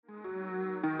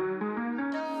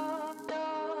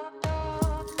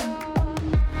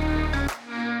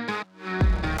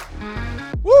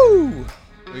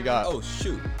got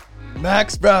shoot,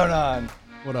 Max Brown on.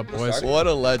 What up, boys? What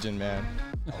a legend, man.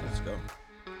 Let's go.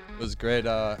 It was great.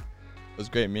 It was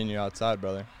great meeting you outside,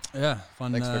 brother. Yeah,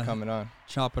 fun. Thanks for coming on.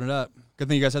 Chopping it up. Good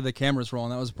thing you guys had the cameras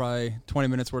rolling. That was probably 20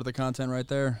 minutes worth of content right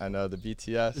there. I know the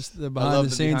BTS. Just the behind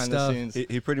the scenes stuff.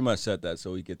 He pretty much said that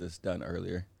so we get this done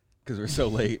earlier because we're so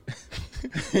late.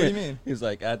 What do you mean? He's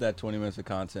like, add that 20 minutes of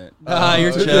content.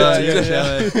 You're chilling. You're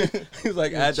chilling. He's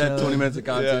like, add that 20 minutes of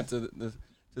content Yeah.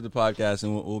 to the podcast,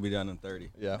 and we'll be done in 30.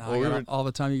 Yeah. Nah, I got all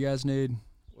the time you guys need.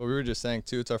 Well, we were just saying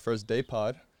too. It's our first day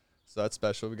pod, so that's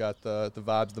special. We got the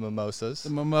vibes, the mimosas. The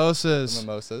mimosas. The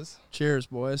mimosas. Cheers,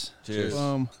 boys. Cheers.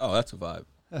 Boom. Oh, that's a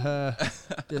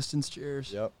vibe. Distance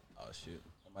cheers. Yep. Oh shoot,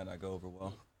 that might not go over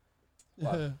well.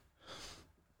 Yeah.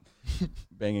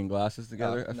 Banging glasses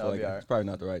together. I feel like it's probably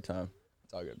not the right time.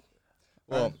 It's all good.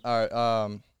 Well, all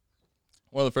right.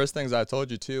 One of the first things I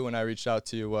told you too when I reached out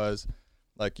to you was,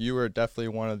 like, you were definitely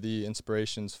one of the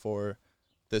inspirations for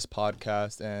this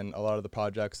podcast and a lot of the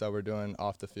projects that we're doing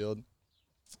off the field.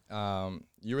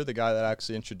 You were the guy that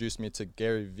actually introduced me to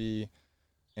Gary Vee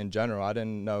in general. I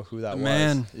didn't know who that was.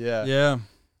 Man. Yeah. Yeah.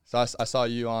 So I saw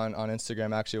you on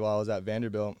Instagram actually while I was at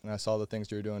Vanderbilt, and I saw the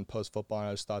things you were doing post-football, and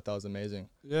I just thought that was amazing.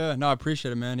 Yeah. No, I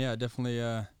appreciate it, man. Yeah, I definitely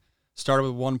started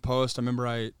with one post. I remember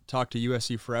I talked to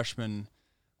USC freshmen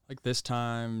like this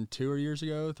time 3 years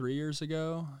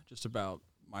ago, just about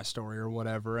my story or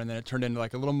whatever, and then it turned into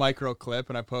like a little micro clip,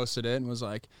 and I posted it and was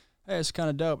like, hey, it's kind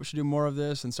of dope. We should do more of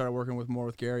this, and started working more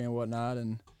with Gary and whatnot,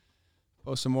 and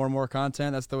post some more and more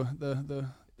content. That's the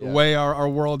way our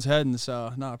world's heading.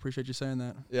 So, no, I appreciate you saying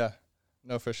that. Yeah,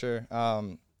 no, for sure.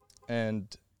 And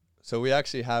so we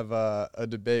actually have a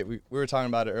debate. We were talking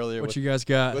about it earlier. What you guys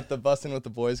got? With the Bussin' with the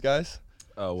Boys guys.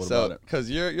 Oh, what about it? Because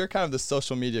you're kind of the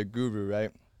social media guru,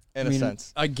 right? In a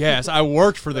sense. I guess. I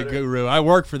worked for the guru. I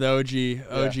worked for the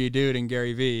OG dude in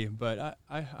Gary Vee, but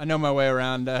I know my way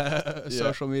around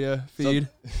social media feed.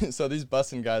 So these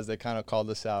Bussin' guys, they kind of called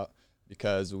us out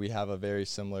because we have a very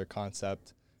similar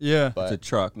concept. Yeah. It's But a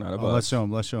truck, not a bus. Let's show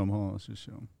him. Hold on. Let's just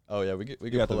show him. Oh, yeah, we can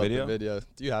got pull the up video? the video.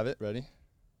 Do you have it ready?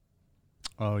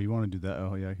 Oh, you want to do that?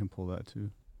 Oh, yeah, I can pull that too.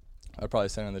 I'd probably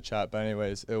send it in the chat. But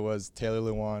anyways, it was Taylor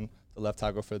Lewan, the left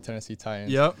tackle for the Tennessee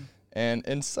Titans. Yep. And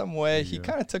in some way, he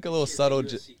kind of took a little subtle.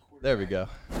 There we go.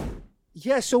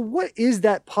 Yeah, so what is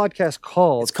that podcast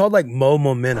called? It's called like Mo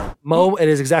Momentum. It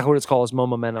is exactly what it's called. It's Mo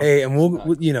Momentum. Hey, and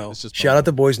we'll It's just shout out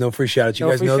the boys. No free shout outs. You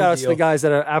no guys free know shout outs the to the deal. guys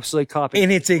that are absolutely copying.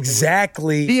 And it's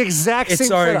exactly the exact same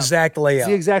It's our setup. exact layout. It's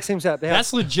the exact same setup. They have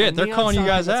That's legit. They're neon calling you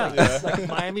guys signs out. that's like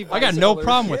Miami I got Vice no colors.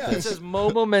 problem with It this. says Mo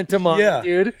Momentum on Yeah. it,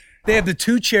 dude. They have the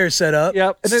 2 chairs set up.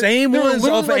 Yep. And Same they're ones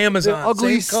literally off of like Amazon. The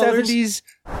ugly Same colors. 70s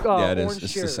Yeah, it is. orange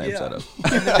It's the chairs. same Yeah. setup.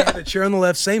 And they have the chair on the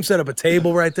left, same setup, a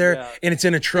table right there, Yeah. and it's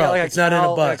in a truck. Yeah, like it's not in a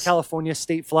like bus. California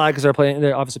state flag because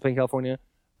they're obviously playing California.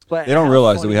 But They don't how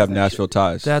realize that funny we is have that Nashville shit?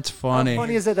 ties. That's funny. How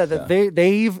funny is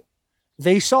that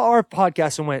they saw our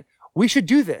podcast and went, we should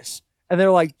do this. And they're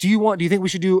like, do you think we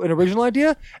should do an original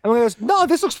idea? And we goes, no,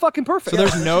 this looks fucking perfect. So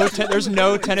there's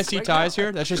no Tennessee ties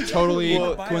here. That's just totally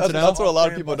coincidental. That's what a lot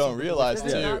of people don't realize, It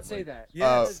does too. not say that.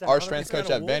 Our strength coach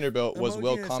at Vanderbilt was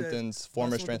Will Emoji that Compton's says,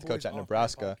 former "Bussin' strength with the coach boys at off the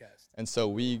Nebraska. podcast." And so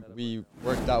we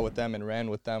worked out with them and ran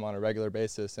with them on a regular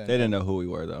basis. And They didn't know who we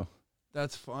were though.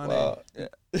 That's funny. Well,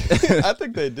 I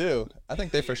think they do. I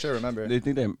think they for sure remember.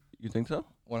 You think so?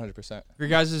 100%. Your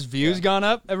guys' views gone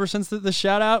up ever since the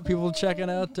shout out? People checking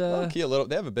out. Low-key a little.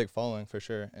 They have a big following for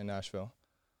sure in Nashville.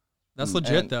 That's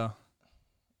legit And- though.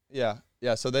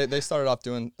 Yeah. So they started off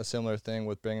doing a similar thing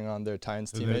with bringing on their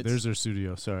Titans teammates. There's their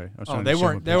studio. Sorry. I was Oh, trying they to show him a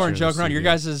weren't picture of the joking around.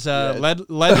 Your studio. guys' Yeah.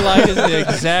 lead light is the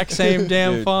exact same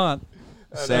damn Dude. font.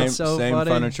 Same so same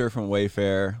funny. furniture from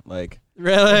Wayfair. Like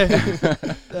Really?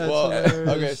 Well, hilarious.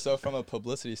 okay. So from a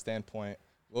publicity standpoint,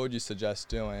 what would you suggest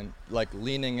doing? Like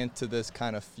leaning into this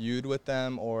kind of feud with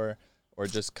them, or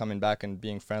just coming back and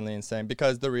being friendly and saying,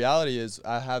 because the reality is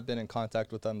I have been in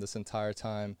contact with them this entire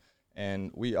time,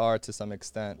 and we are to some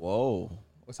extent. whoa.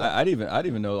 What's that? I didn't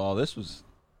even know all this was.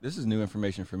 This is new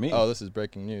information for me. Oh, this is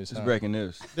breaking news. This is huh? breaking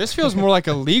news. This feels more like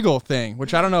a legal thing,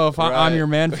 which I don't know if I'm Right. your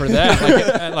man for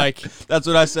that. Like That's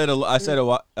what I said. I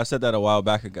said that a while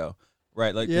back ago.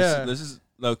 Right. Like Yeah. this is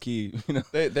low key. You know.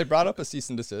 They brought up a cease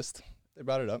and desist. They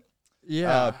brought it up.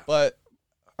 yeah. But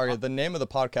okay, the name of the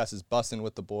podcast is Bussin'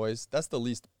 with the Boys. That's the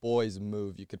least boys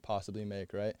move you could possibly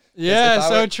make, right? 'Cause Yeah, if I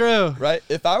so were- true. Right?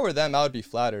 If I were them, I would be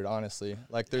flattered, honestly.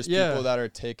 Like, there's Yeah. people that are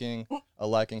taking a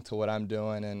liking to what I'm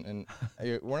doing, and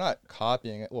we're not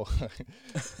copying it. Well,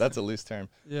 that's a loose term.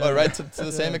 Yeah. But, right, to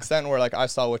the same extent where, like, I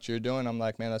saw what you're doing, I'm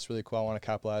like, man, that's really cool. I want to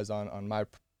capitalize on my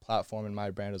platform and my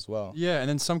brand as well. Yeah, and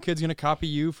then some kid's going to copy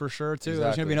you for sure, too. There's going to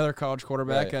Exactly. be another college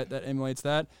quarterback Right. that emulates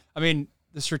that. I mean,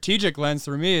 the strategic lens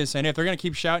through me is saying, if they're going to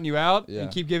keep shouting you out Yeah.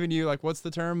 and keep giving you, like, what's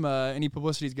the term? Any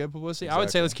publicity is good publicity. I would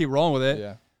say Exactly. let's keep rolling with it.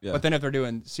 Yeah. Yeah. But then if they're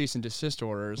doing cease and desist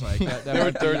orders, like that They were,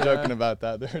 might they were be, joking about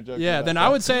that. They were joking yeah, about then that. I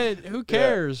would say, who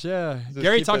cares? Yeah. Just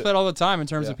Gary keep talks it- about it all the time in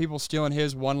terms Yeah. of people stealing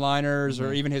his one-liners or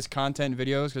Mhm. even his content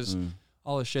videos because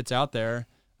all his shit's out there.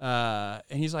 And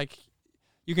he's like,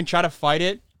 you can try to fight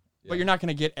it, but Yeah. you're not going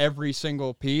to get every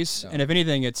single piece. No. And if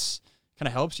anything, it's kind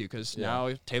of helps you because Yeah. now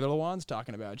Taylor Lewan's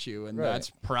talking about you, and Right.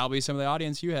 that's probably some of the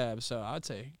audience you have. So I'd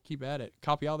say keep at it,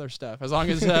 copy all their stuff as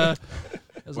long as the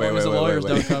lawyers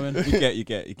don't come in. You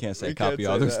can't say We copy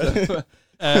can't all say their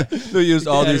that. stuff. They'll use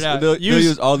all edit these. it out. They'll Use-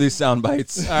 use all these sound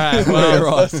bites. All right, Later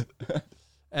well,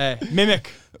 on.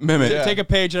 mimic. Mimic. Yeah. Take a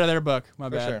page out of their book. My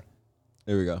For bad. sure.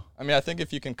 There we go. I mean, I think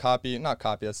if you can not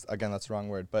copy, that's the wrong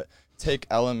word, but take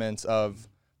elements of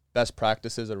best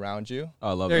practices around you.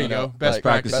 I love There that. you go. Like, Best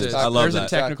practices. I love There's that. a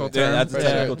technical Exactly. term. Yeah, that's a Right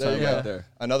technical there. term There you right go. there.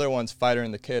 Another one's Fighter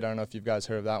and the Kid. I don't know if you guys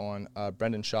heard of that one.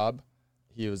 Brendan Schaub.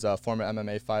 He was a former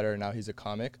MMA fighter. Now he's a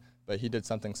comic. But he did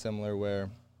something similar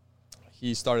where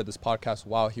he started this podcast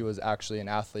while he was actually an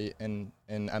athlete in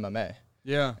MMA.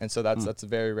 Yeah. And so that's a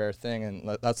very rare thing.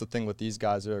 And that's the thing with these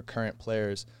guys that are current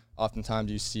players.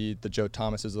 Oftentimes you see the Joe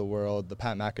Thomases of the world, the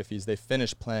Pat McAfees, they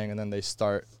finish playing and then they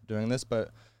start doing this.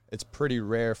 But it's pretty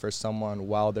rare for someone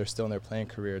while they're still in their playing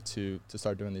career to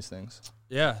start doing these things.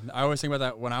 Yeah, I always think about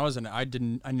that when I was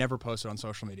I never posted on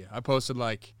social media. I posted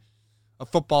like a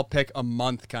football pick a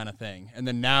month kind of thing. And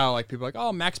then now like people are like,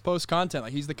 oh, Max posts content.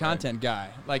 Like he's the content guy.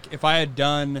 Like if I had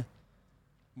done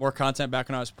more content back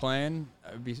when I was playing,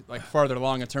 I would be like farther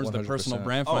along in terms of the personal 100%.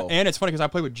 brand front. Oh. And it's funny because I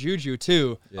played with Juju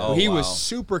too. Yeah. Oh, he wow. was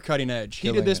super cutting edge. He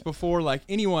Killing did this it. before like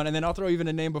anyone. And then I'll throw even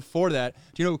a name before that.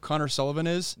 Do you know who Connor Sullivan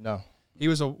is? No. He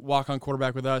was a walk-on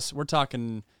quarterback with us. We're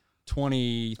talking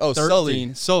 2013. Oh,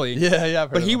 Sully. Sully. Yeah, yeah. I've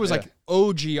heard But of he him, was yeah. like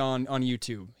OG on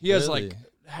YouTube. He has Really? like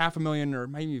 500,000 or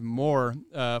maybe even more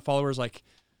followers like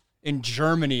in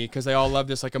Germany because they all love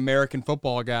this like American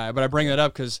football guy. But I bring that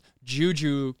up because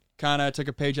Juju kind of took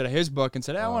a page out of his book and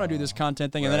said, hey, I want to do this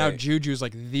content thing. And then now right. Juju's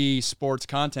like the sports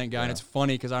content guy. And Yeah. it's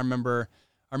funny because I remember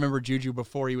Juju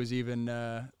before he was even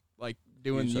like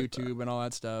doing Huge like YouTube and all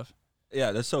that stuff.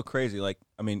 Yeah, that's so crazy. Like,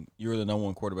 I mean, you were the number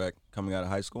one quarterback coming out of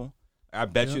high school. I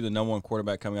bet Yeah. you the number one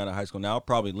quarterback coming out of high school now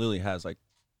probably literally has like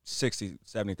 60,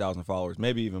 70,000 followers,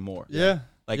 maybe even more. Yeah.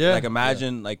 Like, Yeah. like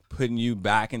imagine like putting you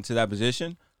back into that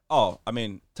position. Oh, I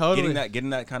mean, Totally. getting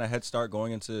that kind of head start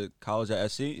going into college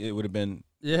at SC, it would have been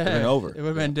Yeah, been over. It would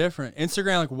have been different.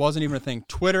 Instagram like wasn't even a thing.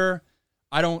 Twitter,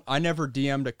 I never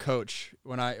DM'd a coach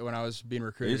when I was being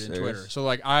recruited in serious? Twitter. So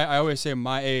like I always say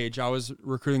my age, I was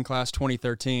recruiting class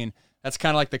 2013. That's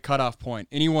kind of like the cutoff point.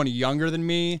 Anyone younger than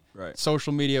me, right.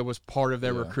 social media was part of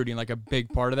their Yeah. recruiting, like a big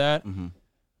part of that. Mm-hmm.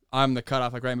 I'm the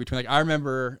cutoff, like right in between. Like I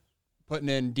remember putting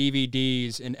in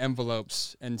DVDs in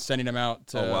envelopes and sending them out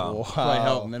to Oh, wow. Clay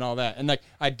Helton and all that. And like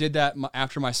I did that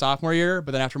after my sophomore year,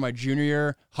 but then after my junior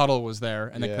year, Huddle was there,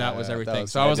 and like that was Yeah, everything.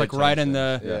 was- So I was that like did right change in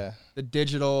the things. the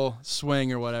digital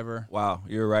swing or whatever. Wow,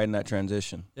 you were right in that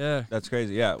transition. Yeah. That's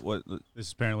crazy. Yeah. What? This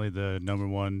is apparently the number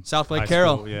one South Lake high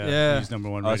Carroll. school- Yeah. He's number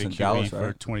one Oh, it's rated in QB Dallas, for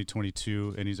right?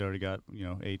 2022, and he's already got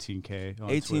 18K. On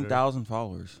 18,000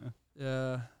 followers.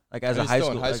 Yeah. Like as And a he's high still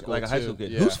in school, high like, school, like a high too. school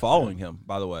kid. Yeah. Who's following him,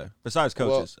 by the way? Besides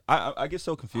coaches, I get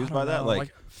so confused I by don't that. know,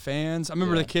 Like fans. I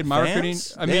remember Yeah. the kid my recruiting.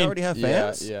 fans? I They mean, already have Yeah,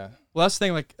 fans. yeah. well, that's the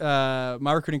thing. Like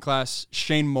my recruiting class,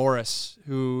 Shane Morris,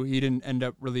 who he didn't end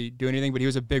up really doing anything, but he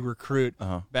was a big recruit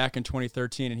Uh-huh. back in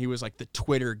 2013, and he was like the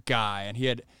Twitter guy, and he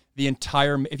had the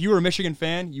entire. If you were a Michigan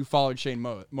fan, you followed Shane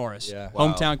Morris. Yeah. Wow.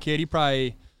 Hometown kid. He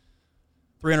probably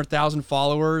 300,000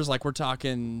 followers. Like we're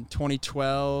talking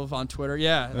 2012 on Twitter.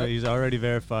 Yeah. He's already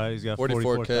verified. He's got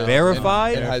 44K.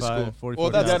 Verified? in high Verified, school. Well,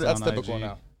 that's 44,000 on typical IG.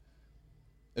 now.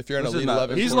 If you're an This is elite not-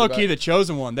 11 He's low key quarterback- the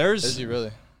chosen one. Is There's he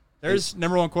really?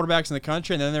 number one quarterbacks in the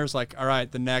country, and then there's like, all right,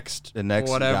 the next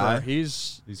whatever. guy?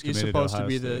 He's He's committed to supposed to Ohio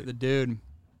be State. the dude.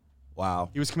 Wow.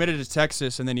 He was committed to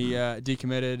Texas, and then he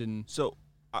decommitted. And So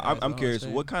Yeah, I'm Ohio curious,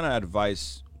 State. what kind of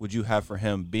advice would you have for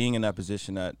him being in that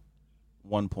position at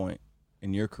one point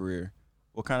in your career?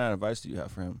 What kind of advice do you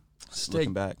have for him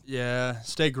looking back?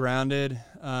 stay grounded.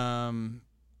 And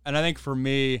I think for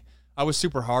me, I was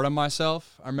super hard on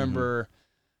myself. I remember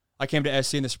I came to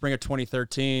SC in the spring of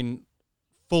 2013,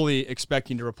 fully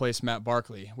expecting to replace Matt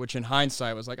Barkley, which in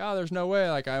hindsight was like, oh, there's no way.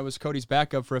 Like I was Cody's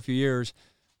backup for a few years.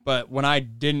 But when I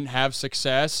didn't have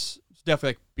success, it's definitely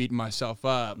like beating myself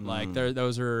up. Like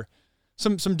those are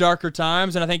some darker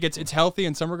times, and I think it's healthy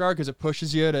in some regard because it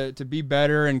pushes you to be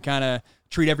better and kind of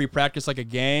treat every practice like a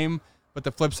game. But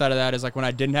the flip side of that is like when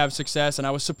I didn't have success and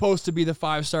I was supposed to be the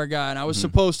 5-star guy and I was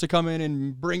supposed to come in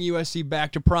and bring USC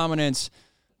back to prominence,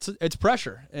 it's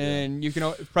pressure, and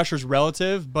pressure's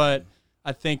relative, but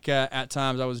I think at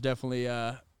times I was definitely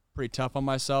pretty tough on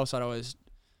myself. So I'd always,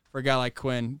 for a guy like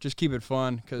Quinn, just keep it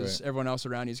fun because everyone else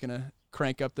around you is gonna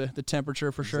crank up the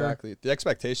temperature for sure. Exactly. The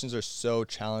expectations are so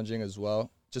challenging as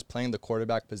well. Just playing the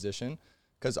quarterback position,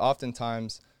 because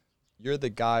oftentimes you're the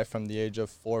guy from the age of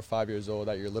 4 or 5 years old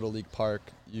at your little league park.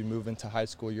 You move into high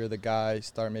school, you're the guy,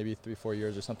 start maybe 3-4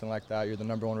 years or something like that. You're the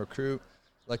number one recruit.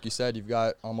 Like you said, you've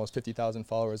got almost 50,000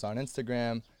 followers on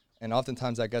Instagram, and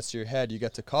oftentimes that gets to your head. You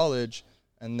get to college,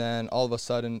 and then all of a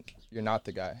sudden you're not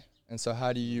the guy. And so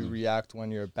how do you react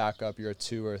when you're a backup, you're a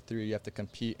 2 or a 3, you have to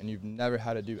compete, and you've never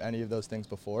had to do any of those things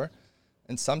before?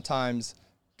 And sometimes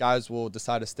guys will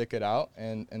decide to stick it out,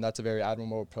 and that's a very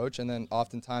admirable approach. And then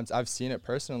oftentimes, I've seen it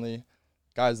personally,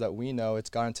 guys that we know, it's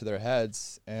gotten to their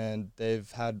heads, and they've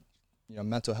had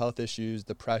mental health issues,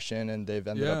 depression, and they've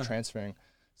ended up transferring.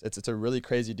 It's a really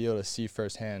crazy deal to see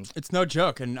firsthand. It's no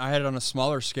joke, and I had it on a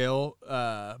smaller scale,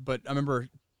 but I remember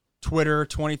Twitter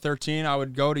 2013, I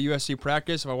would go to USC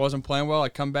practice. If I wasn't playing well,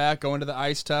 I'd come back, go into the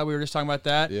ice tub. We were just talking about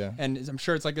that. Yeah. And I'm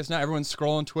sure it's like this now. Everyone's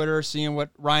scrolling Twitter, seeing what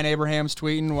Ryan Abraham's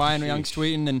tweeting, Ryan Young's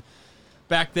tweeting. And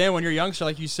back then, when you're a youngster,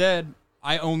 like you said,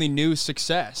 I only knew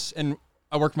success. And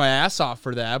I worked my ass off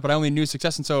for that, but I only knew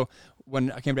success. And so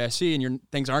when I came to SC and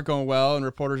things aren't going well and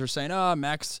reporters are saying, oh,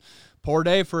 Max, poor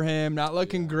day for him, not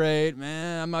looking great.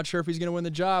 Man, I'm not sure if he's going to win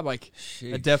the job. Like,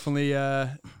 it definitely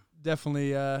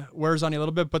wears on you a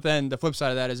little bit, but then the flip side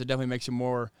of that is it definitely makes you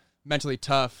more mentally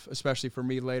tough, especially for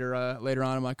me later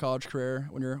on in my college career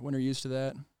when you're used to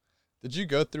that. Did you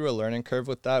go through a learning curve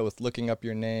with that, with looking up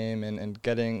your name and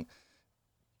getting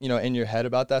in your head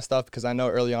about that stuff? Because I know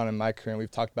early on in my career, and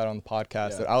we've talked about it on the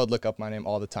podcast, that I would look up my name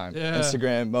all the time.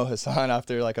 Instagram, Mo Hassan,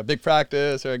 after like a big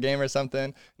practice or a game or something,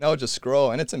 and I would just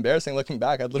scroll, and it's embarrassing looking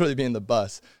back. I'd literally be in the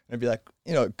bus, and I'd be like,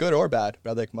 good or bad,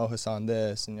 but I'd like Mo Hassan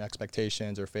this, and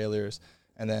expectations or failures.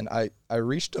 And then I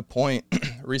reached a point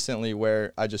recently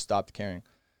where I just stopped caring.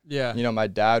 Yeah. My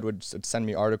dad would send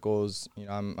me articles,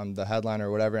 I'm the headliner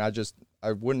or whatever, and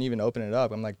I wouldn't even open it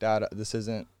up. I'm like, Dad, this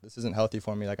isn't healthy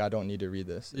for me. Like, I don't need to read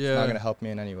this. It's not going to help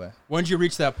me in any way. When did you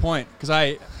reach that point? Because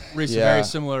I reached a very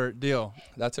similar deal.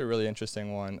 That's a really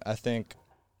interesting one. I think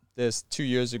this 2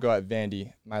 years ago at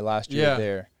Vandy, my last year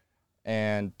there,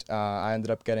 and I ended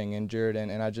up getting injured,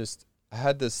 and I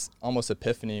had this almost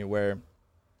epiphany where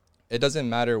it doesn't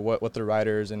matter what the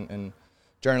writers and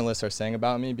journalists are saying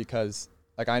about me, because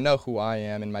like I know who I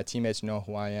am and my teammates know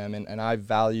who I am, and I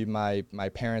value my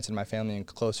parents and my family and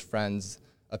close friends'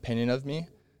 opinion of me,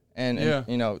 and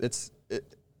it's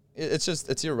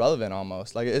irrelevant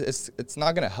almost. Like it's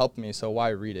not gonna help me, so why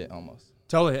read it almost?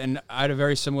 Totally. And I had a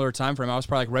very similar time frame. I was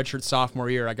probably like redshirt sophomore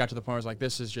year. I got to the point where I was like,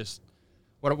 this is just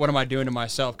what am I doing to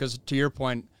myself? Because to your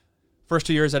point, first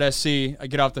 2 years at SC, I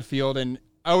get off the field and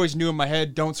I always knew in my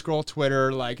head, don't scroll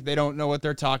Twitter. Like, they don't know what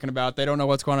they're talking about. They don't know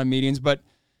what's going on in meetings. But,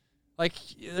 like,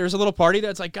 there's a little party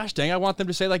that's like, gosh dang, I want them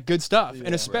to say, like, good stuff. Yeah,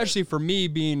 and especially for me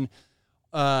being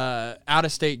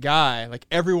out-of-state guy, like,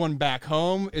 everyone back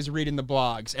home is reading the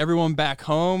blogs. Everyone back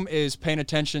home is paying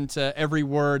attention to every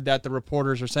word that the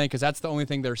reporters are saying, because that's the only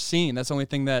thing they're seeing. That's the only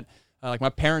thing that, like, my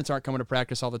parents aren't coming to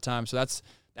practice all the time. So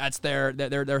that's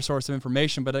their source of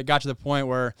information. But it got to the point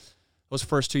where those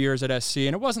first 2 years at SC,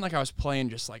 and it wasn't like I was playing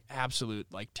just like absolute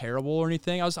like terrible or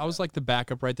anything. I was like the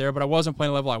backup right there, but I wasn't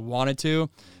playing the level I wanted to.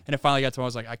 And it finally got to when I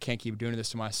was like, I can't keep doing this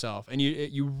to myself. And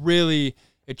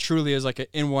it truly is like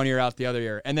a in one ear out the other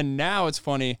ear. And then now it's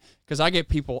funny because I get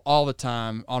people all the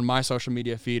time on my social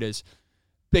media feed as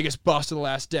biggest bust of the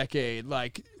last decade,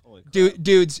 like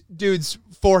dude's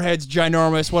forehead's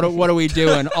ginormous. What are we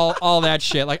doing? all that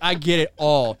shit. Like, I get it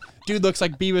all. Dude looks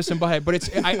like Beavis and Butthead, but it's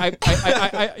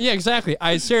yeah, exactly.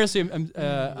 I seriously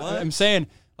I'm saying,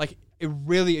 like,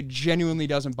 it genuinely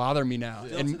doesn't bother me now.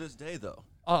 Still to this day though.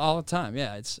 All the time,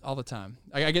 yeah, it's all the time.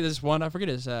 I get this one, I forget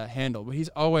his handle, but he's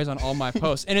always on all my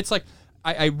posts, and it's like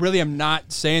I really am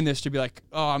not saying this to be like,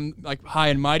 oh, I'm like high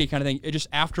and mighty kind of thing. It just,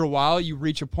 after a while, you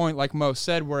reach a point, like Mo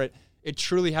said, where it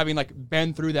truly, having like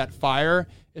been through that fire,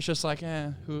 it's just like,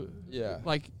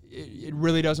 like it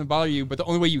really doesn't bother you. But the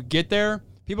only way you get there,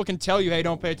 people can tell you, hey,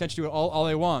 don't pay attention to it all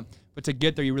they want, but to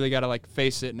get there, you really got to like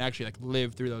face it and actually like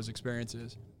live through those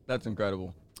experiences. That's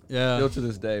incredible. Yeah. Still to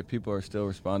this day, people are still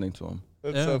responding to them.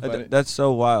 That's so funny. That's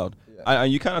so wild. Yeah.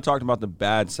 You kind of talked about the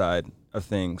bad side of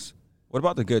things. What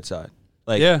about the good side?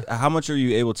 Like, how much are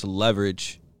you able to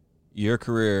leverage your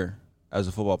career as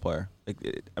a football player?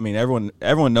 Like, I mean,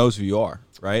 everyone knows who you are,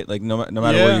 right? Like, no matter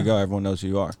where you go, everyone knows who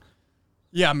you are.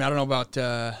 Yeah, I mean, I don't know about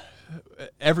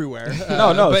everywhere.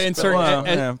 No, but in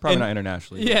certain, probably not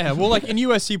internationally. Yeah, well, like in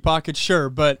USC pockets, sure,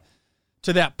 but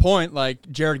to that point,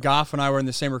 like Jared Goff and I were in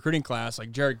the same recruiting class.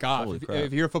 Like Jared Goff,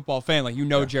 if you're a football fan, like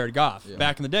Jared Goff. Yeah.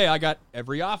 Back in the day, I got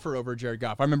every offer over Jared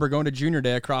Goff. I remember going to junior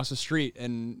day across the street,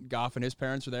 and Goff and his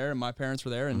parents were there, and my parents were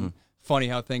there. And funny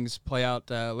how things play out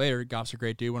later. Goff's a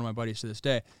great dude, one of my buddies to this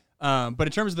day. But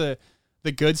in terms of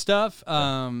the good stuff,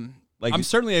 I'm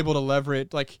certainly able to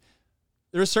leverage. Like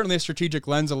there's certainly a strategic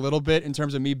lens a little bit in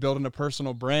terms of me building a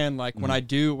personal brand. Like when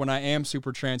I am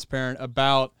super transparent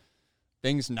about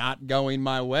things not going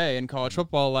my way in college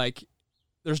football, like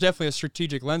there's definitely a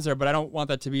strategic lens there, but I don't want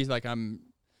that to be like I'm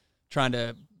trying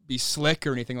to be slick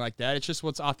or anything like that. It's just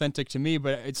what's authentic to me,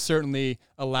 but it's certainly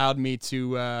allowed me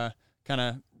to kind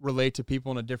of relate to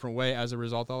people in a different way as a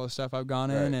result of all the stuff I've gone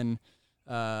in.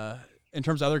 And in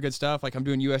terms of other good stuff, like I'm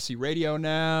doing USC radio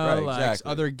now,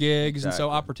 other gigs. And so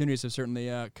opportunities have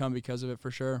certainly come because of it for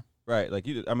sure. Right. Like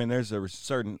there's a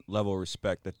certain level of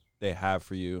respect that they have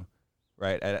for you.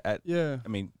 Right. I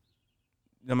mean,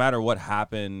 no matter what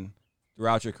happened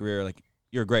throughout your career, like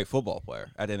you're a great football player.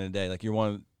 At the end of the day, like you're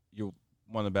one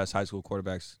of the best high school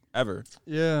quarterbacks ever.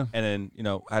 Yeah. And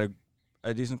then had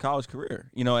a decent college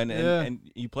career. And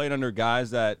you played under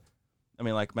guys that, I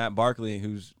mean, like Matt Barkley,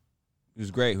 who's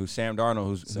great, who's Sam Darnold,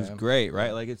 who's great.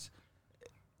 Right. Like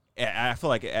I feel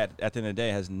like at the end of the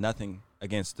day, it has nothing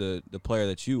against the player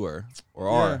that you were or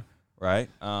are. Right.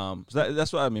 So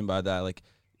that's what I mean by that. Like.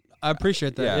 I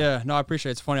appreciate that. Yeah. No, I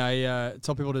appreciate it. It's funny. I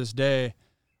tell people to this day,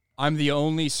 I'm the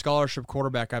only scholarship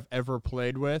quarterback I've ever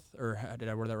played with, or did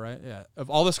I word that right? Yeah. Of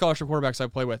all the scholarship quarterbacks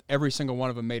I've played with, every single one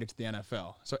of them made it to the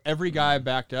NFL. So every guy I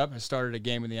backed up has started a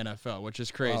game in the NFL, which is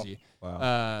crazy.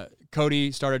 Wow.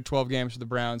 Cody started 12 games for the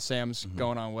Browns. Sam's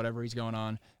going on whatever he's going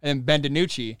on. And Ben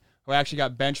DiNucci, who I actually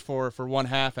got benched for one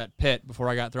half at Pitt before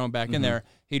I got thrown back in there,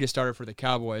 he just started for the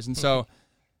Cowboys. And so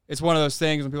it's one of those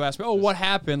things when people ask me, "Oh, what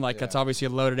happened?" Like that's obviously a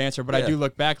loaded answer, but I do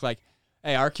look back like,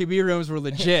 "Hey, our QB rooms were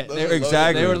legit. They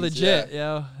were legit."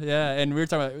 Yeah. And we were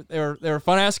talking about they were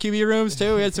fun ass QB rooms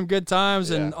too. We had some good times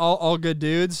and all good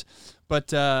dudes,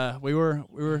 but we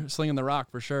were slinging the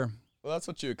rock for sure. Well, that's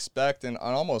what you expect and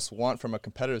I almost want from a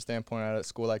competitive standpoint at a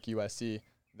school like USC.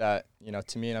 That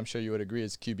to me, and I'm sure you would agree,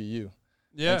 is QBU.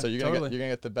 Yeah, and so you're gonna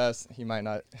get the best. He might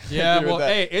not. Yeah, well,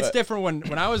 it's different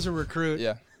when I was a recruit.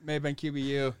 May have been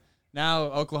QBU. Now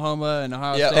Oklahoma and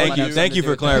Ohio State. Thank you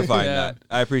for clarifying that.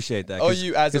 I appreciate that.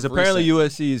 Because apparently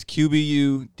USC is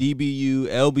QBU, DBU,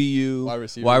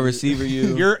 LBU, wide receiver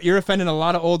U. You're offending a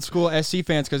lot of old school SC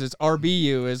fans because it's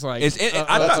RBU is like. I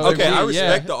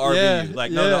respect the RBU. Yeah,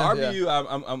 like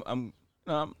the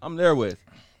RBU, I'm there with.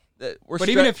 But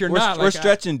even if you're not, we're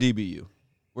stretching DBU.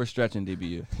 We're stretching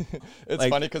DBU. It's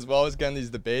funny because we'll always get in these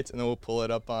debates and then we'll pull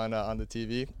it up on the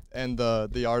TV. And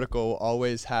the article will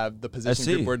always have the position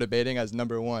group we're debating as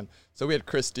number one. So we had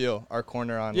Chris Steele, our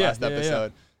corner, on last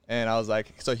episode. And I was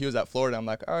like, so he was at Florida. I'm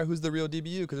like, all right, who's the real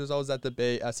DBU? Because there's always that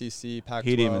debate, SEC, Pac-12,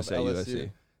 he didn't even say LSU.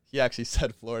 USC. He actually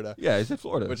said Florida. Yeah, he said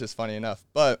Florida. Which is funny enough.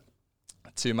 But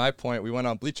to my point, we went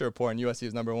on Bleacher Report and USC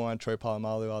was number one, Troy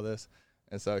Polamalu, all this.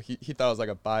 And so he thought it was like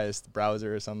a biased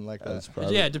browser or something like that.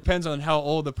 Yeah, it depends on how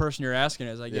old the person you're asking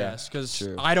is, I guess. Because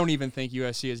I don't even think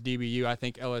USC is DBU. I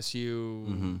think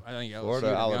LSU. I think LSU. Florida,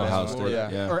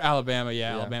 Alabama. Or Alabama.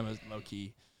 Yeah, Alabama's low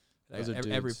key.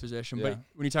 Every position. But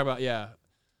when you talk about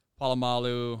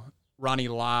Polamalu, Ronnie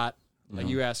Lott, like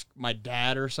you ask my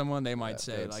dad or someone, they might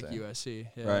say like USC.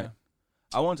 Yeah. Right.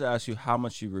 I want to ask you how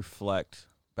much you reflect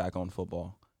back on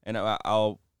football, and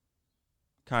I'll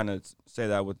kind of say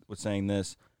that with saying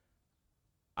this.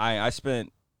 I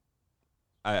spent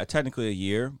technically a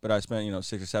year, but I spent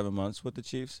 6 or 7 months with the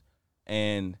Chiefs,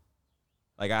 and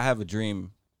like I have a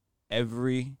dream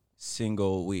every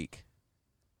single week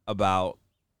about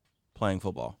playing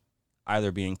football,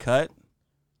 either being cut,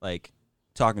 like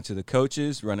talking to the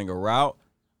coaches, running a route.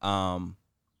 The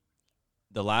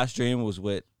last dream was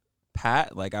with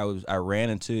Pat. Like I ran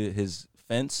into his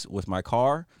fence with my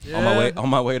car on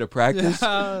my way to practice,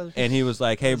 and he was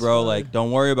like, "Hey, bro, like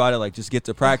don't worry about it. Like just get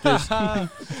to practice.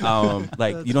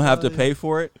 Like you don't have to pay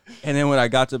for it." And then when I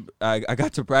got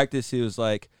to practice, he was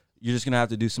like, "You're just gonna have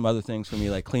to do some other things for me,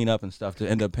 like clean up and stuff, to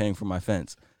end up paying for my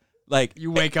fence." Like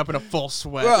you wake up in a full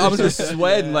sweat. Bro, I was just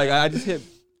sweating. Like I just hit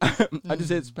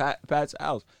Pat's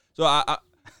house. So I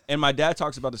and my dad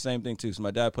talks about the same thing too. So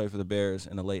my dad played for the Bears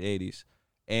in the late '80s,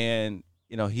 and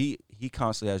he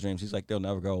constantly has dreams. He's like, they'll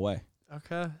never go away.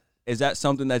 Okay. Is that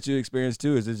something that you experience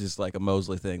too? Is it just like a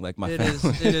Mosley thing, like my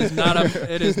family? It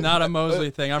is not a Mosley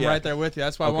thing. I'm right there with you.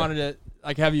 That's why I wanted to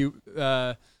like have you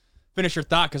finish your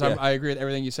thought, because I agree with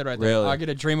everything you said right there. Really? I get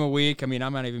a dream a week. I mean, I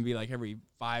might even be like every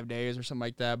 5 days or something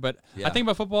like that. But I think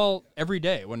about football every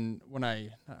day when I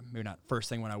maybe not first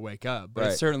thing when I wake up, but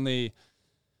it's certainly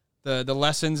the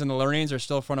lessons and the learnings are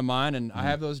still front of mind, and I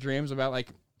have those dreams about like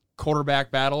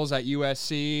quarterback battles at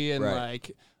USC, and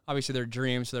like obviously they're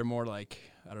dreams, so they're more like,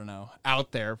 I don't know,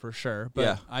 out there for sure.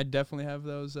 But I definitely have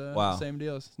those same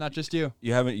deals. It's not just you.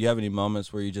 You have any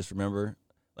moments where you just remember,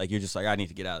 like you're just like, I need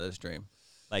to get out of this dream.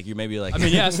 Like you maybe like. I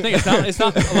mean, yeah, that's the thing. It's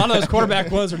not. A lot of those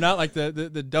quarterback ones are not like the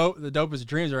dopest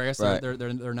dreams, or I guess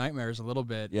they're nightmares a little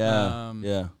bit.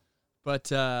 Yeah.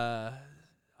 But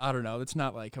I don't know. It's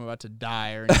not like I'm about to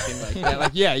die or anything like that.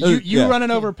 Like, you running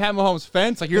over Pat Mahomes'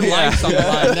 fence, like your life's on the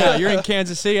line now. You're in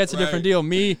Kansas City. That's a different deal.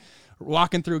 Me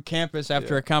walking through campus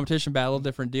after a competition battle,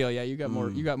 different deal. Yeah, you got more.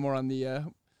 You got more on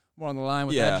the line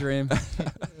with that dream.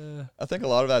 I think a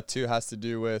lot of that too has to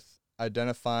do with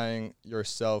identifying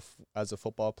yourself as a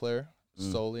football player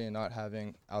solely, and not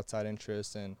having outside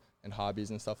interests and hobbies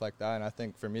and stuff like that. And I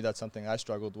think for me, that's something I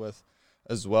struggled with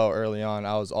as well early on.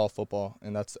 I was all football,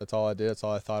 and that's all I did. That's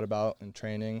all I thought about in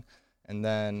training. And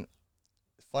then,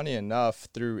 funny enough,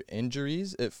 through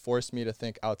injuries, it forced me to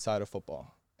think outside of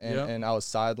football. And I was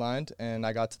sidelined, and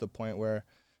I got to the point where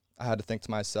I had to think to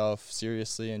myself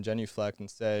seriously and genuflect and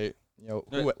say,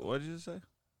 what did you say?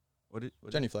 What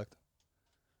genuflect.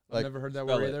 I've never heard that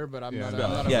word either, but I'm not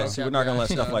a yeah, so we're not going to let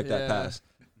stuff like that pass.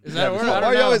 Is that a word?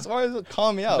 Why are you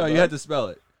calling me out? No, bro? you had to spell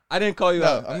it. I didn't call you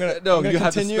out. I'm gonna you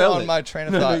have to continue spell on it. my train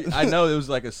of thought. I know it was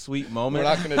like a sweet moment. We're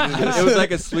not gonna do this. It was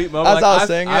like a sweet moment. As I was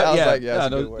saying it, I was like, yeah, that's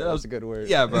a good word. That was a good word.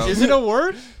 Yeah, bro. Is it a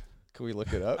word? Can we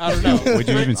look it up? I don't know. Would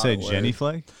you even say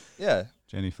genuflect? Yeah.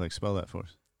 Genuflect. Spell that for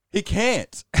us. He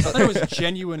can't. I thought it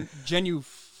was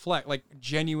genuflect, like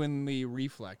genuinely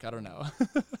reflect. I don't know.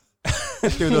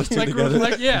 Hear those two together.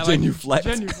 Genuflect.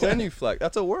 Genuflect.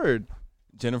 That's a word.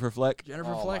 Jennifer Fleck.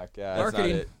 Jennifer Oh Fleck. my God.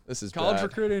 Marketing. This is College bad.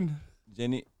 recruiting.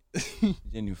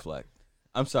 Genuflect.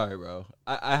 I'm sorry, bro.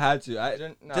 I had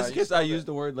to. Just because I used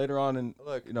the word later on in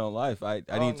life, I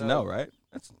need to know, right?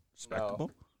 That's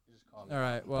respectable. All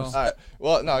right. Well. All right.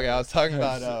 Well, no. Okay. I was talking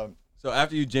about. So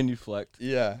after you genuflect.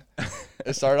 Yeah.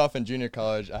 It started off in junior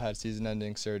college. I had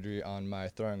season-ending surgery on my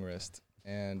throwing wrist,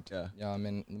 and I'm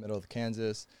in the middle of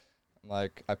Kansas.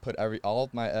 Like, I put all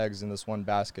of my eggs in this one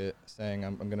basket, saying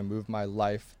I'm going to move my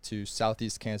life to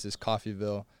Southeast Kansas,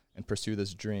 Coffeyville, and pursue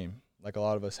this dream, like a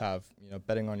lot of us have,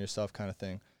 betting on yourself kind of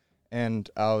thing. And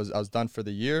I was done for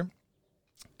the year,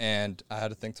 and I had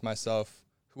to think to myself,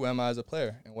 who am I as a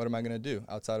player, and what am I going to do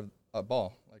outside of a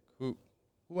ball? Like, who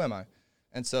am I?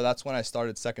 And so that's when I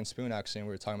started Second Spoon, actually, and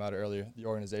we were talking about it earlier, the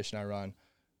organization I run,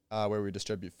 where we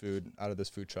distribute food out of this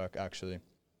food truck, actually.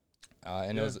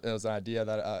 It was an idea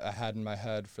that I had in my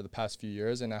head for the past few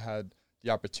years, and I had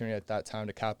the opportunity at that time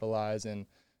to capitalize and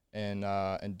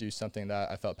do something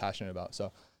that I felt passionate about.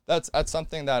 So that's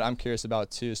something that I'm curious about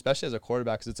too, especially as a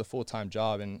quarterback, because it's a full-time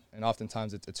job, and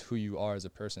oftentimes it's who you are as a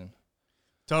person.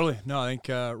 Totally. No, I think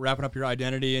wrapping up your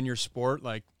identity in your sport,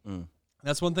 like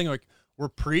that's one thing. Like, we're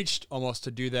preached almost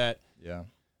to do that. Yeah.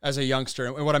 As a youngster,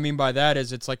 and what I mean by that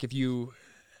is, it's like in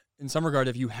some regard,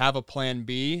 if you have a plan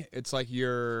B, it's like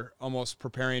you're almost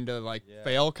preparing to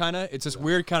fail, kind of. It's this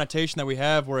weird connotation that we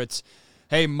have where it's,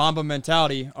 hey, Mamba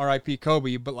mentality, R.I.P.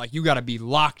 Kobe, but like you got to be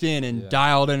locked in and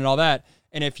dialed in and all that.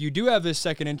 And if you do have this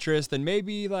second interest, then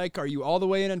maybe are you all the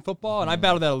way in football? And I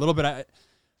battled that a little bit. I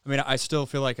mean, I still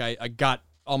feel like I got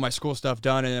all my school stuff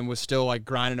done and then was still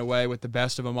grinding away with the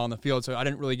best of them on the field. So I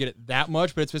didn't really get it that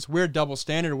much, but it's this weird double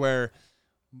standard where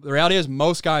the reality is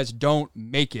most guys don't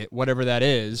make it, whatever that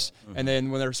is. And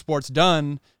then when their sport's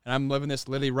done, and I'm living this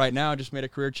literally right now, just made a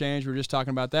career change. We were just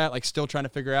talking about that, still trying to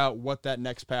figure out what that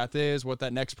next path is, what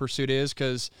that next pursuit is.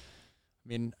 Because, I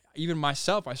mean, even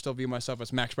myself, I still view myself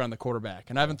as Max Brown, the quarterback.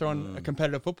 And I haven't thrown a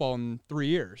competitive football in 3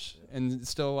 years. And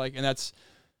still, and that's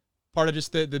part of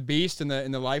just the beast and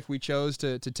the life we chose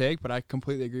to take. But I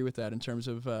completely agree with that in terms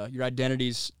of your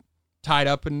identity's tied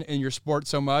up in your sport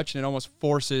so much, and it almost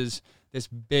forces this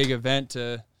big event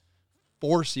to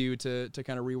force you to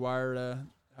kind of rewire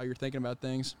how you're thinking about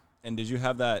things. And did you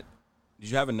have that? Did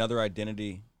you have another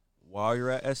identity while you're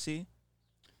at SC,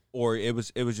 or it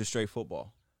was just straight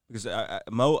football? Because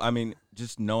Mo, I mean,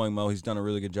 just knowing Mo, he's done a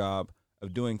really good job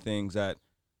of doing things that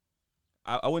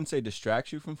I wouldn't say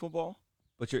distracts you from football,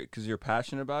 but because you're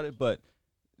passionate about it. But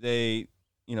they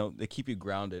keep you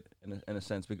grounded in a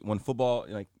sense. When football,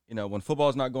 when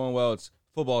football's not going well, it's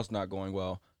football's not going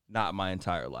well. Not my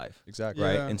entire life. Exactly.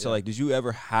 Right. And so did you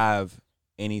ever have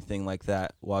anything like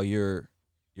that while you're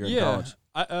in college?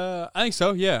 I think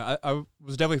so. Yeah. I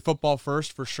was definitely football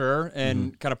first for sure.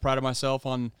 And kind of prided myself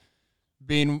on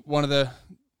being one of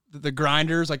the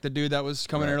grinders, like the dude that was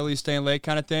coming early, staying late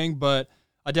kind of thing. But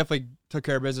I definitely took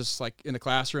care of business in the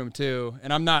classroom too.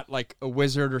 And I'm not a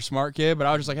wizard or smart kid, but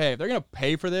I was just like, hey, if they're going to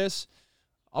pay for this,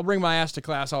 I'll bring my ass to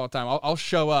class all the time. I'll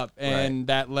show up, and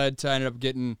that led to I ended up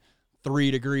getting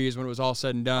 3 degrees when it was all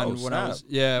said and done. Oh, when snap. I was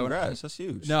Congrats, that's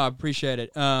huge. No, I appreciate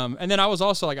it. And then I was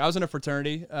also I was in a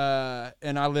fraternity,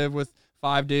 and I lived with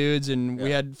 5 dudes, and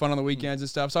we had fun on the weekends and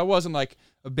stuff. So I wasn't like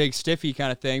a big stiffy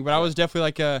kind of thing, but I was definitely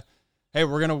like hey,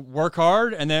 we're gonna work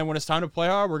hard, and then when it's time to play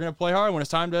hard, we're gonna play hard. When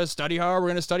it's time to study hard, we're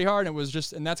gonna study hard. And it was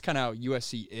just, and that's kind of how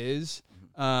USC is.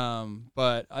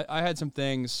 But I had some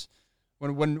things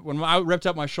when I ripped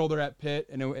up my shoulder at Pitt,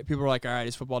 and people were like, all right,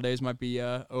 his football days might be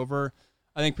over.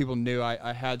 I think people knew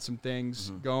I had some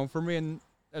things going for me, and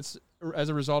that's as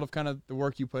a result of kind of the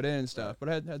work you put in and stuff. But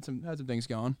I had some things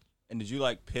going. And did you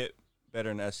like Pitt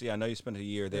better than SC? I know you spent a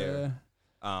year there,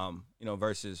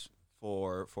 versus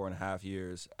 4.5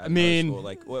 years at another school.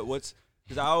 Like, what's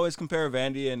because I always compare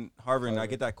Vandy and Harvard, and I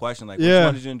get that question, like, which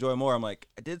one did you enjoy more? I'm like,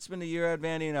 I did spend a year at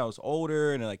Vandy, and I was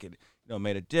older, and like it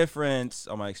made a difference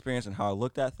on my experience and how I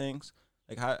looked at things.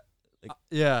 Like how.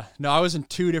 No, I was in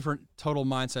 2 different total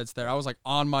mindsets there. I was like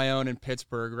on my own in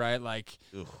Pittsburgh, right? Like,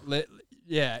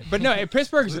 but no,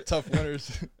 Pittsburgh's tough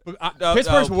winners.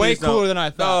 Pittsburgh's way cooler than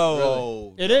I thought.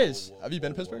 No, really. It is. Have you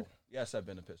been to Pittsburgh? Yes, I've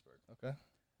been to Pittsburgh. Okay.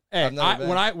 Hey,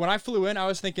 when I flew in, I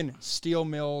was thinking steel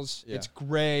mills. Yeah. It's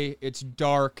gray. It's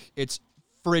dark. It's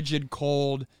frigid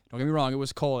cold. Don't get me wrong. It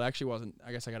was cold. It actually wasn't.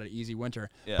 I guess I got an easy winter.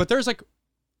 Yeah. But there's like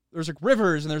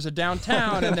rivers, and there's a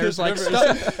downtown, and there's like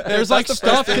stuff. There's like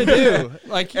stuff to do.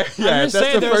 Like I'm just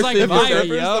saying, there's like fire.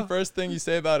 The first thing you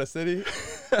say about a city,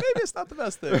 maybe it's not the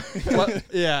best thing.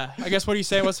 I guess what do you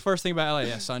say? What's the first thing about LA?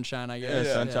 Yeah, sunshine. I guess.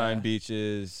 Yeah, sunshine,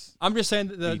 beaches. I'm just saying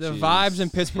the vibes in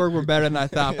Pittsburgh were better than I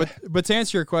thought. But to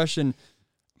answer your question,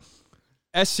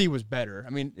 SC was better. I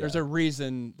mean, there's a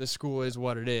reason the school is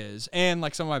what it is. And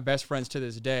like some of my best friends to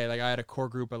this day, like I had a core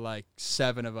group of like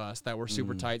 7 of us that were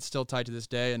super tight, still tight to this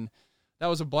day. And that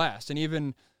was a blast. And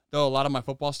even though a lot of my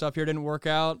football stuff here didn't work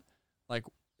out, like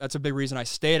that's a big reason I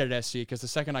stayed at SC, because the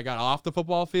second I got off the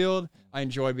football field, I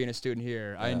enjoyed being a student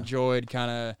here. I enjoyed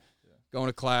kind of going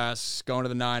to class, going to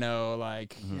the 9-0,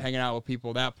 like hanging out with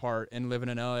people, that part, and living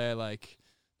in LA, like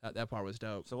that part was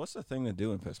dope. So what's the thing to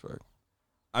do in Pittsburgh?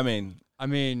 I mean,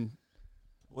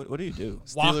 what do you do?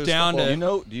 Walk down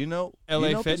to do you know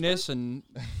LA Fitness Pittsburgh?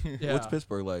 And what's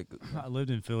Pittsburgh like? I lived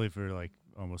in Philly for like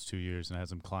almost 2 years, and I had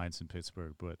some clients in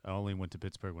Pittsburgh, but I only went to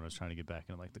Pittsburgh when I was trying to get back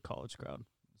into like the college crowd.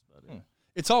 That's about it.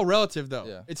 It's all relative though.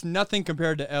 Yeah. It's nothing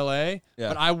compared to LA. Yeah.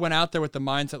 But I went out there with the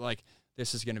mindset like,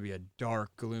 this is going to be a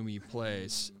dark, gloomy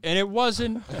place. And it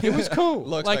wasn't. It was cool.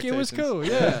 Like, it was cool,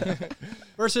 yeah.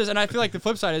 Versus, and I feel like the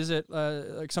flip side is it,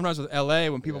 like sometimes with LA,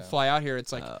 when people fly out here,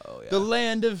 it's like the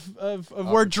land of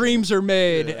where dreams are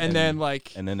made. Yeah. And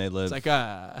then they live. It's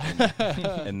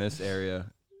like, in this area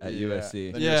at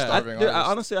USC.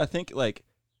 Honestly, I think like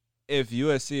if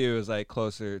USC was like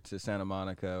closer to Santa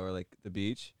Monica or like the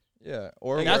beach. Yeah,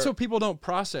 or that's what people don't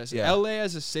process. Yeah. LA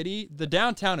as a city, the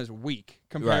downtown is weak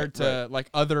compared to like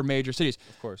other major cities.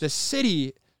 Of course, the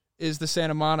city is the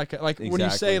Santa Monica. Like when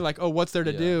you say like, oh, what's there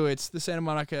to do? It's the Santa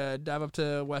Monica. Dive up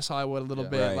to West Hollywood a little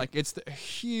bit. Right. Like it's the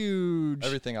huge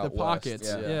everything out the pockets.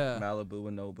 Yeah. Malibu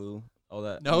and Nobu, all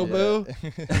that. Nobu.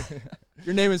 Yeah.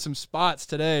 You're naming some spots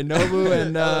today. Nobu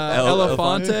and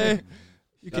Elefante.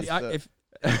 You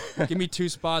could give me 2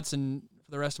 spots and.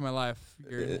 The rest of my life,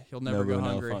 he'll never go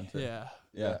hungry. Yeah.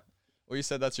 Well, you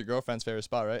said that's your girlfriend's favorite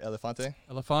spot, right? Elefante.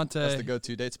 That's the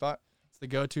go-to date spot. It's the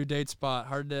go-to date spot.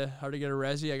 Hard to get a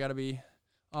resi. I got to be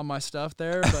on my stuff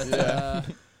there, but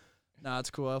nah,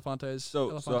 it's cool. Elefante's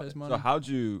money. So how'd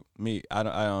you meet? I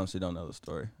honestly don't know the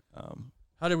story.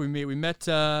 How did we meet? We met.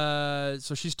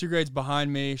 So she's 2 grades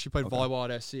behind me. She played volleyball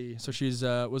at SC. So she's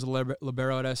was a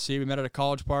libero at SC. We met at a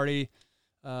college party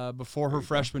before her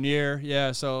freshman year.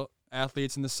 Yeah. So.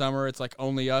 Athletes in the summer, it's like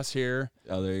only us here.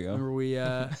 Oh, there you go. Remember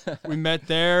we met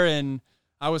there, and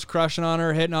I was crushing on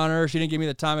her, hitting on her. She didn't give me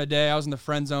the time of day. I was in the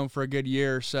friend zone for a good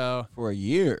year or so. For a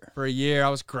year, I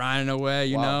was grinding away,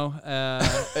 you know.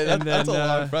 That's a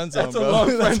long friend zone, bro.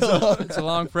 It's a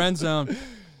long friend zone.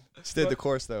 Stayed the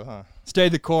course, though, huh?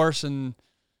 Stayed the course, and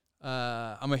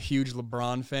I'm a huge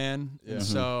LeBron fan, and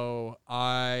so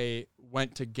I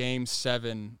went to Game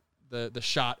 7. The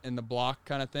shot in the block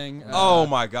kind of thing. Oh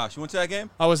my gosh, you went to that game?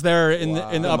 I was there in the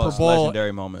upper most bowl.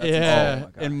 Legendary moment. Yeah,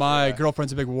 and my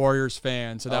girlfriend's a big Warriors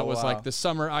fan, so that was like the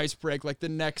summer ice break, like the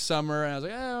next summer, and I was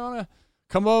like, I want to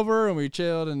come over, and we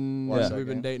chilled, and we've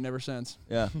been dating ever since.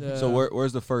 Yeah. So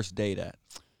where's the first date at?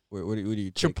 Where do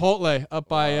you take Chipotle up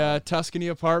by Tuscany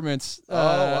Apartments.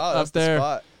 That's up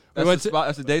there. The spot.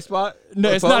 That's a day spot?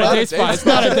 No, it's not a day spot. It's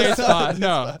not a day spot.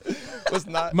 No.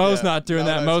 Mo's not doing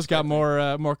that. Mo's got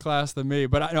more class than me.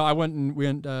 But I went and we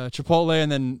went Chipotle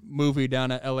and then movie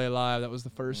down at LA Live. That was the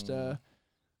first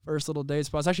first little date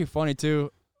spot. It's actually funny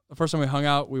too. The first time we hung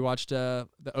out, we watched the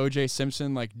O.J.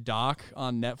 Simpson doc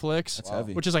on Netflix. That's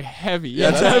heavy. Which is heavy.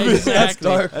 Yeah, that's heavy. Exactly. That's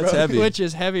dark, bro. That's heavy. Which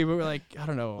is heavy, but we're like, I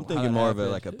don't know. I'm thinking more of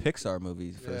a Pixar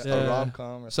movie. First. A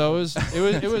rom-com. So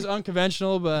it was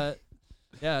unconventional, but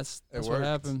yeah, that's what worked.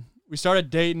 happened. We started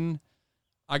dating.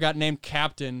 I got named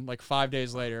captain 5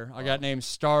 days later. I got named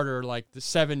starter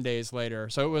 7 days later.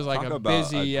 So it was Talk a about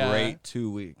busy, a great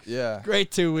 2 weeks. Yeah.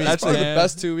 great 2 weeks. That's probably the man.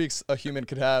 best 2 weeks a human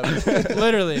could have.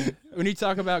 Literally, when you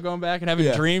talk about going back and having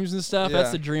Yeah. dreams and stuff, that's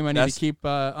Yeah. the dream I need That's- to keep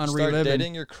on Start reliving.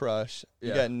 dating your crush. You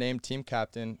Yeah. get named team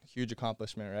captain. Huge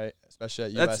accomplishment, right? Especially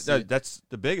at That's USC. that's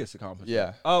the biggest accomplishment.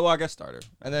 Yeah. Oh, well, I guess starter.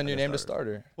 And then I you're guess named a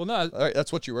starter. Well, no, All right,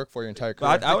 that's what you work for your entire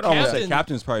career. But I would almost say captain-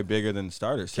 captain's probably bigger than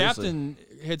starter. Seriously. captain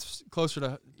hits closer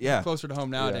to home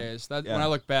nowadays. That Yeah. when I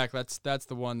look back, that's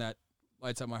the one that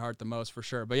lights up my heart the most for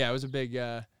sure. But yeah, it was a big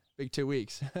 2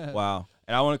 weeks. Wow.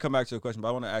 And I want to come back to the question, but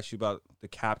I want to ask you about the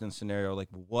captain scenario.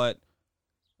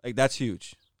 That's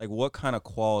huge. What kind of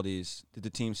qualities did the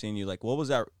team see in you? What was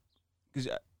that? Because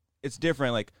it's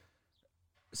different.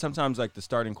 Sometimes the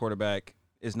starting quarterback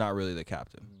is not really the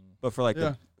captain, but for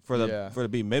Yeah. to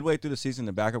be midway through the season,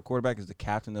 the backup quarterback is the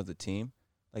captain of the team.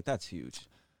 That's huge.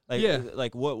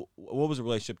 What was the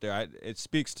relationship there? It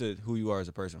speaks to who you are as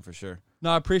a person for sure.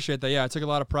 No, I appreciate that. Yeah, I took a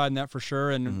lot of pride in that for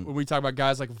sure. And when we talk about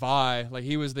guys like Vi,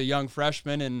 he was the young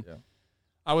freshman, and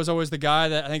I was always the guy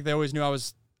that I think they always knew I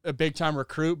was a big-time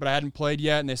recruit, but I hadn't played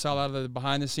yet, and they saw a lot of the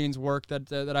behind-the-scenes work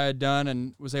that I had done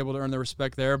and was able to earn the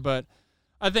respect there. But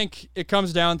I think it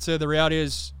comes down to the reality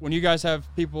is when you guys have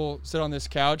people sit on this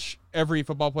couch, every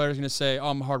football player is going to say, oh,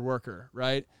 I'm a hard worker,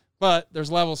 right? But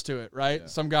there's levels to it, right? Yeah.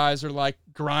 Some guys are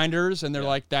grinders, and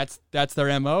they're that's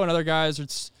their MO, and other guys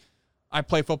it's I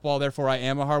play football, therefore I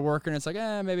am a hard worker, and it's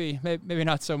maybe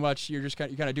not so much. You're just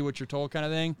you kind of do what you're told, kind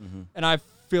of thing. Mm-hmm. And I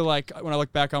feel like when I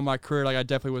look back on my career, I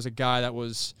definitely was a guy that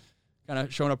was kind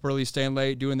of showing up early, staying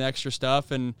late, doing the extra stuff,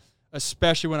 and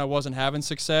especially when I wasn't having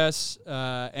success,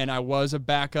 and I was a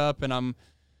backup, and I'm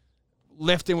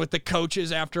lifting with the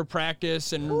coaches after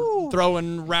practice and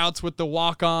throwing routes with the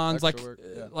walk-ons,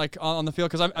 on the field,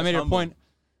 because I made a point.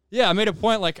 Yeah, I made a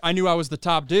point. I knew I was the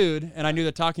top dude, and I knew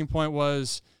the talking point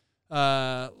was,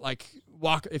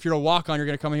 if you're a walk-on, you're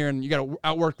going to come here and you got to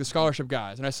outwork the scholarship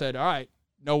guys. And I said, all right,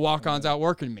 no walk-ons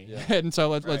outworking me, and so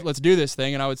let's do this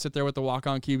thing. And I would sit there with the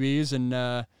walk-on QBs, and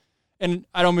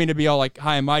I don't mean to be all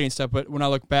high and mighty and stuff, but when I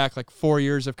look back, 4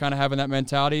 years of kind of having that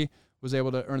mentality, was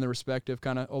able to earn the respect of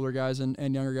kind of older guys and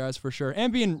younger guys for sure,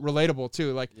 and being relatable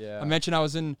too. I mentioned, I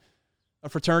was in a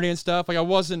fraternity and stuff. I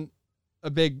wasn't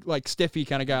a big stiffy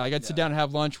kind of guy. I'd sit down and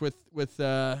have lunch with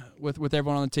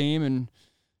everyone on the team and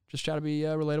just try to be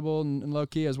relatable and low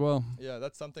key as well. Yeah,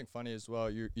 that's something funny as well.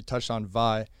 You touched on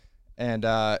Vi, and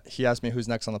he asked me who's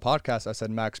next on the podcast. I said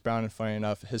Max Brown, and funny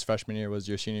enough, his freshman year was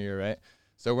your senior year, right?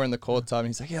 So we're in the cold tub, and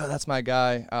he's like, "Yo, that's my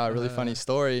guy." Really funny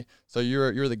story. So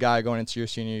you're the guy going into your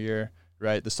senior year,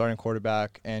 right? The starting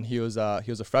quarterback, and he was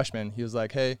a freshman. He was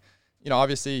like, "Hey,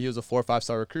 obviously he was a 4 or 5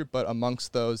 star recruit, but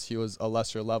amongst those, he was a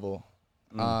lesser level."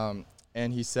 And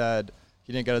he said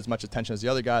he didn't get as much attention as the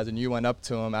other guys, and you went up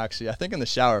to him actually, I think in the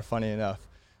shower, funny enough.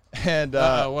 And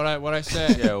what I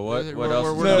say? Yeah, what else? We're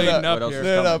No, leading what up else here.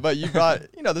 is No, but you brought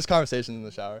this conversation in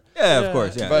the shower. Yeah, of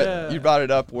course. Yeah. But you brought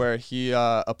it up where he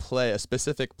a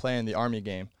specific play in the Army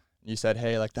game. You said,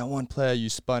 hey, that one play you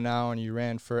spun out and you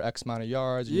ran for X amount of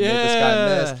yards. And you made this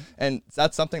guy miss. And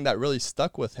that's something that really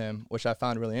stuck with him, which I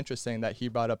found really interesting that he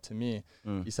brought up to me.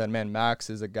 He said, man, Max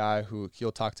is a guy who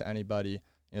he'll talk to anybody,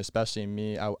 especially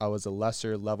me. I was a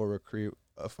lesser level recruit,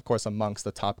 of course, amongst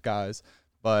the top guys.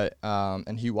 But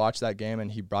and he watched that game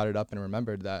and he brought it up and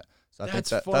remembered that. So I think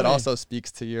that also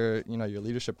speaks to your your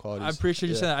leadership qualities. I appreciate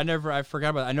you saying that. I forgot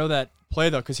about that. I know that play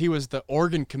though because he was the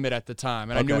Oregon commit at the time,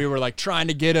 and I knew we were trying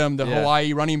to get him, the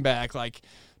Hawaii running back,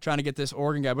 trying to get this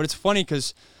Oregon guy. But it's funny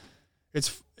because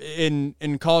it's in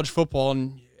college football,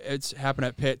 and it's happened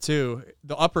at Pitt too.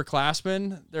 The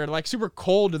upperclassmen, they're super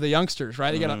cold to the youngsters,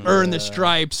 right? They got to earn the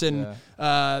stripes, and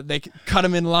they cut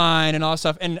them in line and all that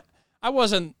stuff. And I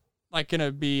wasn't I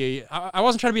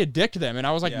wasn't trying to be a dick to them, and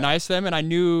I was nice to them, and I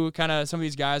knew kind of some of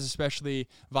these guys, especially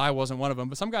Vi wasn't one of them,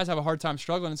 but some guys have a hard time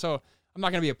struggling, and so I'm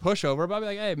not going to be a pushover, but I'll be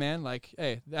like, hey man,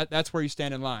 hey, that's where you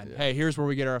stand in line. Hey, here's where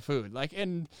we get our food.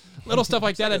 And little stuff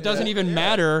like that doesn't even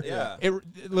matter. Yeah.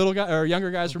 Little guy or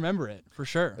younger guys remember it for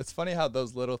sure. It's funny how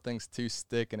those little things too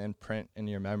stick and imprint in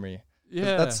your memory.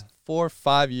 Yeah. That's 4 or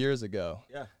 5 years ago.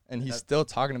 Yeah. And he's still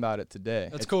talking about it today.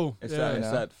 That's cool. It's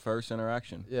that first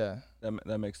interaction. Yeah.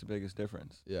 That makes the biggest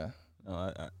difference. Yeah. No,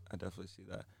 I definitely see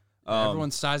that.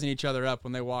 Everyone's sizing each other up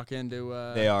when they walk into.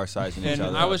 They are sizing each and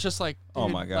other I up. was just like, Oh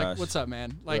dude, my gosh. like, what's up,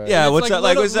 man? Like, Right. Yeah, it's what's up?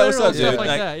 Like, what's up? What's up, literal dude? stuff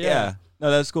like that, yeah. No,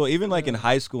 that's cool. Even like in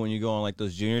high school when you go on like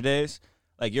those junior days,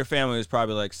 like your family was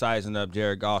probably like sizing up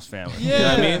Jared Goff's family. You know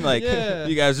what I Yeah, mean? Like yeah.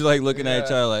 you guys are like looking at each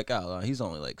Yeah. other like, oh, he's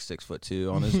only like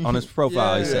 6'2" on his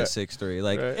profile. He Yeah. said 6'3".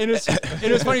 Like, Right. And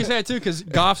it's funny you say it too, because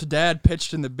Goff's dad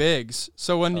pitched in the bigs.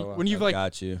 So when Oh, wow. when you've like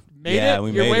got you. made Yeah, it, we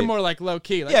you're made way it. more like low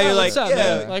key. Like, Yeah, oh, you're what's like, up,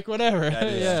 yeah. man? Like whatever. That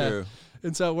is yeah. true.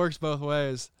 And so it works both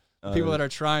ways. Uh, People that are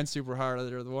trying super hard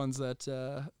are the ones that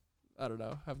I don't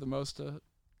know, have the most to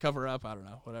cover up. I don't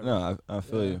know, whatever. No, I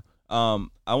feel Yeah.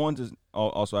 you. I wanted to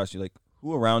also ask you, like,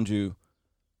 who around you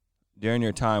during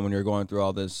your time when you're going through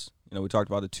all this, you know, we talked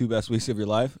about the 2 best weeks of your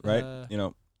life, right? You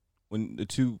know, when the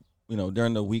 2, you know,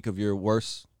 during the week of your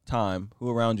worst time, who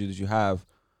around you did you have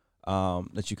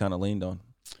that you kind of leaned on?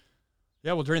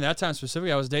 Yeah, well, during that time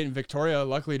specifically, I was dating Victoria.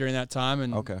 Luckily, during that time,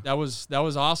 and Okay. that was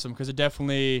awesome because it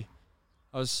definitely,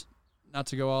 I was not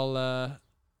to go all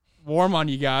warm on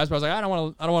you guys, but I was like, I don't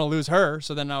want to lose her.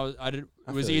 So then it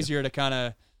was feel you. easier to kind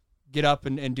of get up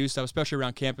and do stuff, especially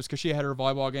around campus because she had her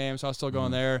volleyball game, so I was still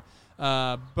going there.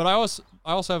 But I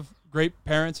also have great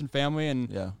parents and family, and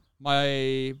Yeah.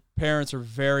 my parents are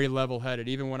very level-headed.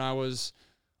 Even when I was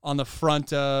on the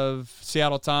front of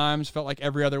Seattle Times, felt like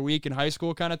every other week in high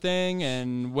school kind of thing,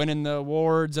 and winning the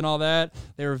awards and all that,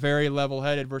 they were very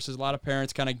level-headed versus a lot of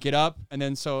parents kind of get up, and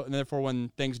therefore when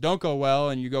things don't go well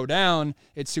and you go down,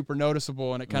 it's super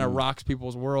noticeable and it kind of rocks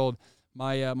people's world.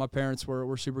 My parents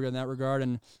were super good in that regard,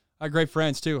 and I had great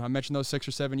friends too. I mentioned those 6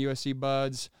 or 7 USC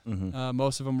buds.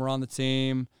 Most of them were on the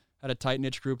team, had a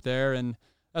tight-knit group there, and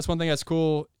that's one thing that's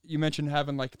cool. You mentioned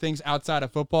having like things outside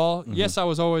of football. Yes, I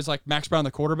was always like Max Brown,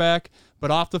 the quarterback, but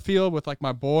off the field with like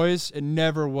my boys, it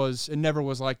never was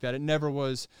like that. It never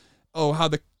was, oh,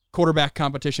 how'd the quarterback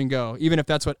competition go? Even if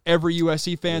that's what every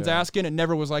USC fan's asking, it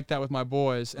never was like that with my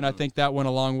boys. And I think that went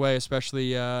a long way,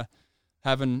 especially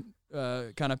having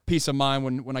kind of peace of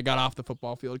mind when I got off the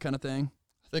football field kind of thing.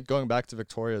 I think going back to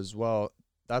Victoria as well,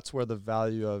 that's where the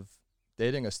value of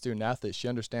dating a student athlete, she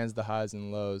understands the highs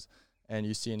and lows. And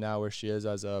you see now where she is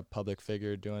as a public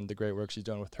figure doing the great work she's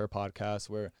doing with her podcast,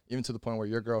 where even to the point where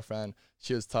your girlfriend,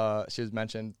 she was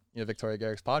mentioned, Victoria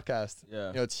Garrick's podcast.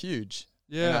 Yeah. It's huge.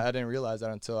 Yeah. And I didn't realize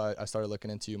that until I started looking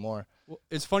into you more. Well,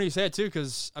 it's funny you say it too,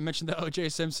 because I mentioned the O.J.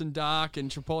 Simpson doc and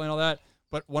Chipotle and all that.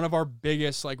 But one of our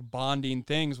biggest like bonding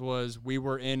things was we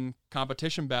were in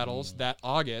competition battles that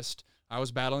August. I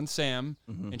was battling Sam,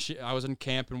 and I was in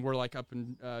camp, and we're like up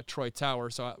in Troy Tower,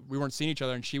 so we weren't seeing each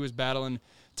other. And she was battling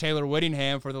Taylor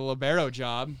Whittingham for the libero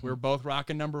job. We were both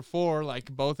rocking number 4, like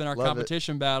both in our Love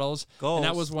competition battles. Goals. And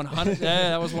that was 100. Yeah,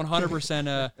 that was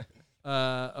 100%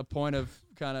 a point of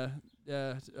kind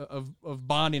of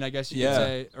bonding, I guess you could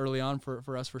say, early on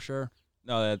for us for sure.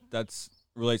 No, that's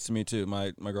relates to me too.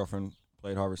 My girlfriend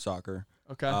played Harvard soccer.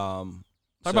 Okay.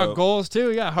 Talk So- about goals too.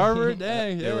 You got Harvard.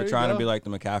 Dang. They were trying to be like the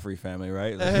McCaffrey family,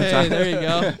 right? Like, Hey, there you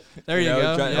go. There you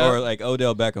go. Yeah. Or like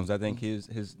Odell Beckham's. I think his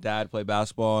dad played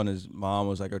basketball and his mom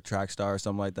was like a track star or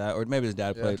something like that. Or maybe his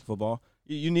dad played football.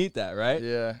 You need that, right?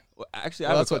 Yeah. Well, actually,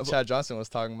 Well, I that's what Chad Johnson was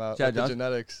talking about. Chad With the Johnson?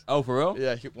 genetics. Oh, for real?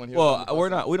 Yeah. When he was on the Well,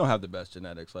 podcast. we don't have the best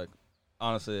genetics. Like,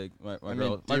 honestly, my I girl,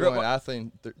 mean, my D1 girl,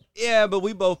 athlete. yeah, but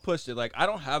we both pushed it. Like, I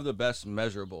don't have the best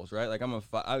measurables, right? Like,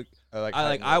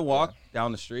 I walk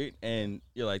down the street and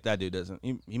you're like, that dude doesn't.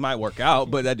 He might work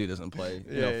out, but that dude doesn't play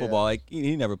Yeah, football. Like,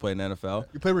 he never played in the NFL.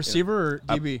 You play receiver or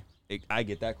DB? I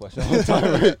get that question all the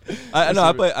time.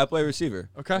 I play receiver.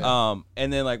 Okay.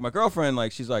 And then like my girlfriend,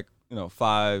 like she's like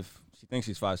 5. She thinks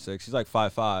she's 5'6". She's like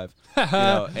 5'5".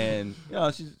 And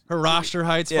she's Her roster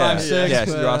height's 5'6". Yeah,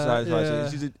 she's but, roster height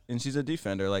 5'6". yeah. She's a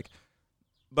defender. Like,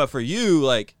 but for you,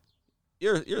 like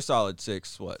you're a solid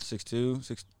 6'2",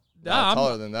 6. Nah,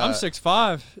 taller than that. I'm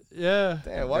 6'5". Yeah.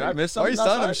 Damn, Did I miss why are you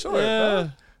something sounding outside? short? Yeah.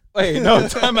 Wait, no,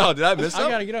 time out. Did I miss I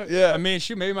something? gotta get up. Yeah. I mean,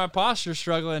 shoot, maybe my posture's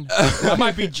struggling. I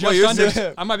might be just you're under.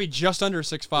 six- I might be just under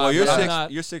 6'5". Well, you're but I'm 6.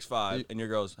 not- You're 6'5", and your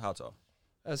girl's how tall?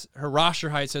 her roster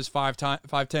height says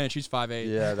 5'10". She's 5'8".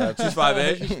 Yeah, that's She's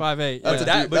 5'8". She's 5'8". That's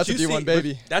yeah. a that's a you D1 see-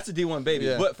 baby. but That's a D1 baby.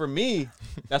 Yeah. But for me,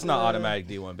 that's not automatic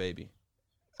D1 baby.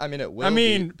 I mean, it will. I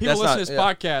mean, be. people That's listen to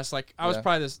not- this podcast. Like, I was Yeah.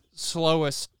 probably the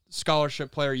slowest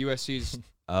scholarship player USC's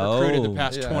recruited the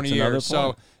past yeah. 20 That's another years. So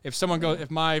point. if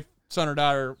my son or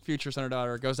daughter, future son or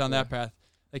daughter, goes down that path,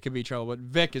 they could be in trouble. But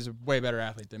Vic is a way better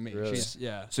athlete than me. Really? She's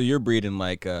So you're breeding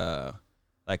like a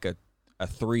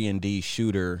 3-and-D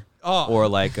shooter, oh, or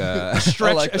like a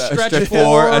stretch, like a that. stretch, stretch four,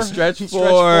 four, a stretch stretch four.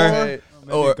 four. Hey,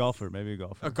 Maybe Or- a golfer.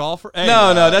 a golfer. Hey,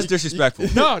 No, that's disrespectful.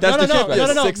 No, That's no.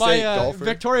 disrespectful. 6'8" My golfer.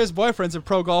 Victoria's boyfriend's a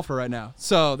pro golfer right now,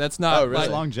 so that's not. Oh, really? like,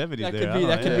 There's longevity that there. could be I that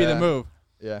like could it. be the Yeah. move.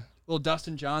 Yeah. Little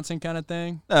Dustin Johnson kind of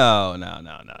thing. No.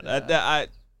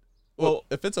 Well,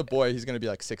 if it's a boy, he's gonna be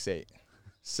like 6'8".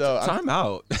 So Time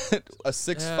out. a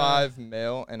 6'5"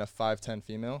 male and a 5'10"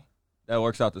 female. That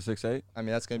works out to 6'8". I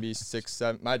mean, that's gonna be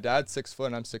 6'7". My dad's 6 foot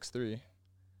and I'm 6'3".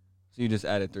 So you just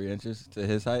added 3 inches to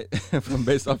his height from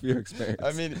based off your experience.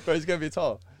 I mean, but he's gonna be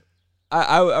tall.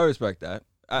 I respect that.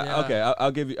 Yeah. Okay,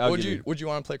 I'll give you. Would you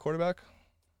want to play quarterback?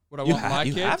 Would I You, want my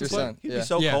you kid have to to. play? He'd be Yeah.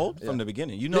 so Yeah. cold Yeah. from the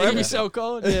beginning. You know He'd be everything. so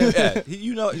cold. Yeah,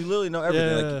 you literally know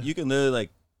everything. Yeah. Like you can literally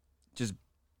like just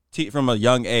from a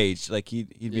young age. Like he'd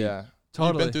be. Yeah.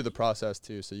 Totally. You've been through the process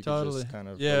too, so you can Totally. just kind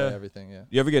of Yeah. relay everything. Yeah.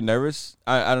 You ever get nervous?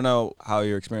 I don't know how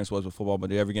your experience was with football, but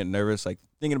do you ever get nervous, like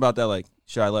thinking about that? Like,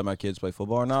 should I let my kids play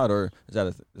football or not? Or is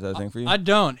that a thing for you? I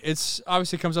don't. It's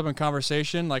obviously comes up in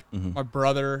conversation. Like Mhm. my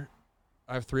brother,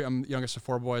 I have 3. I'm the youngest of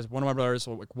 4 boys. One of my brothers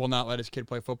will not let his kid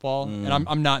play football, and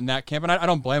I'm not in that camp. And I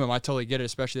don't blame him. I totally get it,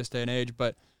 especially this day and age.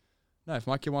 But no, if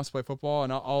my kid wants to play football,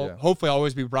 and I'll hopefully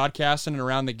always be broadcasting and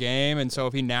around the game, and so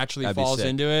if he naturally That'd be falls sick.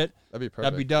 into it, That'd be perfect.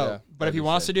 that'd be dope. Yeah, but if that'd he be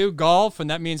wants sick. to do golf, and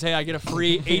that means hey, I get a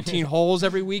free 18 holes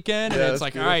every weekend, Yeah, and it's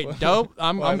that's like all right, beautiful. dope.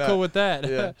 I'm Why cool not? with that.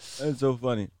 Yeah. That's so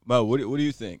funny. Mo, what do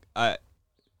you think?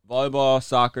 Volleyball,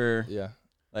 soccer, Yeah.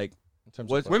 like In terms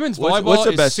What's- of Women's What's volleyball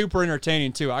the is best- super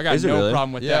entertaining too. I got Is it no really?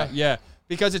 problem with Yeah. that. Yeah,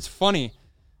 because it's funny.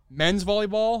 Men's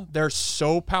volleyball, they're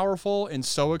so powerful and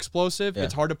so explosive. Yeah.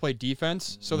 It's hard to play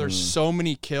defense. So there's so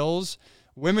many kills.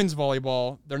 Women's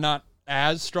volleyball, they're not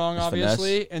as strong, Just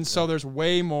obviously, and so there's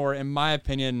way more, in my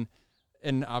opinion.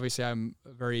 And obviously, I'm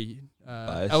a very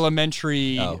Biased?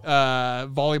 elementary Oh.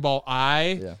 volleyball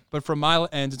eye. Yeah. But from my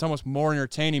end, it's almost more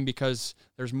entertaining because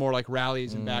there's more like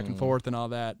rallies and back and forth and all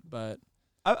that. But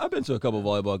I've been to a couple of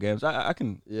volleyball games. I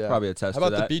can Yeah. probably attest How about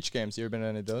to the that. beach games? You ever been to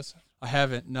any of those? I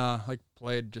haven't, like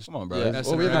played just. Come on, bro. Yeah. It's-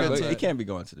 Well, we have a good you time. can't be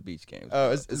going to the beach games. Oh,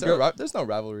 is there there's no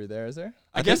rivalry there, is there?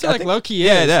 I guess think- it I like think- low key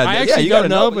yeah, is. yeah, I yeah, actually you don't gotta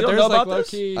know, know- but you don't there's know like about low this?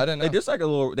 key. I didn't know. They just like a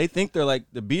little. They think they're like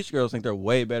the beach girls think they're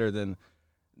way better than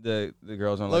the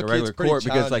girls on like a Low-key, it's regular pretty court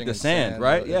because like challenging the in sand, sand,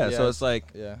 right? but Yeah, yeah. so it's like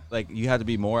Yeah. you have to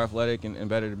be more athletic and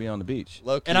better to be on the beach.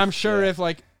 Low-key, And I'm sure yeah. if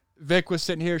like Vic was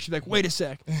sitting here, she'd be like, "Wait a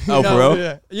sec." Oh, for real?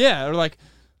 Yeah. Yeah, or like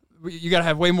you got to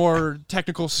have way more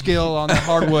technical skill on the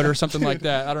hardwood or something like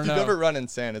that. I don't If know. you've ever run in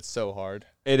sand, it's so hard.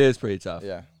 It is pretty tough.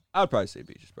 Yeah. I'd probably say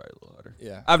beach is probably a little harder.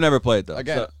 Yeah. I've never played though.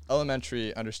 Again, so-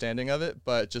 elementary understanding of it,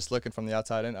 but just looking from the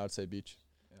outside in, I would say beach.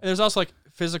 And there's also like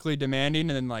physically demanding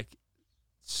and then like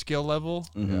skill level.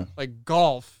 Mhm. Like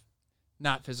golf,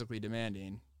 not physically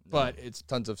demanding, but it's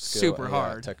Tons of skill, Super and,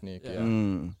 hard. technique. Yeah. Yeah.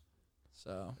 Mm.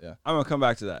 so. I'm gonna come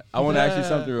back to that. I want to ask you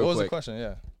something What real was the quick. question?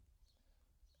 Yeah.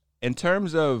 In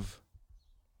terms of,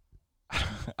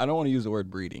 I don't want to use the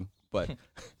word breeding, but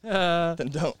Then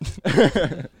don't.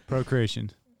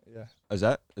 Procreation. Yeah. is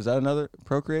that another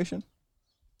procreation?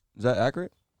 Is that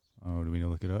accurate? Oh, do we need to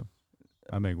look it up?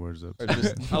 I make words up. Or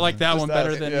just, I like that Just one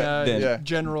better ask, than yeah. Yeah.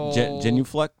 general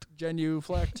Genuflect?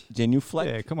 genuflect.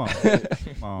 Genuflect? Yeah, come on.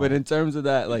 Come on. But in terms of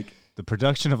that, like, The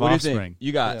production of what do you offspring. think?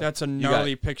 You got. That's a got-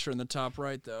 gnarly picture in the top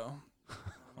right though.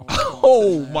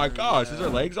 Oh my gosh, is their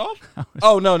legs off?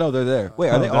 Oh no, they're there. Wait,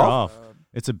 are Oh, they they're off?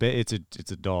 It's a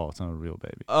it's a doll. It's not a real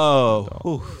baby. Oh,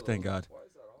 whew, thank God.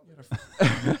 All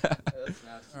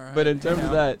right. But in terms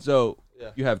of that, so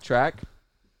Yeah. you have track,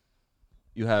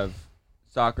 you have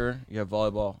soccer, you have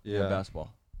volleyball, you have Yeah.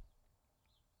 basketball.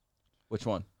 Which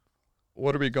one?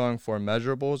 what are we going for?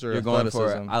 Measurables or You're going for?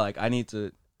 athleticism? I need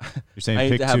to. You're saying I need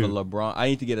pick to have two. a LeBron. I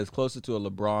need to get as closer to a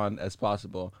LeBron as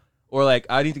possible, or like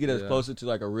I need to get as Yeah. closer to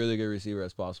like a really good receiver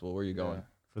as possible. Where are you going? Yeah.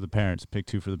 For the parents. Pick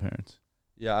two for the parents.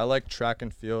 Yeah, I like track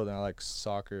and field, and I like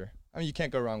soccer. I mean, you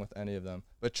can't go wrong with any of them.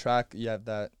 But track, you have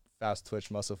that fast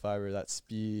twitch muscle fiber, that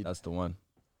speed. That's the one.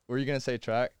 Were you gonna say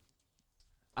track?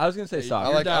 I was gonna say soccer.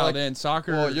 You're I like- dialed in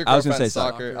soccer. Well, your I was gonna girlfriend's say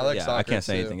soccer. I like yeah, soccer. I can't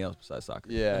say too. anything else besides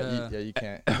soccer. Yeah, Yeah. you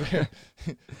can't. You're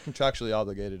contractually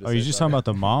obligated. To Are you say just soccer. talking about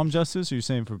the mom, Justice? Or are you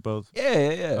saying for both?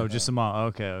 Yeah. Oh, just the mom.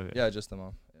 Okay. Yeah, just the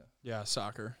mom. Yeah. yeah,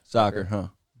 soccer. Soccer, huh?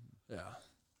 Yeah.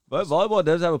 But volleyball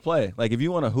does have a play. Like if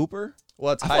you want a hooper,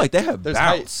 Well, it's I height. feel like they have There's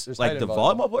bounce. height. There's Like height the in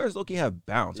volleyball players, look, have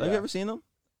bounce. Have you Yeah. ever seen them?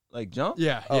 Like jump?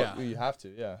 Yeah, Oh, yeah. you have to.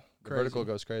 Yeah, the Crazy. vertical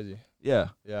goes crazy. Yeah.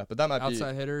 Yeah, but that might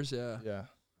Outside hitters, yeah. be. Yeah,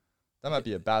 that might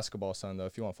be a basketball son though.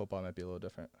 If you want football, it might be a little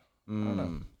different. don't know.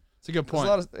 Mm. It's a good There's point. a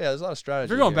lot of there's a lot of strategy. If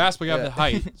you're going here. basketball, you have Yeah. the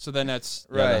height. So then that's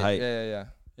Yeah, the Right. height. Yeah.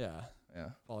 yeah.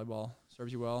 Volleyball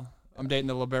serves you well. I'm dating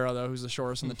the libero though, who's the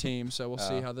shortest on the team. So we'll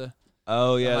see how the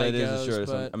Oh yeah, height that is goes, the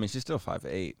shortest. but- I mean, she's still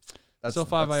 5'8". That's still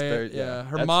 5'8". very- Yeah,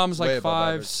 her That's mom's way like above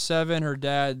average. 5'7". Her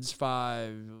dad's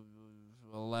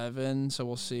 5'11". So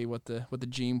we'll see what the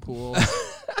gene pool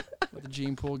the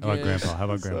gene pool How about gives. Grandpa? How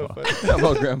about So Grandpa? funny. How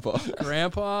about Grandpa?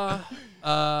 Grandpa.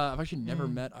 I've actually never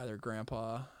met either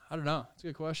Grandpa. I don't know. It's a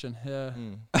good question. Yeah.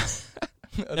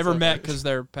 Never met because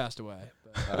they're passed away.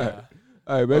 But,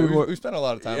 All right, maybe more. We spent a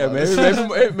lot of time. Yeah, on maybe,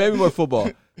 this. maybe more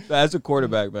football. As a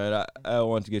quarterback, man, I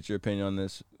want to get your opinion on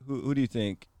this. Who do you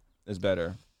think is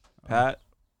better, Pat,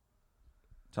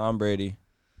 Tom Brady?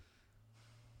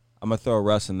 I'm gonna throw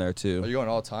Russ in there too, Are you going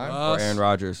all time or Aaron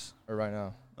Rodgers. or right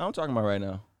now? No, I'm talking about right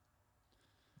now.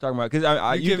 I'm talking about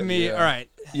because you give me yeah. all right.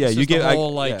 Yeah, This you is the give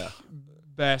whole yeah.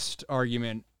 best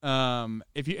argument.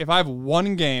 If I have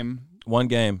one game One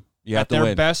game you have at to their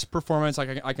win. best performance,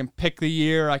 like I can pick the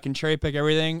year, I can cherry pick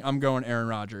everything. I'm going Aaron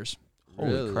Rodgers.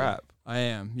 Holy Really? crap! I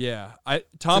am. Yeah.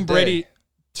 Tom Today. Brady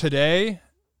today.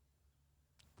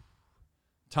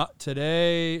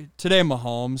 Today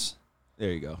Mahomes.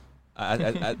 There you go.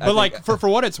 But like for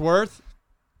what it's worth,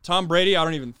 Tom Brady, I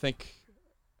don't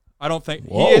think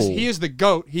Whoa. he is the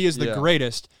GOAT. He is the Yeah.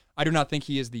 greatest. I do not think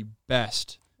he is the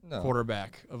best No.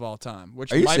 quarterback of all time.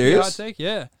 Which Are you might be a hot serious? take.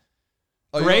 Yeah.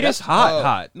 Oh, you Greatest? know- hot, oh.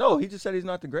 hot. No, he just said he's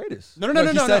not the greatest. No.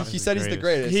 He said he's the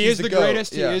greatest. He He's is the GOAT.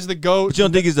 greatest. Yeah. He is the GOAT. But you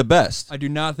don't think he's the best? I do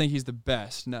not think he's the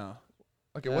best. No.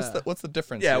 Okay, what's the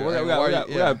difference? Yeah, here? we I mean, why are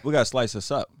you- got to slice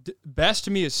this up. Best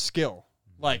to me is skill.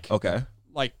 Okay.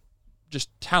 Like just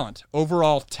talent,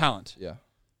 overall talent. Yeah.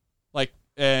 Like,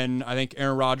 and I think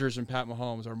Aaron Rodgers and Pat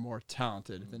Mahomes are more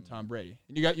talented than Tom Brady.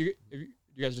 You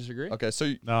guys disagree? Okay,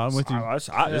 so No, I'm with you. This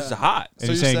is hot. And So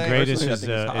you're you're saying saying- greatest Personally, I is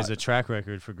think it's hot. a track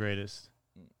record for greatest.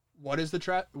 What is the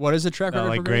track? What is the track record?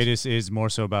 Like for greatest? greatest is more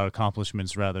so about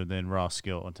accomplishments rather than raw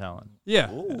skill and talent.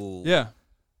 Yeah. Ooh. Yeah.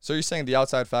 So you're saying the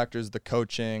outside factors, the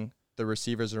coaching, the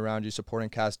receivers around you, supporting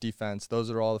cast defense,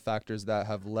 those are all the factors that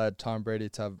have led Tom Brady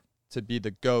to be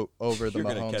the GOAT over the You're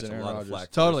gonna Mahomes catch and a Aaron lot of Rodgers. flack.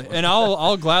 for Totally. this one. And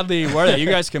I'll gladly wear that. You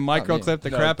guys can micro clip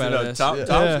the crap out of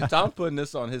this. Tom putting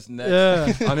this on his next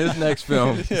Yeah. on his next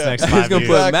film. It's next He's 5 gonna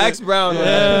years. put Max Brown on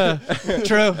Yeah.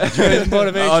 True. His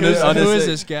motivation. On his- on Who his- is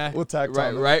this guy? We'll tag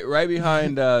right, Tom. right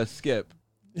behind Skip.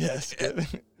 Yes.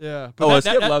 Yeah. Oh, that-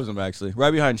 Skip that- loves him actually.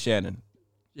 Right behind Shannon.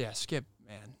 Yeah, Skip,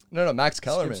 man. No, Max Skip's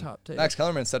Kellerman. hot take. Max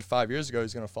Kellerman said 5 years ago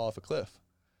he's going to fall off a cliff.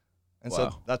 And so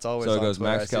Wow. that's always So it on goes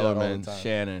Twitter. I Max see that all the Kellerman, time.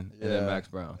 Shannon, and then Yeah. Max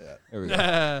Brown. Yeah. There we go.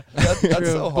 That's True.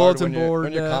 so hard Bulletin when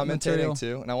board, you're commentating material.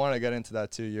 too, and I want to get into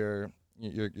that too. Your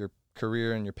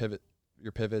career and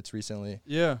your pivots recently.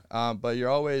 Yeah. But you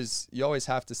always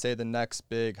have to say the next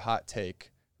big hot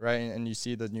take, right? And you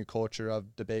see the new culture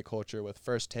of debate culture with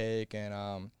First Take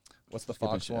and what's the Skip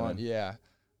and Fox one? Shannon. Yeah.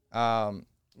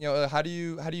 How do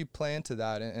you play into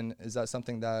that? And is that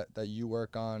something that you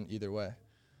work on either way?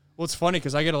 Well, it's funny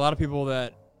because I get a lot of people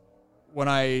that when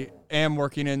I am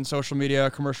working in social media,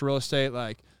 commercial real estate,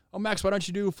 like, oh, Max, why don't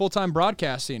you do full-time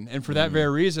broadcasting? And for that very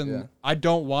reason, Yeah. I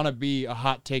don't want to be a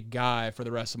hot take guy for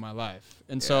the rest of my life.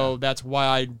 And so that's why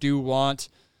I do want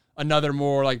another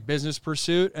more like business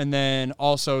pursuit and then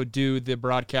also do the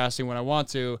broadcasting when I want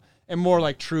to and more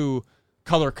like true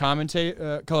color commentary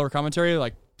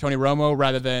like Tony Romo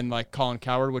rather than like Colin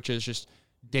Cowherd, which is just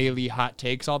daily hot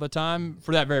takes all the time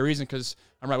for that very reason because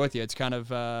I'm right with you. It's kind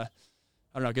of, I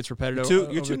don't know, it gets repetitive.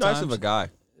 You're too nice of a guy.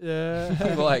 Yeah.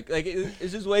 People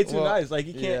it's just way too Well, nice. Like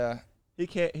he Yeah.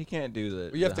 can't do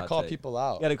the. You have the to hot call take. people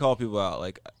out. You got to call people out.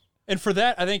 Like And for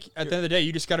that, I think at the end of the day,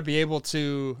 you just got to be able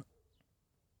to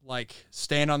like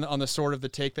stand on the sort of the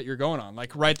take that you're going on.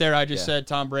 Like right there, I just said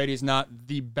Tom Brady's not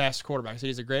the best quarterback. I said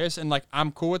he's the greatest. And like,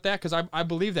 I'm cool with that because I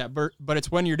believe that. But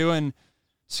it's when you're doing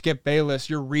Skip Bayless,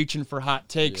 you're reaching for hot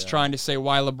takes, trying to say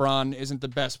why LeBron isn't the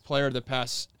best player of the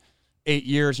past 8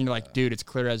 years. And you're like, dude, it's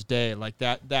clear as day. Like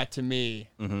that to me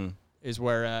is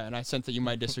where, and I sense that you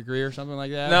might disagree or something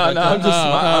like that. no, but,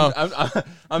 I'm just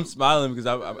I'm smiling because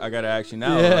I got to ask you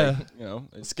now. Yeah.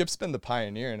 Like, Skip's been the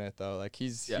pioneer in it though. Like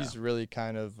he's really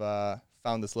kind of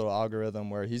found this little algorithm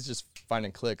where he's just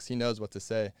finding clicks. He knows what to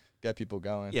say, get people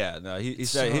going. yeah, no, he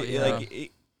So, said yeah.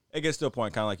 it gets to a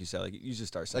point kind of like you said, like you just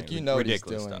start saying Like, you know what he's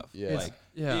ridiculous doing. stuff. Yeah. Like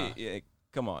yeah.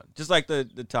 come on, just like the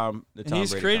Tom And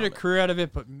he's Brady created a comment. career out of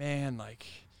it, but man, like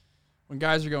when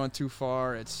guys are going too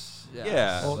far, it's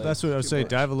Yeah. Well, like, that's what I would too say. much.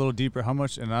 Dive a little deeper. How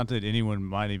much, and not that anyone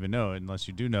might even know, unless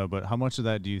you do know, but how much of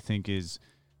that do you think is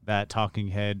that talking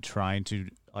head trying to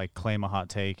like claim a hot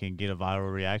take and get a viral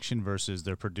reaction versus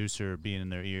their producer being in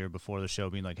their ear before the show,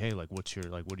 being like, "Hey, like, what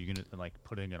are you gonna like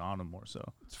putting it on them more so?"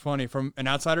 It's funny from an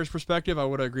outsider's perspective. I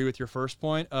would agree with your first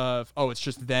point of it's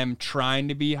just them trying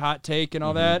to be hot take and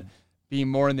all that. Being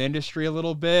more in the industry a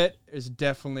little bit is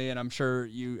definitely, and I'm sure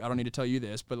I don't need to tell you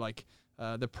this, but like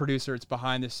the producer, it's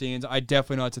behind the scenes. I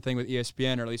definitely know it's a thing with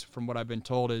ESPN, or at least from what I've been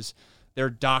told, is they're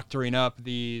doctoring up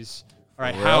these. All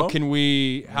right, how can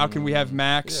we have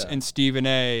Max and Stephen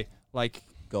A. like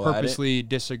Go at it. purposely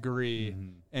disagree,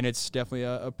 and it's definitely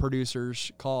a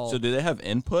producer's call. So do they have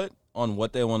input on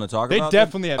what they want to talk They about?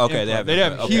 definitely have Okay, input. they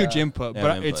have input. huge Okay. input, They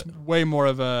but have it's input. way more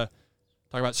of a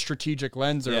talk about strategic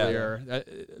lens Yeah. earlier.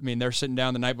 I mean, they're sitting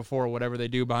down the night before, whatever they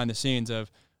do behind the scenes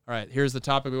of, all right, here's the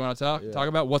topic we want to talk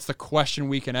about. What's the question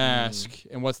we can ask,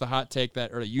 and what's the hot take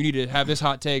that, or you need to have this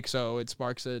hot take so it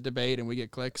sparks a debate and we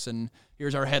get clicks, and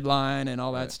here's our headline and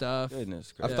all that stuff.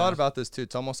 Goodness I've gracious. thought about this too.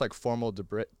 It's almost like formal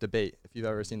debate. If you've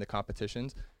ever seen the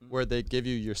competitions where they give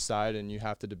you your side and you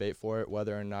have to debate for it,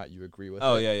 whether or not you agree with it.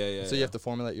 Oh, yeah. So you have to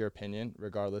formulate your opinion,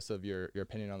 regardless of your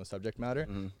opinion on the subject matter.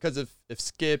 Mm-hmm. Because if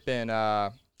Skip and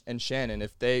Shannon,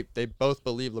 if they both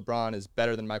believe LeBron is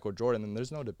better than Michael Jordan, then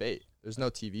there's no debate. There's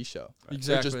no TV show.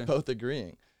 Exactly. They're just both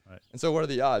agreeing. Right. And so what are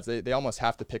the odds? They almost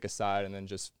have to pick a side and then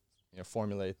just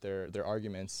formulate their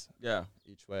arguments Yeah.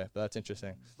 each way. But that's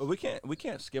interesting. But we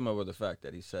can't skim over the fact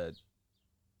that he said,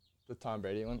 The Tom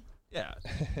Brady one. yeah,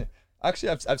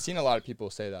 Actually, I've seen a lot of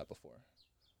people say that before.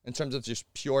 In terms of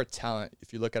just pure talent,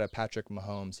 if you look at a Patrick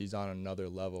Mahomes, he's on another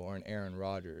level, or an Aaron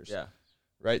Rodgers. yeah.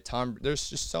 Right? There's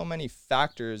just so many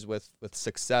factors with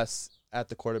success at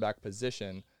the quarterback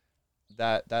position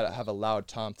that have allowed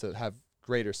Tom to have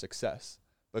greater success.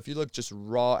 But if you look just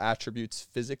raw attributes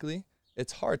physically,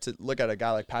 it's hard to look at a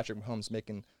guy like Patrick Mahomes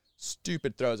making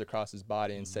stupid throws across his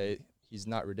body and say he's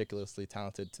not ridiculously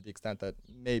talented to the extent that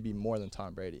maybe more than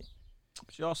Tom Brady.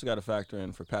 But you also got to factor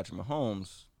in for Patrick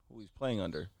Mahomes, who he's playing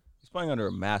under. He's playing under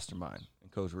a mastermind in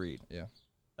Coach Reed. Yeah.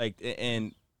 Like,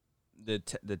 and the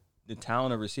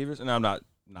talent of receivers, and I'm not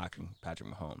knocking Patrick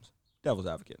Mahomes, devil's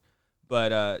advocate,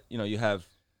 but you have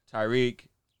Tyreek,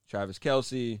 Travis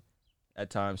Kelce, at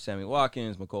times Sammy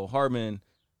Watkins, McCole Hardman.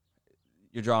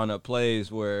 You're drawing up plays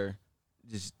where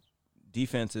just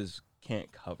defenses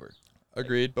can't cover.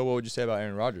 Agreed. But what would you say about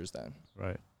Aaron Rodgers then?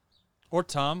 Right. Or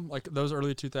Tom, like those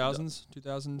early 2000s.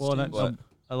 Well, and What?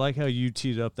 I like how you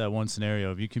teed up that one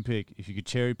scenario. If you could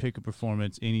cherry pick a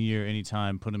performance any year, any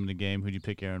time, put him in a game, who'd you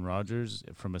pick? Aaron Rodgers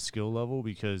from a skill level?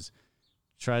 Because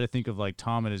try to think of like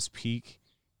Tom at his peak.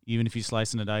 Even if he's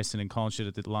slicing and dicing and calling shit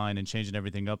at the line and changing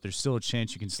everything up, there's still a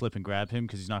chance you can slip and grab him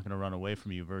because he's not going to run away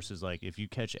from you. Versus like if you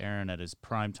catch Aaron at his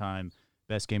prime time,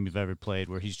 best game you've ever played,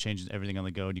 where he's changing everything on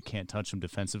the go and you can't touch him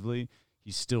defensively,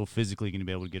 he's still physically going to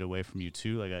be able to get away from you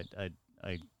too. Like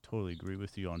I totally agree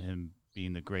with you on him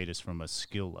being the greatest from a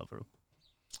skill level.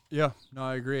 Yeah, no,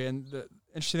 I agree. And the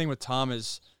interesting thing with Tom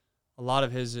is a lot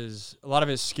of his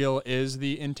skill is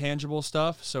the intangible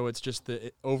stuff. So it's just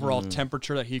the overall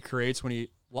temperature that he creates when he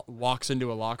walks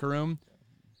into a locker room.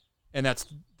 And that's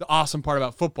the awesome part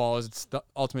about football is it's the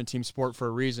ultimate team sport for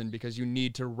a reason because you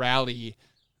need to rally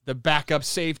the backup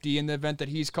safety in the event that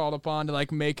he's called upon to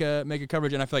like make a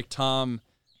coverage. And I feel like Tom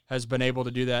has been able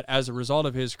to do that as a result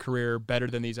of his career better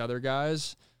than these other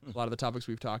guys. A lot of the topics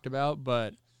we've talked about,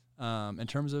 but in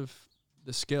terms of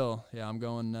the skill, yeah, I'm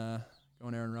going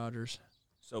Aaron Rodgers.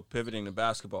 So pivoting to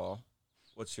basketball,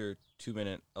 what's your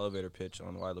 2-minute elevator pitch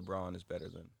on why LeBron is better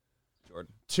than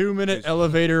Jordan? 2-minute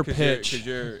elevator pitch.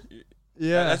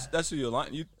 Yeah, that's who you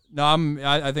align. No,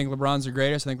 I think LeBron's the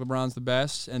greatest. I think LeBron's the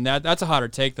best, and that's a hotter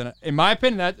take than, in my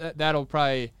opinion, that'll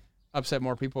probably upset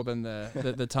more people than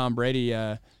the Tom Brady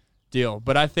deal.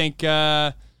 But I think,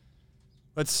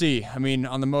 let's see. I mean,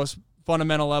 on the most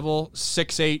fundamental level,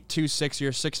 6'8", 260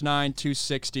 or 6'9",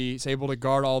 260. He's able to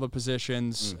guard all the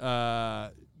positions.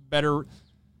 Better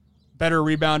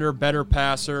rebounder, better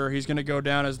passer. He's going to go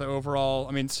down as the overall,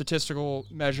 statistical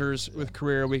measures with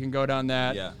career. We can go down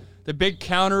that. Yeah. The big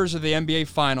counters are the NBA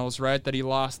Finals, right, that he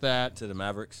lost that. To the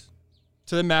Mavericks.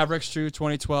 To the Mavericks, true,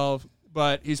 2012.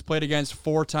 But he's played against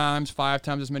 4 times, 5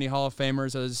 times as many Hall of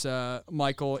Famers as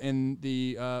Michael in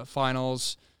the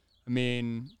finals. We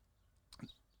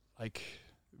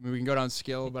can go down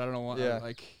skill, but I don't know what. Yeah.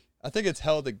 I think it's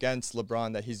held against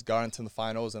LeBron that he's gotten to the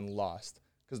finals and lost.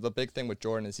 Because the big thing with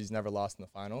Jordan is he's never lost in the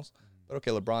finals. But okay,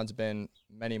 LeBron's been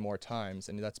many more times,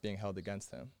 and that's being held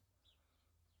against him.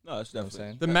 No, that's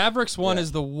definitely. The Mavericks one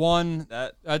is the one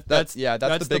that's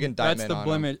the big indictment.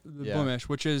 That's the blemish,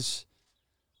 which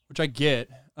I get.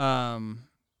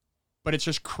 But it's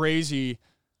just crazy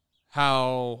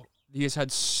how he has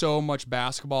had so much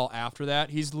basketball after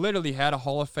that. He's literally had a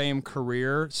Hall of Fame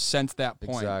career since that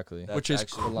point. Exactly. Which is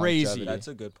crazy. That's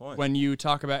a good point. When you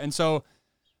talk about, and so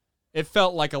it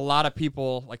felt like a lot of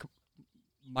people, like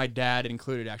my dad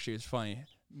included, actually, it's funny,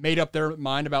 made up their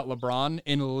mind about LeBron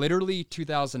in literally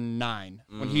 2009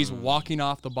 when he's walking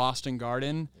off the Boston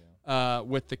Garden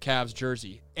with the Cavs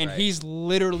jersey. And he's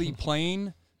literally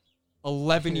playing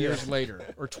 11 years later,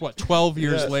 or 12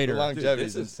 years later. The longevity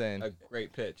This is insane. A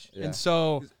great pitch. Yeah. And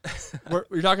so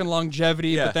we're talking longevity,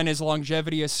 Yeah. but then is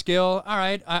longevity a skill? All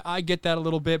right, I get that a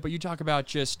little bit, but you talk about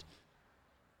just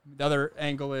the other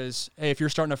angle is, hey, if you're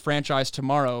starting a franchise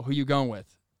tomorrow, who you going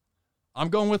with? I'm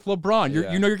going with LeBron.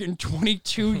 Yeah. You know you're getting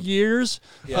 22 years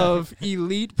of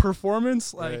elite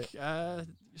performance. Like,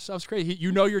 stuff's crazy.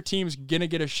 You know your team's going to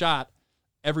get a shot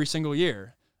every single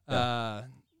year.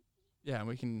 Yeah,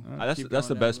 we can. That's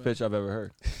the best pitch I've ever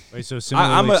heard. Wait, so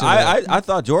similarly I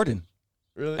thought Jordan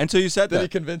Really? until you said Did that. he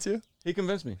convince you? He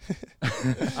convinced me.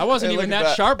 I wasn't Hey, even look at that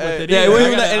that. sharp with Hey. it. Yeah, either. it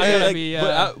wasn't I that- gotta like, be,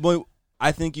 but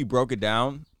I think you broke it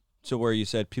down to where you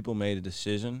said people made a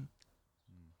decision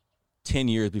 10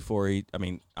 years before he. I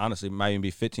mean, honestly, it might even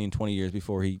be 15, 20 years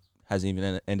before he hasn't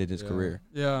even ended his career.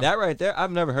 yeah. That right there,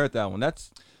 I've never heard that one.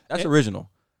 That's original.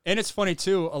 And it's funny,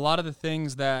 too, a lot of the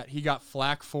things that he got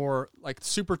flack for, like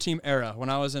super team era when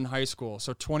I was in high school,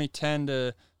 so 2010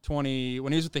 to when he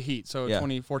was with the Heat, so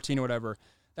 2014 or whatever,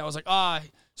 that was like,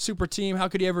 super team, how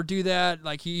could he ever do that?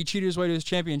 Like, he cheated his way to his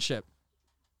championship.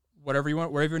 Whatever you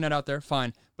want, wherever you're net out there,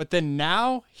 fine. But then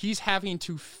now he's having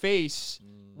to face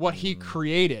what he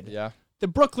created. Yeah. The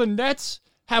Brooklyn Nets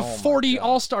have 40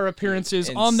 All-Star appearances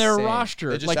on their Insane. roster.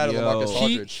 They just Like, added LaMarcus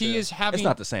Aldridge, he too. is having. It's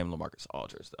not the same LaMarcus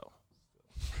Aldridge though.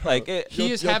 Like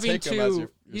He is you'll having take him as to.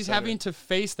 your He's center. having to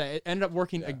face that. It ended up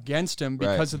working against him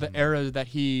because of the era that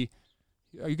he.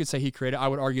 You could say he created. I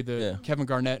would argue Kevin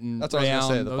Garnett and That's what Ray I was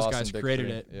gonna say, Allen, the those Boston guys Big created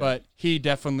Three. it. Yeah. But he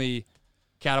definitely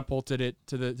catapulted it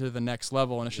to the next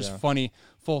level, and it's just funny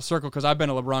full circle because I've been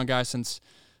a LeBron guy since.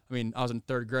 I mean, I was in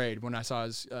third grade when I saw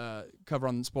his cover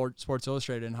on Sports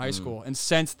Illustrated in high school, and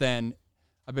since then,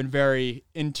 I've been very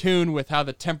in tune with how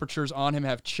the temperatures on him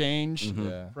have changed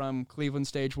from Cleveland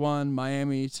stage 1,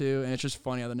 Miami 2, and it's just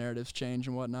funny how the narratives change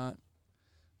and whatnot.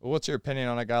 Well, what's your opinion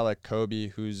on a guy like Kobe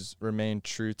who's remained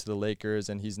true to the Lakers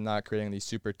and he's not creating these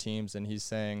super teams and he's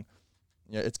saying,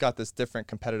 it's got this different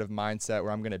competitive mindset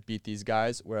where I'm going to beat these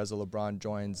guys, whereas a LeBron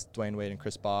joins Dwayne Wade and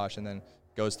Chris Bosh and then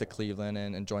goes to Cleveland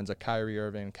and joins a Kyrie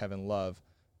Irving and Kevin Love.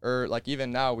 Or like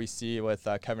even now we see with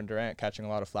Kevin Durant catching a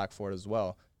lot of flack for it as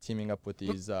well, teaming up with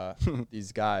these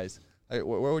these guys. Like,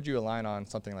 where would you align on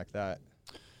something like that?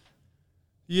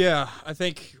 Yeah, I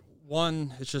think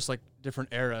one, it's just like different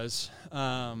eras.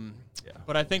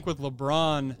 But I think with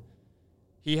LeBron,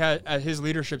 he had his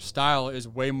leadership style is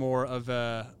way more of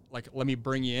a like let me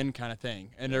bring you in kind of thing.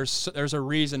 And there's a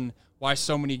reason why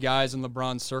so many guys in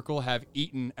LeBron's circle have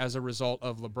eaten as a result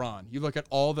of LeBron. You look at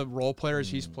all the role players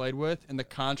he's played with and the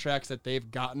contracts that they've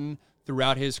gotten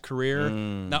throughout his career,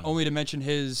 not only to mention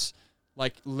his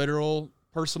like literal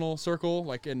personal circle,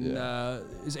 like in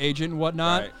his agent and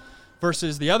whatnot,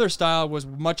 versus the other style was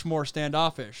much more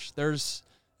standoffish.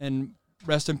 And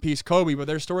rest in peace Kobe, but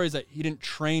there's stories that he didn't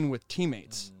train with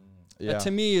teammates. That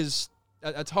to me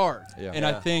that's hard. And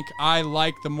I think I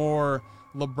like the more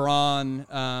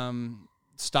LeBron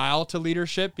style to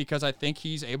leadership because I think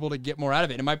he's able to get more out of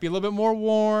it. It might be a little bit more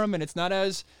warm and it's not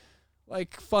as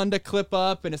like fun to clip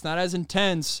up and it's not as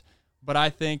intense, but I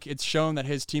think it's shown that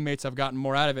his teammates have gotten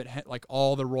more out of it. Like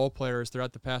all the role players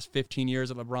throughout the past 15 years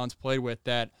that LeBron's played with,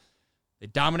 that they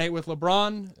dominate with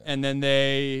LeBron and then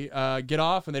they get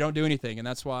off and they don't do anything. And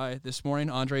that's why this morning,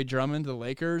 Andre Drummond, the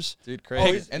Lakers. Dude,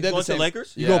 crazy. And then the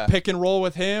Lakers? You go pick and roll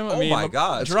with him. Oh, my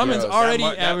God. Drummond's gross. already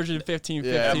That averaging 15,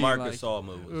 15. That Marc like, Gasol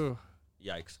move was ooh.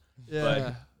 yikes.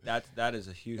 Yeah. But that is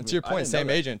a huge And to your move. I point, didn't know same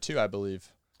that. agent too, I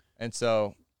believe. And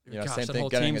so, Gosh, same that thing, whole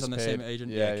getting team's his on the paid. same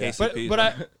agent. Yeah, yeah. KCP's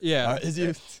But Is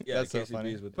you? Yeah, That's so KCP's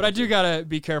funny. with But I do gotta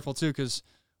be careful too, because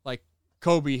like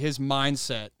Kobe, his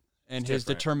mindset and his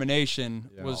different. determination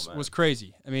Yeah. was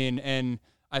crazy. I mean, and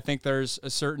I think there's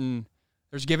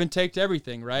give and take to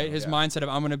everything, right? His mindset of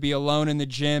I'm going to be alone in the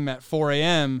gym at 4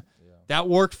 a.m. That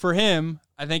worked for him.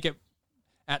 I think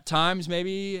at times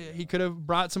maybe he could have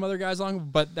brought some other guys along,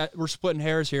 but that we're splitting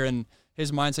hairs here. And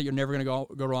his mindset you're never going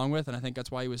to go wrong with, and I think that's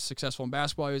why he was successful in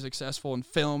basketball. He was successful in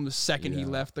film the second he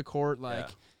left the court. Like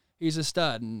he's a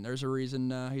stud, and there's a reason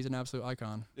he's an absolute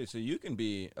icon. Dude, so you can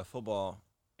be a football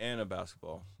and a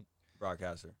basketball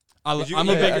broadcaster. I'm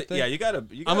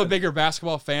a bigger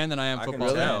basketball fan than I am I can football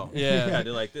fan. tell. Yeah,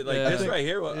 dude, like Yeah. this right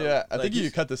here. Yeah, I like think you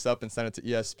could cut this up and send it to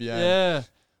ESPN. yeah.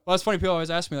 Well, it's funny. People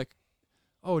always ask me like,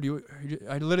 "Oh,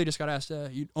 I literally just got asked,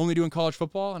 you only doing college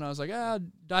football?" And I was like, I'd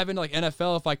dive into like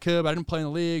NFL if I could, but I didn't play in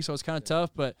the league, so it's kind of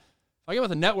tough. But if I get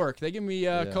with a network, they give me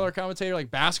color commentator like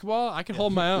basketball, I can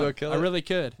hold my own. I really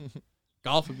could.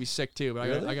 Golf would be sick too, but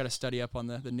I got to study up on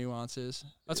the nuances.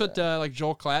 That's what like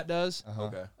Joel Klatt does.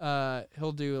 Okay.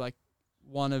 He'll do like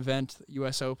one event,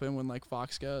 U.S. Open, when like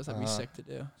Fox goes. That'd be sick to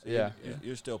do. So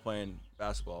you're still playing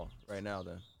basketball right now,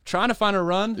 then? Trying to find a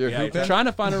run. You're hooping? Trying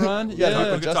to find a run. Yeah,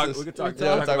 yeah. We could talk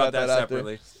about that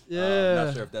separately. Yeah. I'm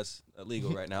not sure if that's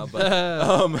illegal right now, but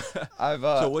I've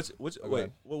so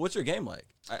what's your game like?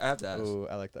 I have to ask. Ooh,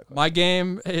 I like that question. My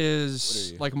game What are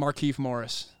is you? like Markieff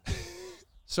Morris.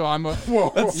 So I'm a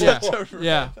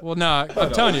yeah. Well, no,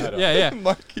 I'm telling you, yeah.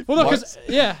 Markieff Well, no, because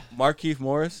Markieff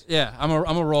Morris. yeah, I'm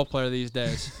a role player these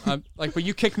days. I'm like, but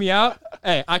you kick me out,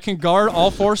 hey, I can guard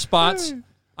all 4 spots.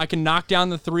 I can knock down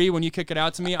the 3 when you kick it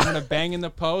out to me. I'm gonna bang in the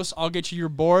post. I'll get you your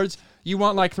boards. You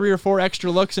want like 3 or 4 extra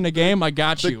looks in a game? I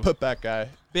got Big you. putback guy.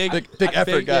 Big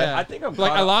effort guy. Yeah. I think I'm like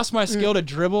caught I up. lost my skill to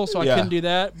dribble, so I Yeah. couldn't do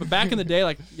that. But back in the day,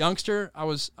 like youngster, I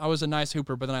was a nice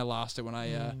hooper, but then I lost it when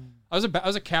I was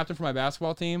a captain for my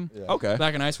basketball team Okay.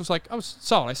 back in high school. So like I was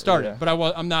solid. I started, Yeah. but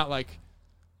I'm not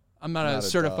Not a a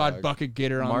certified dog. bucket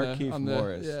getter on Markieff the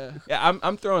Morris. Yeah. Yeah,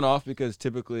 I'm thrown off because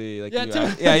typically, like, Yeah, you too.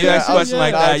 ask, Yeah, you ask a I was question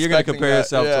like not that, you're gonna expecting compare that,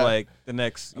 yourself yeah. to like the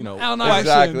next, Allen Well, Iverson.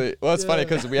 exactly. Well, it's funny Yeah.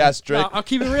 because we asked Drake. No, I'll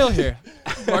keep it real here.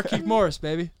 Markieff Morris,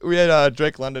 baby. We had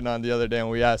Drake London on the other day, and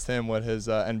we asked him what his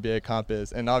NBA comp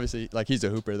is, and obviously, like, he's a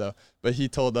hooper though, but he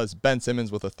told us Ben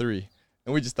Simmons with a 3,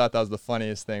 and we just thought that was the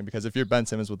funniest thing because if you're Ben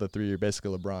Simmons with a 3, you're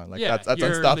basically LeBron. Like Yeah, that's you're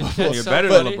unstoppable. legit You're so better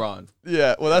funny. than LeBron.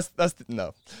 Yeah, well, that's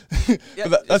no. Yeah,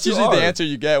 But that's you usually the are. answer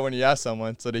you get when you ask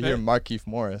someone. So to hear Ben- Markieff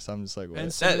Morris, I'm just like, Ben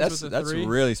what? Simmons with a That's 3.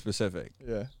 really specific.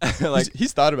 Yeah, Like,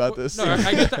 he's thought about this. No, I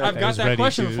get that. I've He got was that ready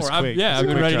question to. It was before. quick. I've It's a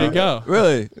been quick ready to job. go.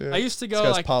 really? Yeah. I used to This go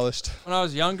guy's like polished. when I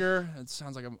was younger. It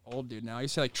sounds like I'm an old dude now. I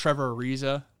used to say like Trevor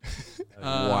Ariza.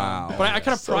 Wow. But I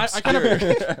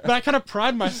kind of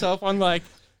pride myself on like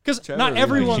because Trevor not Ariza.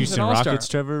 everyone's Houston an all-star. Rockets,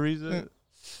 Trevor Ariza.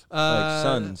 Like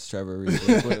Suns, Trevor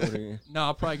Ariza. What are you? No,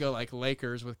 I'll probably go like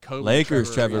Lakers with Kobe.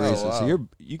 Lakers, Trevor Ariza. Ariza. Oh, So wow.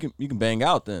 you can bang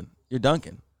out then. You're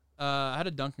dunking. I had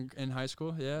a dunk in high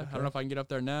school. Yeah, I don't know if I can get up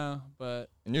there now, but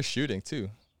And you're shooting too.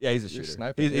 Yeah, he's a You're shooter.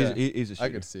 sniping, He's, yeah. he's a shooter. I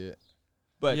could see it.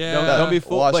 But Yeah. don't be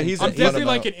fooled. But Watching he's I'm Fun definitely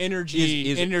about- like an energy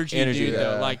He's energy dude guy.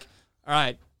 though. Yeah. Like, all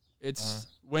right, it's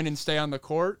win and stay on the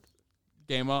court.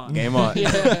 Game on. game on.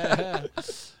 Yeah.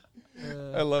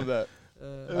 I love that.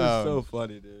 It was so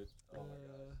funny, dude.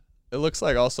 It looks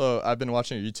like also I've been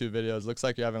watching your YouTube videos. Looks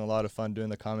like you're having a lot of fun doing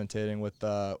the commentating with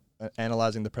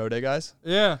analyzing the pro day guys.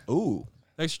 Yeah. Ooh.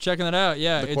 Thanks for checking that out.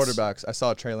 Yeah, The quarterbacks. I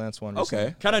saw a Trey Lance one. Okay.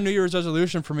 recently. Kind of New Year's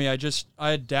resolution for me. I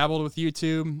had dabbled with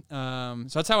YouTube.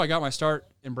 So that's how I got my start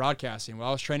in broadcasting. While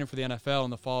I was training for the NFL in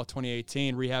the fall of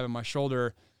 2018, rehabbing my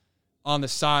shoulder. On the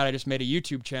side, I just made a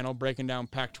YouTube channel breaking down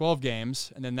Pac-12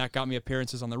 games, and then that got me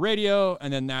appearances on the radio,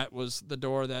 and then that was the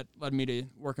door that led me to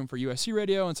working for USC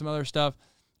Radio and some other stuff.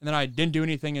 And then I didn't do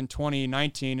anything in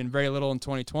 2019 and very little in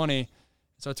 2020.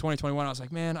 So 2021, I was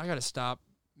like, man, I got to stop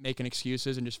making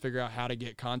excuses and just figure out how to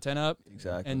get content up.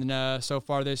 Exactly. And then so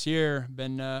far this year,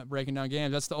 been breaking down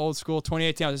games. That's the old school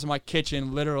 2018. This is my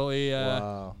kitchen, literally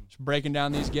Wow. just breaking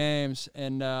down these games.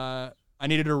 And I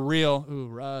needed a reel. Ooh,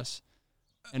 Russ.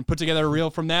 And put together a reel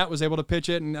from that, was able to pitch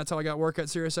it, and that's how I got work at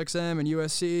SiriusXM and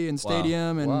USC and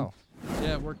Stadium. And Wow.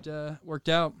 yeah, it worked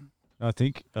out. I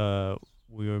think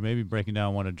we were maybe breaking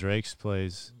down one of Drake's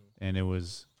plays, and it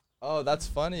was Oh, that's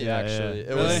funny. Yeah, actually, yeah. it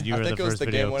Really? was. You I were think the it was first the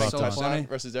video game-winning popped up. touchdown Funny.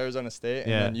 versus Arizona State, and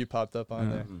Yeah. then you popped up on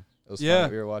there. Mhm. It was Yeah.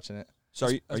 fun. We were watching it. So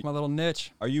That's my little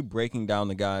niche. are you breaking down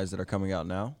the guys that are coming out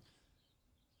now?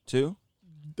 Too?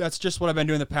 That's just what I've been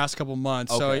doing the past couple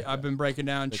months. Okay. So I've been breaking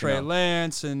down Breaking Trey down.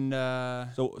 Lance and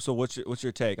So what's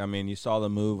your take? I mean, you saw the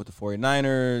move with the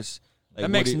 49ers. Like, that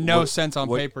makes no sense on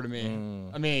what- paper to me.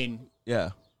 Mm. I mean,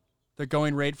 Yeah. the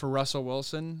going rate for Russell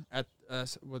Wilson at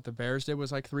what the Bears did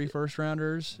was like 3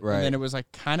 first-rounders. Right. And then it was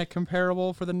like kind of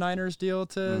comparable for the Niners deal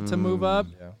to move up.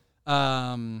 Yeah.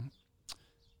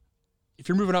 If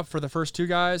you're moving up for the first 2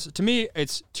 guys, to me,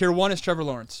 it's tier 1 is Trevor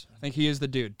Lawrence. I think he is the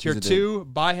dude. Tier the 2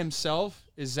 by himself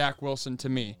is Zach Wilson to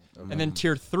me. And then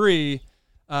tier 3,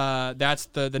 that's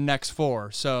the next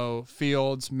 4. So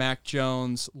Fields, Mac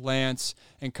Jones, Lance,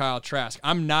 and Kyle Trask.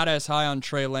 I'm not as high on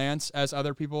Trey Lance as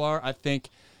other people are. I think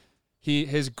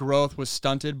his growth was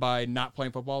stunted by not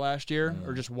playing football last year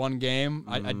or just one game.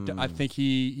 I think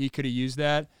he could have used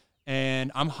that.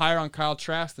 And I'm higher on Kyle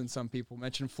Trask than some people.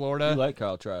 Mentioned Florida. You like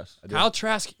Kyle Trask. Kyle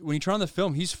Trask, when you turn on the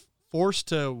film, he's forced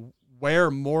to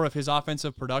wear more of his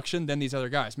offensive production than these other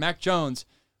guys. Mac Jones,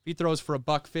 if he throws for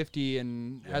 $150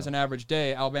 and has an average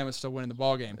day, Alabama's still winning the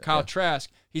ball game. Kyle Trask,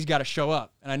 he's got to show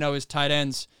up. And I know his tight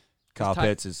ends. Kyle tight-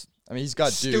 Pitts is I mean, he's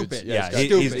got Stupid. dudes. Yeah, he's he-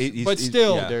 got Stupid. he's- But he's-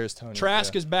 still, yeah. Darius Toney.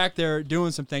 Trask is back there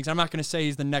doing some things. I'm not going to say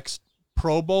he's the next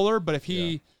Pro Bowler, but if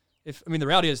the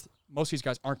reality is most of these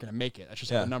guys aren't going to make it. That's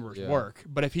just how Yeah. the numbers Yeah. work.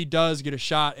 But if he does get a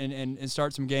shot and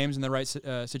start some games in the right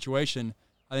situation,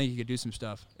 I think he could do some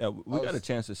stuff. Yeah, we got a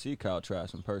chance to see Kyle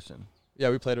Trask in person. Yeah,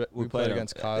 we played We played him.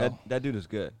 against Kyle. That dude is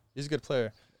good. He's a good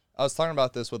player. I was talking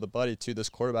about this with a buddy too. This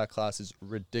quarterback class is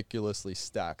ridiculously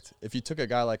stacked. If you took a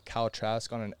guy like Kyle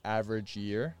Trask on an average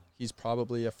year, he's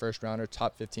probably a first rounder,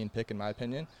 top 15 pick in my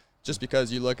opinion, just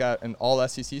because you look at an all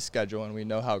SEC schedule and we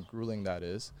know how grueling that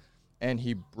is. And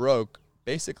he broke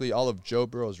basically all of Joe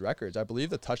Burrow's records. I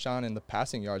believe the touchdown and the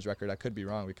passing yards record, I could be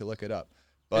wrong. We could look it up.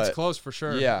 But it's close for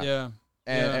sure. Yeah.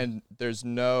 And there's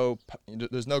no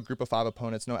group of 5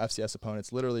 opponents, no FCS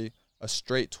opponents, literally a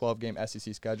straight 12-game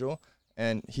SEC schedule.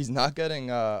 And he's not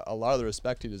getting a lot of the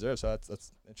respect he deserves. So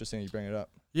that's interesting you bring it up.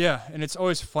 Yeah, and it's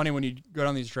always funny when you go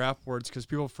down these draft boards because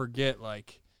people forget,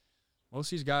 like, most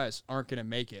of these guys aren't going to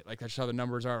make it. Like, that's how the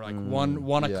numbers are. Like,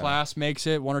 one a class makes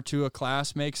it, 1 or 2 a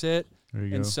class makes it. There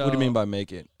you and go. so What do you mean by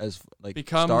make it? As like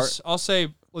becomes, start?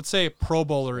 let's say a Pro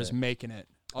Bowler is making it.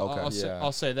 Okay.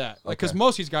 I'll say that. Like, because Okay.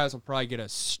 most of these guys will probably get a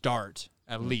start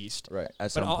at least. Right. At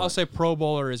But some I'll point. say Pro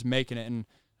Bowler is making it, and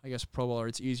I guess Pro Bowler,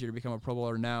 it's easier to become a Pro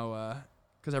Bowler now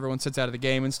because everyone sits out of the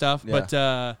game and stuff. Yeah.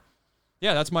 But,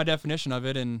 yeah, that's my definition of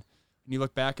it. And you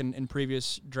look back in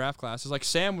previous draft classes, like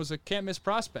Sam was a can't-miss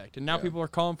prospect, and now people are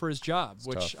calling for his job,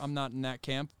 which tough. I'm not in that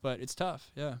camp, but it's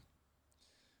tough, yeah.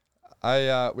 I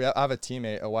have a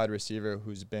teammate, a wide receiver,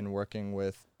 who's been working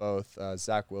with both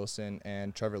Zach Wilson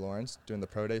and Trevor Lawrence doing the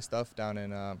pro day stuff down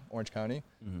in Orange County.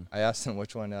 Mm-hmm. I asked him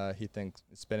which one he thinks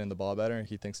is spinning the ball better, and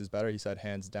he thinks is better. He said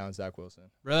hands down Zach Wilson.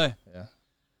 Really? Yeah.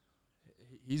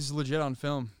 He's legit on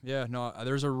film. Yeah, no,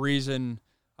 there's a reason.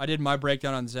 I did my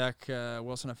breakdown on Zach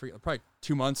Wilson, I forget, probably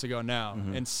 2 months ago now.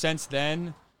 Mhm. And since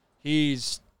then,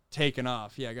 he's taken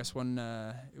off. Yeah, I guess when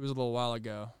it was a little while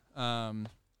ago.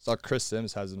 Saw Chris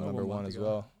Sims has a number 1 as ago.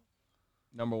 well.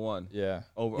 Number 1. Yeah. He's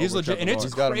over legit, Trevor and it's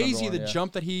He's got him number crazy 1, the yeah.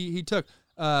 jump that he took.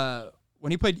 When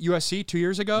he played USC 2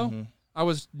 years ago, Mhm. I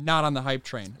was not on the hype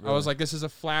train. I was Really? like, this is a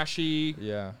flashy,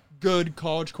 Yeah. good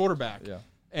college quarterback. Yeah.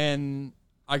 And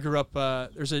I grew up,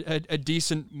 there's a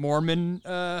decent Mormon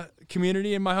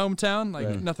community in my hometown, like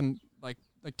Right. nothing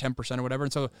like 10% or whatever.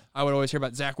 And so I would always hear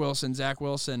about Zach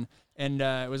Wilson. And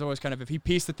it was always kind of, if he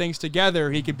pieced the things together,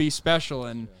 he could be special.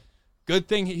 And good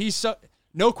thing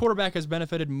no quarterback has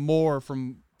benefited more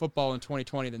from football in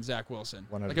 2020 than Zach Wilson.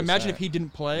 100%. Like, imagine if he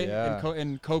didn't play Yeah.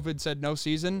 and COVID said no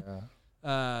season.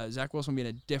 Yeah. Zach Wilson would be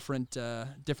in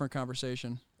a different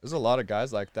conversation. There's a lot of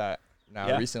guys like that now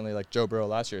Yeah. recently, like Joe Burrow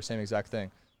last year, same exact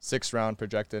thing. 6th round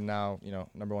projected now,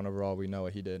 number 1 overall. We know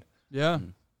what he did. Yeah.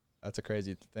 That's a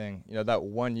crazy thing. That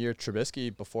 1 year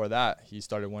Trubisky, before that, he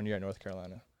started 1 year at North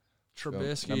Carolina. So,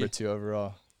 Trubisky. number 2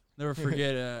 overall. Never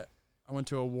forget, I went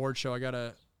to an award show. I got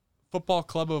a Football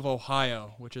Club of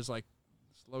Ohio, which is like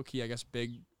low-key, I guess,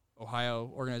 big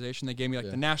Ohio organization. They gave me like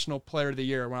the National Player of the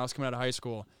Year when I was coming out of high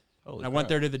school. And I went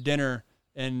there to the dinner,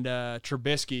 and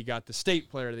Trubisky got the State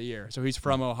Player of the Year. So he's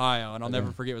from Ohio, and I'll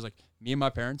never forget. It was like me and my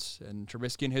parents, and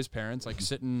Trubisky and his parents, like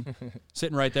sitting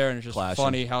right there, and it's just Clashing.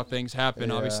 funny how things happen.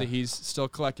 Yeah. Obviously, he's still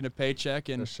collecting a paycheck,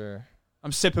 For and sure.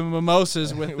 I'm sipping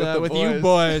mimosas with the you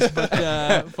boys. But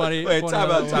funny. Wait, funny time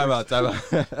how that out, works.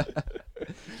 time out.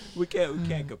 we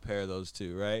can't compare those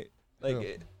two, right?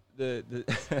 Like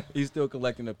he's still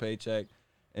collecting a paycheck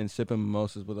and sipping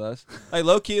mimosas with us. Like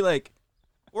low key, like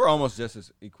we're almost just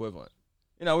as equivalent.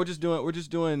 We're just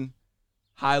doing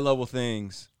high level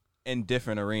things in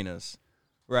different arenas,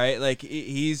 right? Like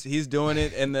he's doing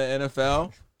it in the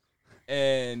NFL,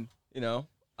 and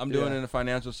I'm doing it in the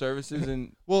financial services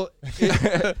and Well,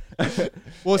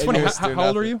 it's funny. How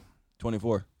old are you?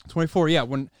 24. 24. Yeah.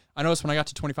 When I noticed when I got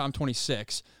to 25, I'm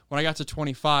 26. When I got to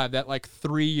 25, that like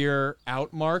 3-year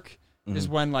out mark is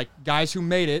when like guys who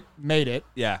made it,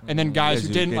 Yeah, and then guys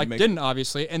who didn't make- didn't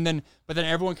obviously, but then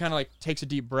everyone kind of like takes a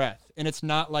deep breath, and it's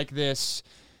not like this.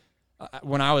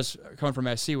 When I was coming from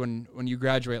SC, when you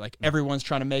graduate, like everyone's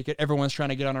trying to make it, everyone's trying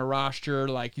to get on a roster,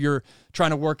 like you're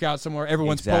trying to work out somewhere,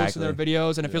 everyone's posting their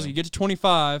videos, and it feels like you get to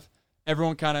 25,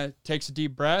 everyone kind of takes a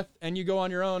deep breath, and you go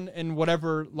on your own in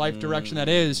whatever life direction that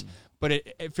is. But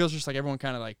it feels just like everyone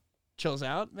kind of like chills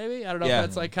out. Maybe I don't know if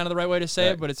that's like kind of the right way to say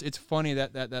it, but it's funny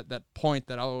that point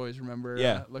that I'll always remember.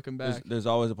 Looking back, there's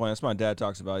always a point. That's what my dad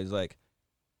talks about. He's like,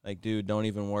 dude, don't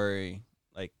even worry.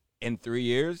 Like in 3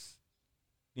 years,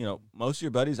 most of your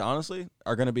buddies honestly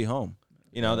are gonna be home.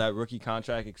 That rookie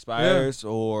contract expires,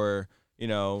 or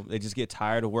they just get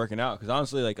tired of working out. Because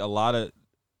honestly, like a lot of,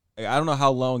 I don't know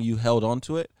how long you held on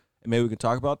to it, and maybe we can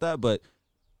talk about that. But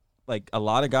like a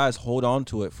lot of guys hold on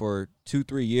to it for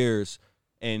 2-3 years.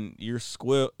 And your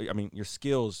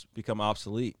skills become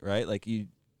obsolete, right? Like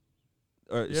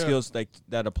skills like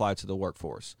that apply to the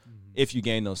workforce if you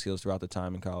gain those skills throughout the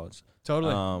time in college.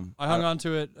 Totally. I hung on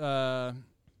to it.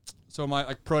 So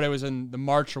my pro day was in the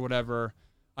March or whatever.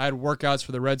 I had workouts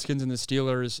for the Redskins and the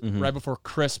Steelers right before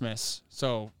Christmas.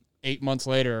 So 8 months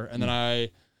later, and then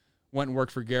I went and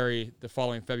worked for Gary the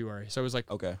following February. So it was like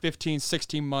 15,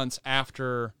 16 months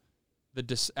after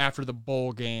the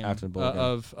bowl game,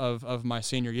 of my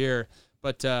senior year.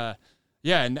 But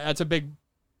yeah, and that's a big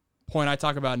point I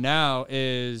talk about now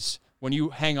is when you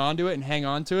hang on to it,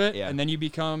 and then you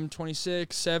become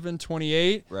 26, 7,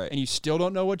 28, and you still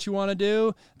don't know what you want to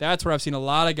do, that's where I've seen a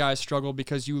lot of guys struggle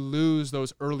because you lose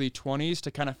those early 20s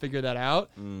to kind of figure that out.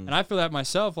 And I feel that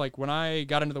myself, like when I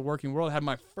got into the working world, I had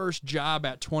my first job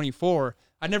at 24,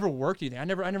 I never worked anything. I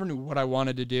never knew what I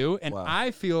wanted to do. And I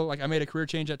feel like I made a career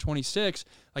change at 26.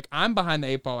 Like I'm behind the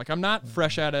 8 ball. Like I'm not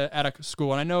fresh out of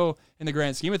school. And I know in the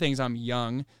grand scheme of things, I'm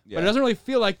young, but it doesn't really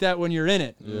feel like that when you're in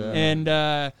it. Yeah. And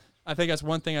I think that's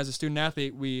one thing as a student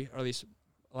athlete, or at least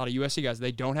a lot of USC guys,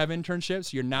 they don't have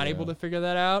internships. You're not able to figure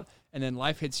that out. And then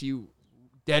life hits you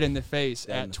dead in the face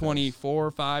at 24,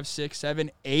 5, 6,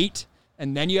 7, 8.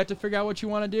 And then you have to figure out what you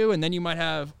want to do. And then you might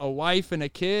have a wife and a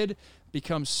kid.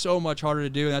 Becomes so much harder to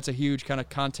do, and that's a huge kind of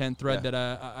content thread that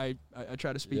I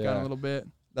try to speak on a little bit.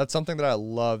 That's something that I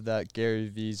love that Gary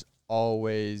V's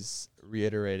always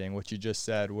reiterating, what you just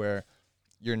said, where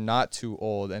you're not too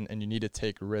old and you need to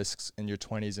take risks in your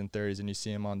 20s and 30s, and you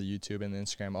see him on the YouTube and the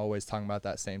Instagram always talking about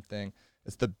that same thing.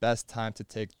 It's the best time to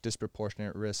take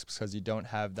disproportionate risks because you don't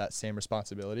have that same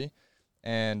responsibility.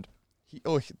 And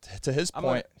to his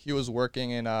point, he was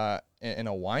working in a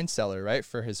wine cellar, right,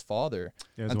 for his father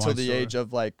until the age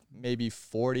of like maybe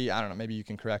 40. I don't know, maybe you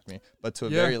can correct me, but to a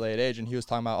very late age. And he was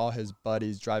talking about all his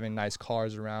buddies driving nice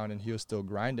cars around, and he was still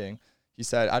grinding. He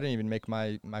said, I didn't even make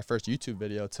my first YouTube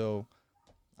video till,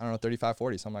 I don't know, 35,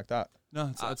 40, something like that.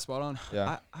 No, that's spot on.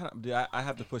 Yeah. I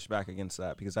have to push back against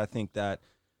that because I think that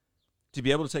to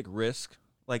be able to take risk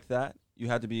like that, you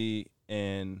had to be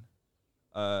in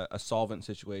a solvent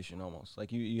situation almost.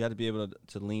 Like you had to be able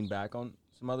to lean back on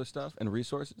some other stuff and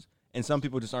resources. And some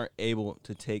people just aren't able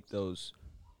to take those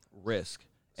risks.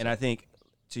 And I think,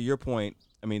 to your point,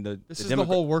 I mean, this is the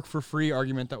whole work for free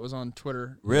argument that was on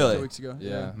Twitter really 2 weeks ago.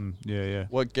 Yeah. Yeah.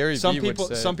 What Gary V would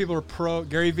say. Some people are pro.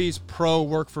 Gary V's pro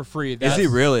work for free. Is he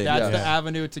really? That's the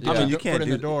avenue to get you can't put in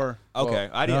the door. Okay,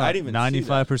 I didn't even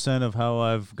 95% of how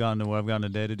I've gotten to where I've gotten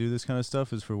today to do this kind of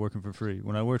stuff is for working for free.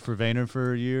 When I worked for Vayner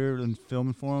for a year and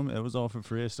filming for him, it was all for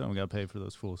free. I still got paid for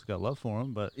those fools. Got love for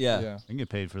them, but I can get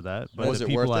paid for that. But the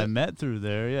people I met through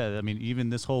there, I mean,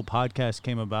 even this whole podcast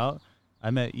came about. I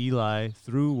met Eli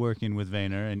through working with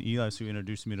Vayner, and Eli's who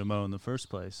introduced me to Mo in the first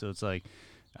place. So it's like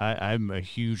I'm a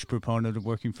huge proponent of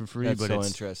working for free. That's but so it's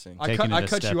interesting. I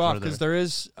cut you off because there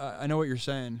is I know what you're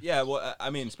saying. Yeah, well, I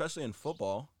mean, especially in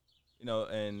football,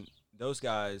 and those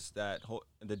guys the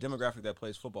demographic that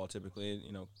plays football typically,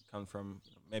 come from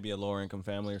maybe a lower income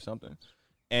family or something,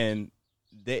 and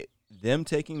them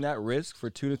taking that risk for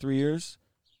 2 to 3 years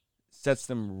sets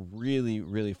them really,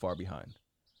 really far behind.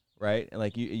 Right, and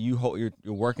like you're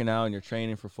working out and you're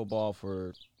training for football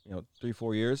for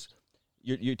 3-4 years.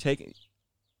 You're taking.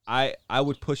 I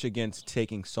would push against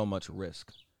taking so much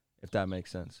risk, if that makes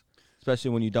sense,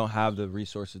 especially when you don't have the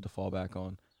resources to fall back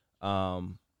on. I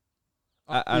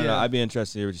don't know. I'd be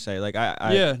interested to hear what you say. Like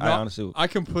I honestly, I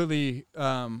completely.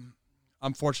 I'm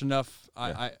fortunate enough.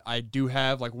 I do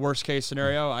have like worst case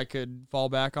scenario. I could fall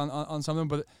back on something,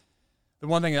 but the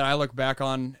one thing that I look back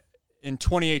on. In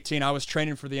 2018, I was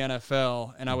training for the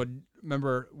NFL, and I would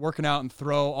remember working out and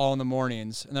throw all in the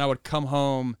mornings, and then I would come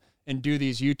home and do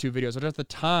these YouTube videos, which at the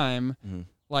time,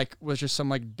 was just some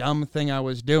like dumb thing I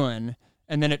was doing,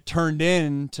 and then it turned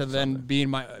into then being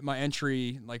my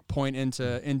entry point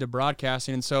into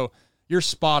broadcasting. And so you're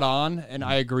spot on, and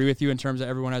I agree with you in terms of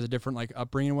everyone has a different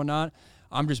upbringing and whatnot.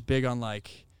 I'm just big on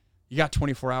you got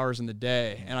 24 hours in the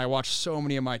day, and I watch so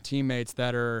many of my teammates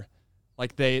that are.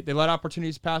 They let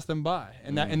opportunities pass them by,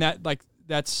 and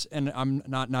that's I'm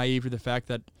not naive to the fact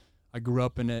that I grew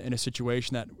up in a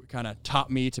situation that kind of taught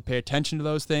me to pay attention to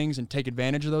those things and take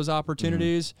advantage of those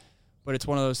opportunities. But it's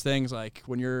one of those things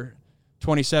when you're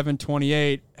 27,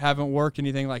 28, haven't worked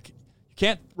anything, you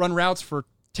can't run routes for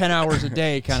 10 hours a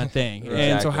day kind of thing. Exactly.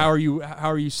 And so how are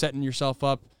you setting yourself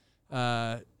up?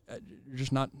 You're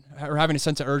just not or having a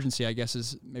sense of urgency, I guess,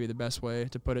 is maybe the best way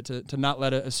to put it. To not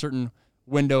let a certain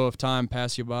window of time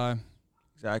pass you by.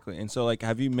 Exactly. And so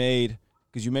have you made,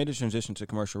 because you made a transition to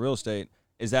commercial real estate,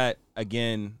 is that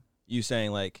again you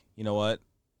saying you know what,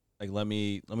 let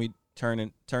me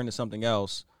turn to something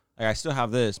else? I still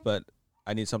have this, but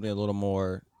I need something a little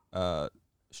more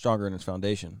stronger in its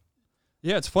foundation.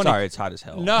 Yeah, it's funny. Sorry, it's hot as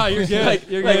hell. No, you're good.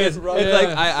 You're good. It's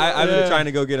I've been trying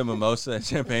to go get a mimosa and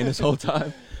champagne this whole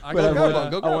time. I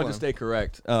want to stay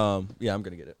correct. Yeah, I'm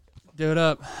gonna get it. Do it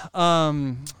up.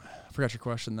 forgot your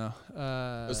question though.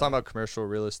 Let's talk about commercial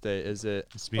real estate. Is it?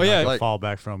 It's being a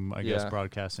fallback from, I guess,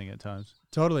 broadcasting at times.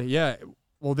 Totally, yeah.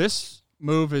 Well, this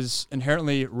move is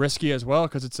inherently risky as well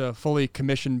because it's a fully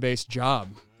commission-based job.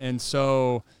 And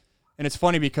so, and it's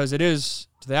funny because it is,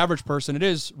 to the average person, it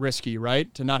is risky,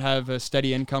 right? To not have a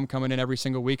steady income coming in every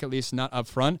single week, at least not up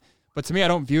front. But to me, I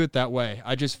don't view it that way.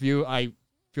 I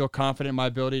feel confident in my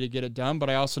ability to get it done, but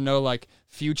I also know, like,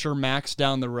 future Max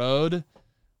down the road,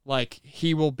 like,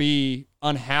 he will be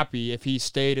unhappy if he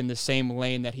stayed in the same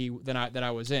lane that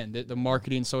I was in, the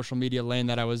marketing social media lane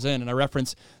that I was in. And I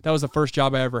reference that was the first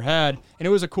job I ever had, and it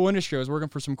was a cool industry. I was working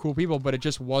for some cool people, but it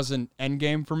just wasn't end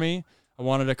game for me. I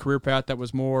wanted a career path that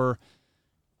was more,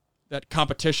 that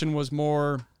competition was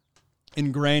more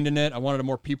ingrained in it. I wanted a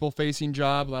more people-facing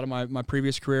job. A lot of my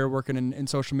previous career working in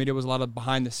social media was a lot of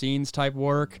behind-the-scenes type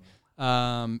work.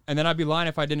 And then I'd be lying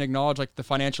if I didn't acknowledge, like, the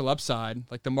financial upside.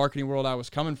 Like, the marketing world I was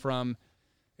coming from,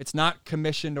 it's not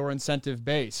commissioned or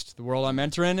incentive-based. The world I'm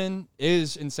entering in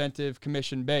is incentive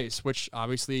commission-based, which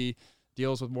obviously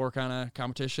deals with more kind of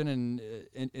competition, and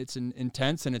it's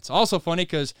intense. And it's also funny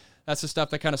because that's the stuff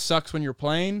that kind of sucks when you're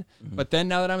playing. Mm-hmm. But then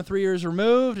now that I'm 3 years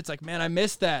removed, it's like, man, I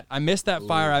miss that. I miss that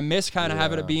fire. I miss kind of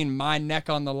having it being my neck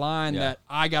on the line that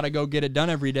I got to go get it done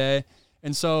every day.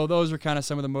 And so those are kind of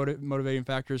some of the motivating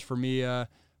factors for me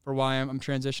for why I'm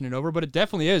transitioning over. But it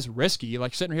definitely is risky.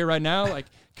 Like, sitting here right now, like,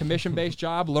 commission-based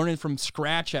job, learning from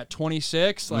scratch at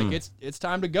 26, like, it's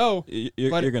time to go. You're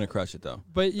going to crush it, though.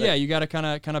 But, yeah, you got to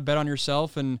kind of bet on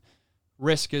yourself, and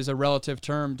risk is a relative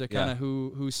term to kind of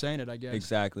who's saying it, I guess.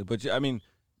 Exactly. But, I mean,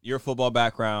 your football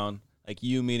background, like,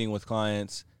 you meeting with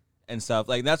clients and stuff,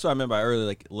 like, that's what I meant by earlier,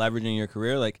 like, leveraging your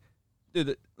career. Like,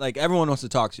 dude, like, everyone wants to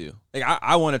talk to you. Like,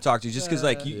 I want to talk to you just because,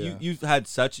 like, you've had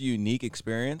such a unique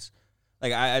experience.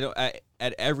 Like, I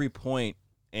at every point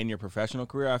in your professional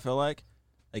career, I feel like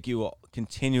you will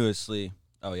continuously.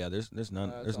 Oh yeah, there's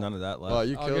none of that left. Oh,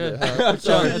 you killed it. We're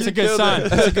chilling. That's a good sign.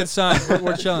 That's a good sign.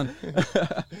 We're chilling.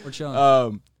 We're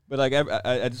chilling. But like,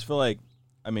 I just feel like,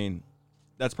 I mean,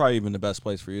 that's probably even the best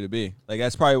place for you to be. Like,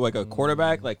 that's probably like a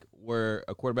quarterback, like where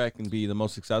a quarterback can be the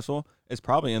most successful. It's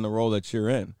probably in the role that you're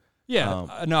in.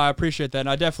 Yeah, no, I appreciate that. And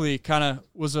I definitely kind of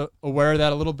was aware of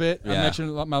that a little bit. Yeah. I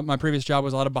mentioned my previous job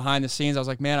was a lot of behind the scenes. I was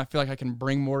like, man, I feel like I can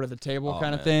bring more to the table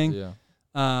kind of thing. Yeah.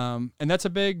 And that's a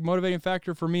big motivating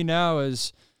factor for me now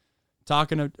is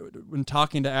talking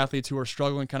to athletes who are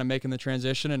struggling, kind of making the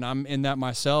transition. And I'm in that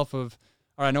myself of,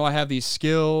 all right, I know I have these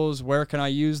skills. Where can I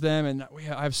use them? And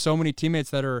I have so many teammates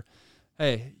that are,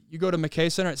 hey, you go to McKay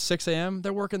Center at 6 a.m.,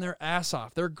 they're working their ass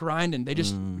off. They're grinding. They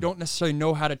just don't necessarily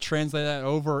know how to translate that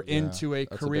over into a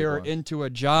career, into a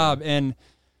job. And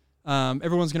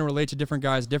everyone's going to relate to different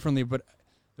guys differently, but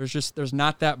there's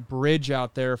not that bridge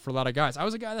out there for a lot of guys. I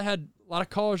was a guy that had a lot of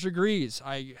college degrees.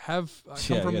 I come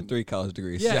from, you had 3 college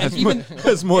degrees. Yeah, and even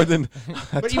that's more than.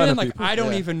 But even then, like, I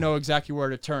don't even know exactly where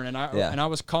to turn. And I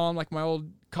was calling, like, my old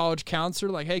college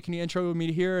counselor, like, hey, can you intro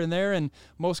me here and there? And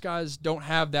most guys don't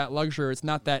have that luxury. It's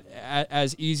not that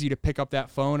as easy to pick up that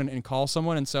phone and call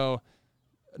someone. And so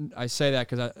I say that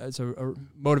because it's a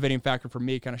motivating factor for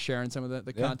me, kind of sharing some of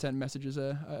the content messages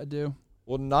I do.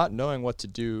 Well, not knowing what to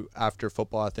do after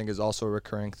football, I think, is also a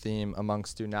recurring theme among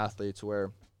student athletes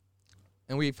where,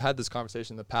 and we've had this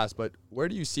conversation in the past, but where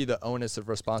do you see the onus of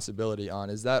responsibility on?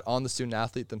 Is that on the student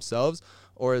athlete themselves,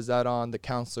 or is that on the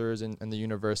counselors and the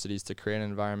universities to create an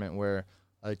environment where,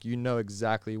 like, you know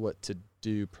exactly what to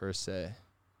do per se?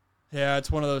 Yeah,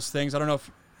 it's one of those things. I don't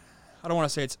want to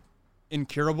say it's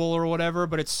incurable or whatever,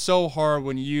 but it's so hard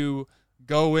when you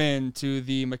go into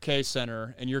the McKay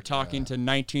Center and you're talking to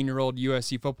 19-year-old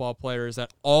USC football players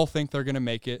that all think they're going to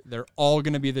make it. They're all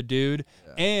going to be the dude.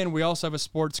 Yeah. And we also have a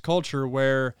sports culture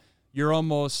where you're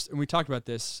almost, and we talked about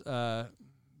this,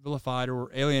 vilified or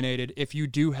alienated if you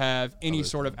do have any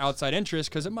sort of outside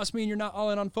interest, because it must mean you're not all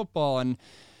in on football. And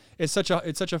it's such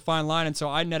a fine line. And so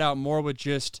I net out more with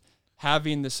just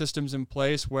having the systems in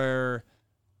place where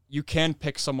you can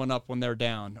pick someone up when they're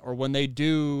down, or when they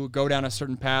do go down a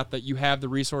certain path, that you have the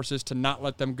resources to not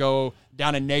let them go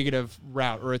down a negative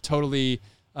route or a totally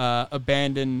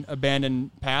abandoned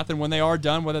path. And when they are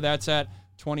done, whether that's at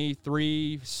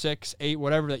 23, 6, 8,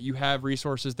 whatever, that you have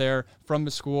resources there from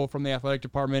the school, from the athletic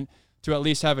department, to at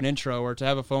least have an intro or to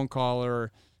have a phone call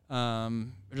or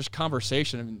just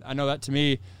conversation. I mean, I know that to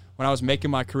me, when I was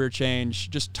making my career change,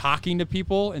 just talking to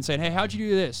people and saying, hey, how'd you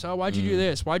do this? Oh, why'd you do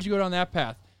this? Why'd you go down that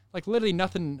path? Like, literally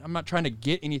nothing. I'm not trying to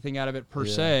get anything out of it per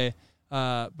se,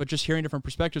 but just hearing different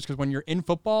perspectives. Because when you're in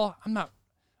football, I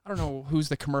don't know who's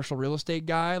the commercial real estate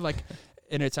guy. Like,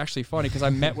 And it's actually funny because I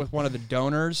met with one of the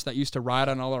donors that used to ride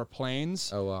on all our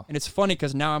planes. Oh, wow. And it's funny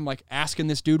because now I'm like asking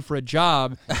this dude for a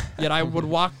job, yet I would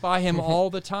walk by him all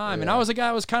the time. And I was a guy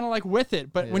who was kind of like with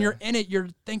it. But when you're in it, you're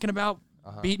thinking about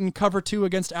beating cover 2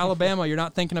 against Alabama. You're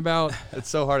not thinking about it's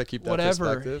so hard to keep that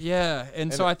perspective. Yeah.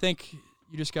 And so I think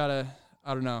you just got to,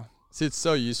 I don't know. See, it's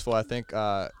so useful, I think,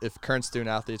 if current student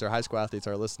athletes or high school athletes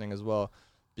are listening as well,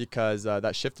 because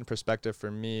that shift in perspective for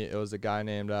me, it was a guy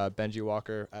named Benji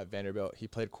Walker at Vanderbilt. He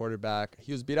played quarterback.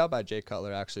 He was beat out by Jay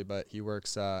Cutler, actually, but he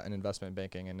works in investment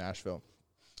banking in Nashville.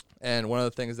 And one of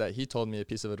the things that he told me, a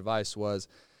piece of advice, was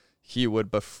he would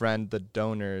befriend the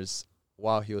donors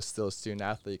while he was still a student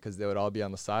athlete because they would all be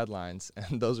on the sidelines.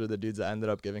 And those were the dudes that ended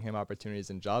up giving him opportunities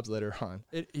and jobs later on.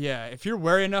 If you're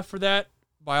wary enough for that,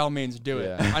 by all means, do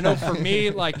it. I know for me,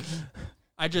 like,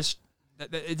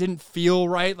 it didn't feel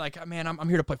right. Like, man, I'm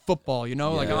here to play football, you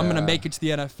know? Like, I'm going to make it to the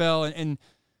NFL. And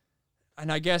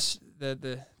I guess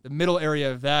the middle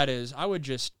area of that is I would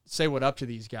just say what up to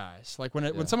these guys. Like,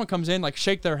 when someone comes in, like,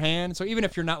 shake their hand. So even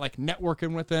if you're not, like,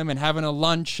 networking with them and having a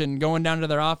lunch and going down to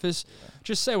their office,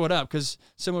 just say what up. Because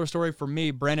similar story for me,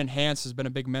 Brandon Hance has been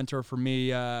a big mentor for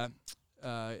me in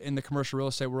the commercial real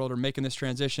estate world or making this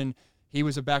transition. He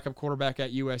was a backup quarterback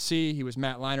at USC. He was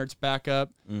Matt Leinart's backup.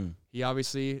 He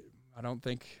obviously... I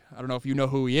don't know if you know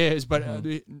who he is, but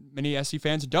many SC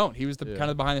fans don't. He was the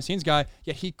kind of behind-the-scenes guy,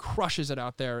 yet he crushes it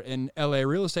out there in LA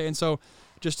real estate. And so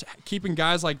just keeping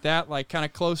guys like that, like, kind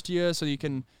of close to you so you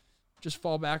can just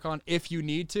fall back on if you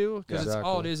need to, because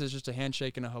all it is just a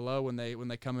handshake and a hello when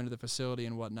they come into the facility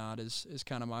and whatnot is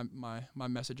kind of my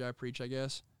message I preach, I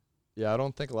guess. Yeah, I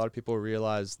don't think a lot of people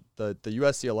realize the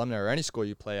USC alumni or any school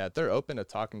you play at, they're open to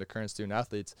talking to current student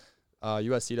athletes.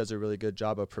 USC does a really good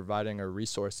job of providing a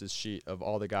resources sheet of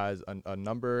all the guys, a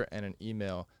number and an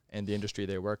email and the industry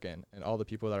they work in, and all the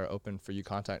people that are open for you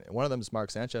contact. One of them is Mark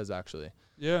Sanchez, actually.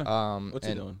 Yeah. What's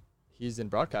he doing? He's in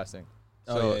broadcasting.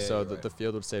 The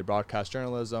field would say broadcast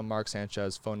journalism, Mark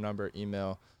Sanchez, phone number,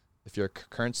 email. If you're a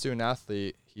current student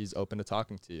athlete, he's open to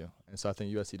talking to you. And so I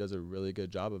think USC does a really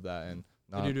good job of that, and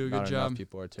not enough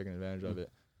people are taking advantage of it.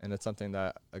 And it's something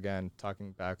that, again,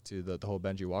 talking back to the whole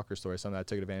Benji Walker story, something I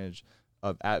took advantage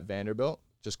of at Vanderbilt,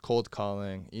 just cold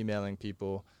calling, emailing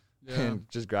people, and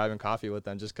just grabbing coffee with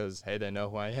them just because, hey, they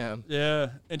know who I am. Yeah.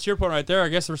 And to your point right there, I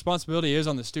guess the responsibility is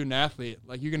on the student athlete.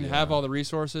 Like, you can have all the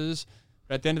resources,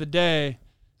 but at the end of the day,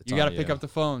 you got to pick up the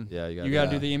phone. Yeah, you got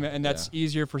to do the email. And that's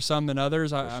easier for some than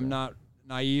others. I'm not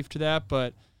naive to that,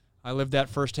 but I lived that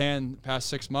firsthand the past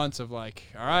 6 months of like,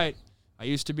 all right, I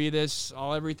used to be this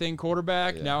everything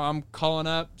quarterback. Yeah. Now I'm calling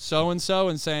up so-and-so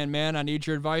and saying, man, I need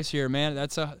your advice here, man.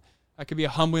 That could be a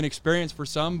humbling experience for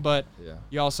some, but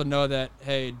you also know that,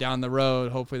 hey, down the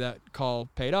road, hopefully that call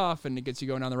paid off and it gets you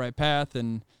going down the right path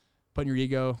and putting your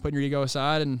ego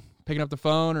aside and picking up the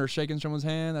phone or shaking someone's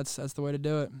hand. That's the way to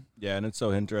do it. Yeah, and it's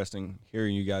so interesting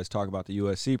hearing you guys talk about the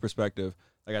USC perspective.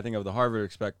 Like, I think of the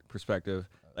Harvard perspective.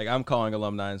 Like, I'm calling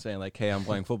alumni and saying, like, hey, I'm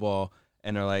playing football,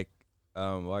 and they're like, why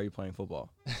are you playing football?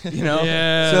 You know?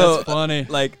 Yeah, so, that's funny.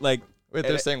 Like, wait,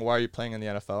 they're saying, why are you playing in the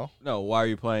NFL? No, why are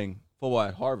you playing football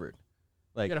at Harvard?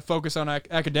 Like, you got to focus on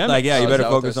academics. Like, yeah, you better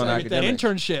focus on academics. That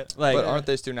internship. Like, but aren't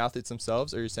they student athletes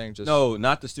themselves, or are you saying just... No,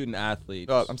 not the student athletes.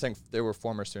 No, I'm saying they were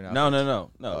former student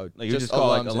athletes. No. Like, you just call,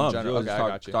 like,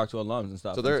 alums. You talk to alums and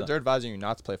stuff. So they're advising you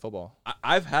not to play football.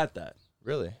 I've had that.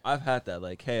 Really? I've had that.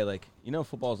 Like, hey, like, you know,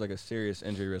 football is like a serious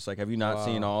injury risk. Like, have you not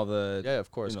seen all the... Yeah,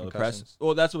 of course. You know, the press?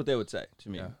 Well, that's what they would say to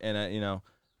me. Yeah. And, you know,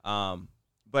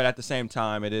 but at the same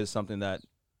time, it is something that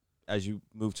as you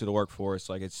move to the workforce,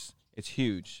 like, it's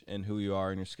huge in who you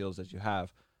are and your skills that you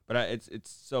have. But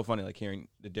it's so funny, like, hearing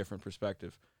the different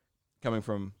perspective coming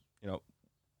from, you know,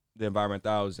 the environment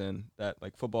that I was in, that,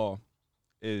 like, football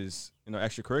is, you know,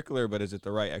 extracurricular, but is it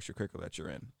the right extracurricular that you're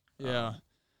in? Yeah.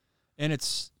 And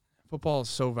football is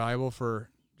so valuable for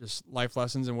just life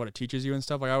lessons and what it teaches you and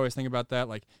stuff. Like, I always think about that.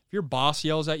 Like, if your boss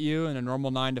yells at you in a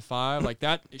normal 9 to 5, like,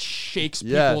 that shakes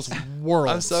people's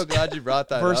worlds. I'm so glad you brought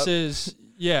that versus, up.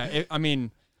 Yeah, I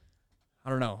mean, I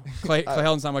don't know. Clay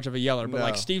Helton's not much of a yeller, but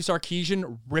like Steve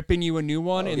Sarkisian ripping you a new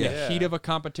one in the heat of a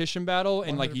competition battle,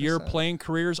 and 100%. Like your playing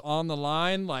career's on the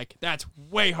line, like that's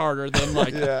way harder than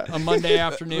like a Monday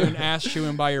afternoon ass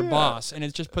chewing by your boss, and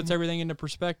it just puts everything into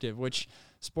perspective. Which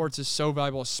sports is so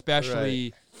valuable,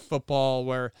 especially football.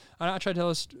 Where I try to tell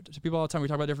this to people all the time. We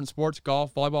talk about different sports,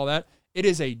 golf, volleyball, that. It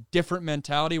is a different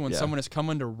mentality when someone is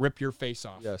coming to rip your face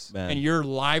off. Yes, man. And your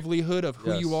livelihood of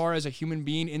who you are as a human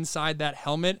being inside that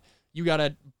helmet. You got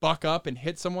to buck up and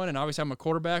hit someone, and obviously I'm a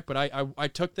quarterback, but I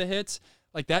took the hits.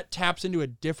 Like, that taps into a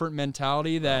different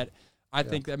mentality that I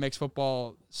think that makes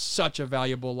football such a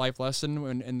valuable life lesson.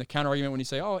 And the counter argument when you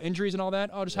say, oh, injuries and all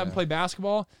that, just have them play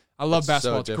basketball. I love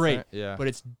basketball. So it's great. Yeah. But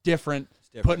it's different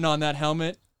putting on that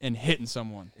helmet and hitting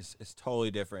someone. It's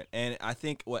totally different. And I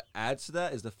think what adds to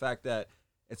that is the fact that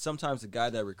it's sometimes the guy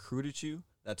that recruited you,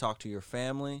 that talked to your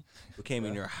family, who came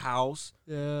in your house,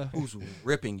 who's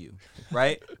ripping you,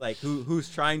 right? Like who's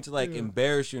trying to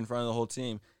embarrass you in front of the whole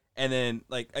team. And then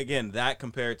again, that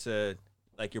compared to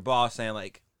your boss saying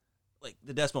like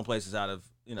the decimal place is out of,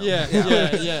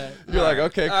 Yeah. You're like,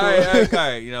 okay, cool. All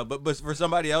right, but for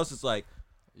somebody else it's like,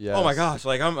 yes. oh my gosh,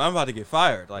 I'm about to get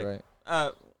fired. Right.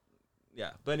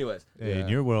 Yeah, but anyways. Hey, in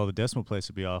your world, the decimal place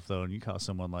would be off though, and you cost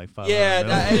someone like $500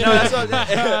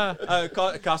 that's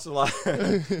what it cost a lot.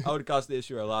 I would cost the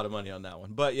issuer a lot of money on that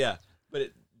one. But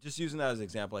just using that as an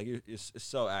example, it's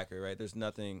so accurate, right? There's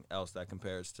nothing else that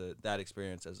compares to that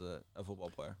experience as a football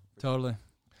player. Totally.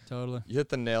 You hit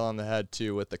the nail on the head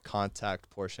too with the contact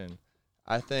portion.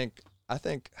 I think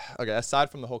okay,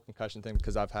 aside from the whole concussion thing,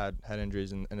 because I've had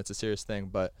injuries and it's a serious thing,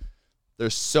 but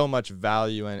there's so much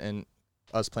value in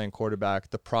us playing quarterback,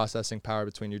 the processing power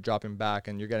between you dropping back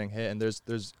and you're getting hit, and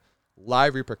there's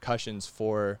live repercussions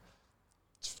for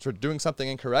doing something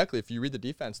incorrectly. If you read the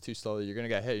defense too slowly, you're gonna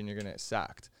get hit and you're gonna get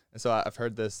sacked. And so I've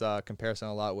heard this comparison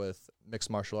a lot with mixed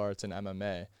martial arts and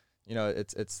MMA.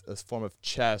 It's a form of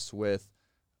chess with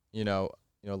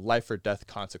life or death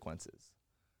consequences.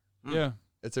 Yeah.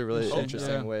 It's a really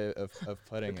interesting way of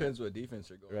putting it. Depends what defense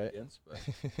you're going against, but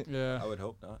I would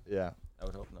hope not. Yeah. I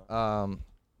would hope not.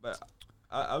 But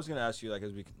I was gonna ask you,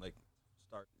 as we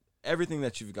start everything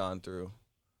that you've gone through,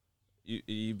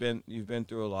 you've been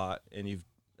through a lot and you've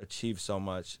achieved so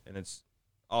much, and it's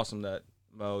awesome that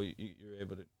Mo you're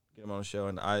able to get him on the show,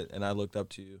 and I looked up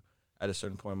to you at a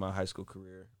certain point in my high school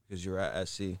career because you were at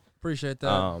SC. Appreciate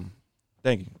that.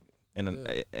 Thank you.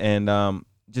 And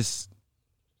just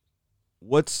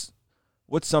what's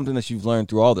something that you've learned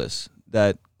through all this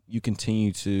that you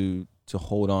continue to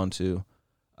hold on to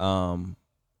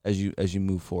as you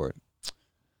move forward?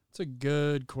 It's a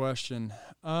good question.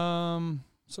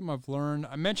 Something I've learned.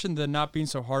 I mentioned the not being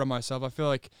so hard on myself. I feel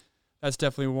like that's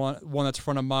definitely one that's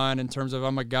front of mind in terms of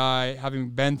I'm a guy, having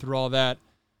been through all that,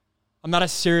 I'm not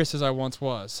as serious as I once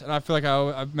was. And I feel like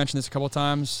I've mentioned this a couple of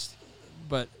times,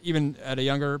 but even at a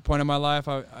younger point in my life,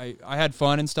 I had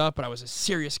fun and stuff, but I was a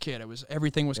serious kid.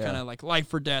 Everything was kind of like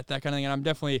life or death, that kind of thing. And I'm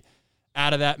definitely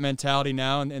out of that mentality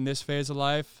now in this phase of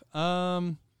life.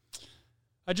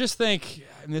 I just think,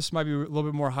 and this might be a little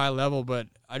bit more high level, but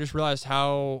I just realized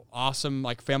how awesome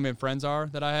family and friends are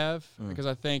that I have, because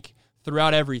I think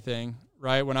throughout everything,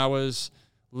 right, when I was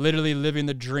literally living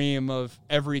the dream of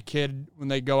every kid when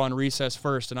they go on recess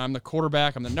first, and I'm the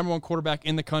quarterback, I'm the number one quarterback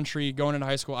in the country going into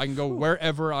high school, I can go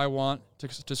wherever I want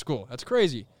to school. That's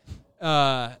crazy.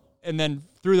 And then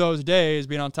through those days,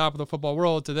 being on top of the football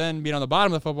world to then being on the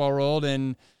bottom of the football world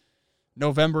in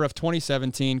November of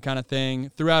 2017 kind of thing,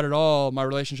 throughout it all, my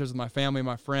relationships with my family,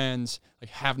 my friends,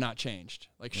 have not changed,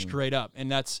 straight up.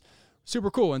 And that's super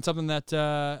cool and something that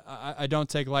I don't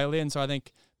take lightly. And so I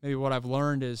think maybe what I've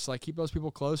learned is keep those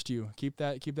people close to you, keep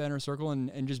that inner circle,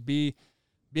 and just be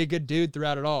a good dude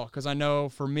throughout it all. Because I know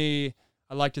for me,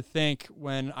 I like to think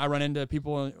when I run into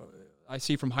people I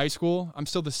see from high school, I'm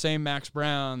still the same Max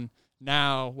Brown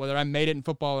now, whether I made it in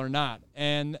football or not.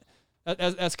 And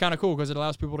that's kind of cool because it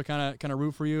allows people to kind of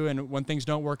root for you. And when things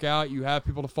don't work out, you have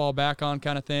people to fall back on,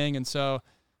 kind of thing. And so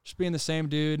just being the same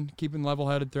dude, keeping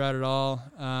level-headed throughout it all.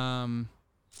 I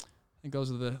think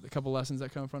those are the couple lessons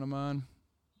that come in front of mine.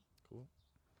 Cool.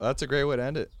 Well, that's a great way to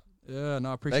end it. Yeah,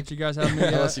 no, I appreciate you guys having me.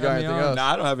 Unless you got anything else. No,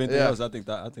 I don't have anything else. I think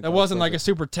that wasn't a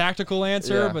super tactical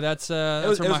answer, but that's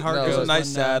where my heart goes. It was a nice,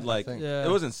 sad, it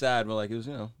wasn't sad, but it was,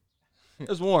 it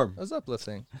was warm. It was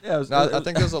uplifting. Yeah, I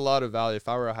think there's a lot of value. If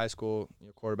I were a high school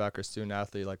quarterback or student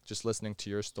athlete, just listening to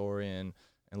your story and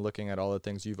looking at all the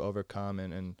things you've overcome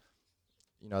and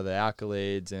the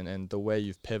accolades and the way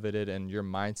you've pivoted and your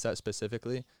mindset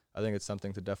specifically, I think it's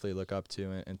something to definitely look up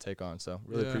to and take on. So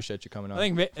really appreciate you coming on. I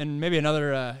think, and maybe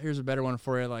another, here's a better one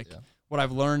for you. What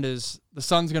I've learned is the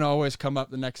sun's going to always come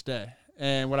up the next day.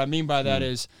 And what I mean by that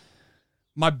is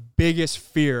my biggest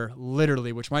fear,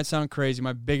 literally, which might sound crazy,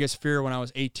 my biggest fear when I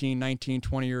was 18, 19,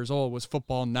 20 years old was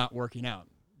football not working out.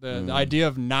 The idea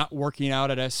of not working out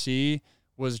at SC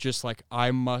was just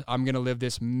I'm going to live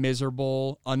this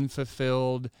miserable,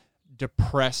 unfulfilled,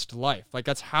 depressed life.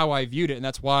 That's how I viewed it. And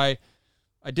that's why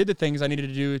I did the things I needed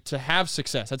to do to have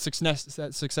success. That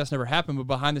success never happened, but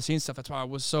behind the scenes stuff, that's why I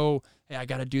was so, hey, I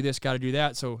got to do this, got to do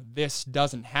that, so this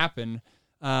doesn't happen.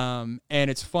 And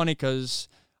it's funny because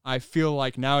I feel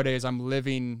like nowadays I'm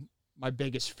living my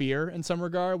biggest fear in some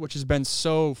regard, which has been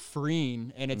so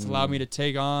freeing, and it's allowed me to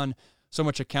take on so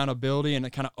much accountability and a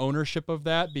kind of ownership of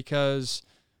that, because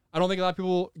I don't think a lot of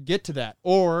people get to that.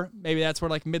 Or maybe that's where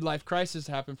like midlife crisis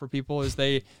happen for people, is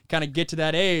they kind of get to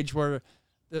that age where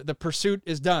the pursuit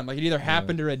is done. Like it either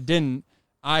happened or it didn't.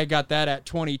 I got that at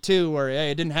 22 where,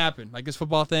 hey, it didn't happen. Like this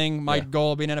football thing, my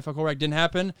goal of being an NFL quarterback didn't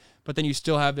happen, but then you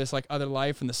still have this like other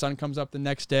life and the sun comes up the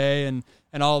next day and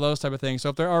all those type of things. So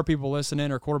if there are people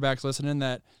listening or quarterbacks listening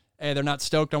that, hey, they're not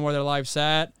stoked on where their life's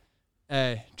at,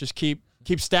 hey, just keep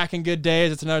stacking good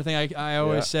days. It's another thing I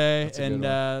always say. And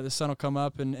the sun will come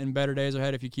up and better days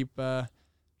ahead if you keep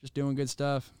just doing good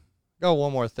stuff. Got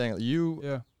one more thing.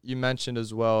 You mentioned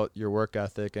as well your work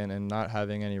ethic and not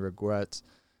having any regrets.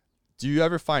 Do you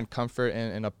ever find comfort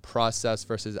in a process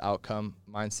versus outcome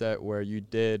mindset where you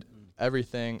did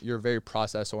everything, you're very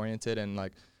process oriented, and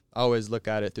like I always look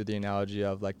at it through the analogy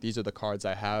of like, these are the cards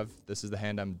I have, this is the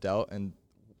hand I'm dealt, and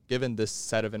given this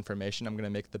set of information, I'm going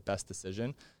to make the best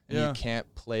decision. And you can't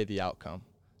play the outcome.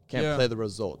 You can't play the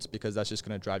results, because that's just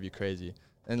going to drive you crazy.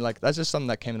 And like, that's just something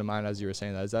that came to mind as you were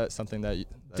saying that. Is that something that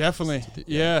definitely,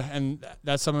 and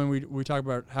that's something we talk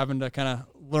about, having to kind of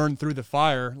learn through the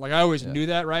fire. Like I always knew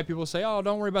that, right? People say, oh,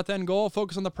 don't worry about the end goal,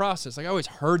 focus on the process. Like I always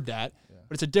heard that,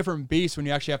 but it's a different beast when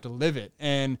you actually have to live it.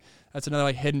 And that's another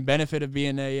like hidden benefit of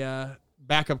being a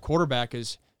backup quarterback,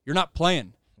 is you're not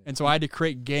playing. And so I had to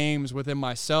create games within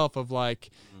myself of like,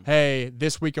 hey,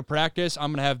 this week of practice,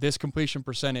 I'm going to have this completion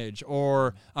percentage,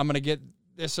 or I'm going to get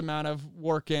this amount of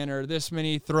work in, or this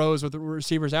many throws with the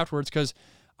receivers afterwards, because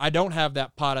I don't have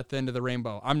that pot at the end of the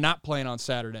rainbow. I'm not playing on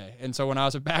Saturday. And so when I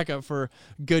was a backup for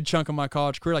a good chunk of my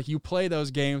college career, like you play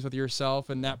those games with yourself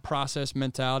and that process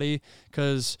mentality,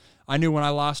 because I knew when I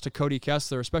lost to Cody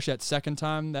Kessler, especially that second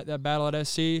time, that battle at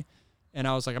SC, and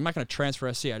I was like, I'm not going to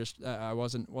transfer SC. I just I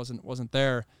wasn't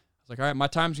there. I was like, all right, my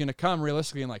time's going to come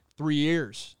realistically in like 3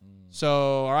 years.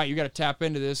 So, all right, you got to tap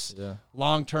into this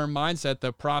long-term mindset,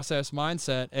 the process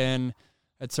mindset, and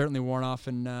it's certainly worn off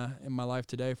in my life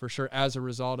today for sure as a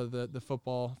result of the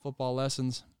football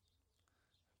lessons.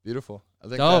 Beautiful. I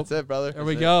think that's it, brother. There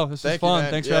we go. This is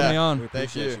fun. Thanks for having me on.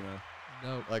 Thank you.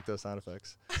 Dope. Like those sound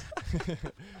effects.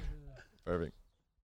 Perfect.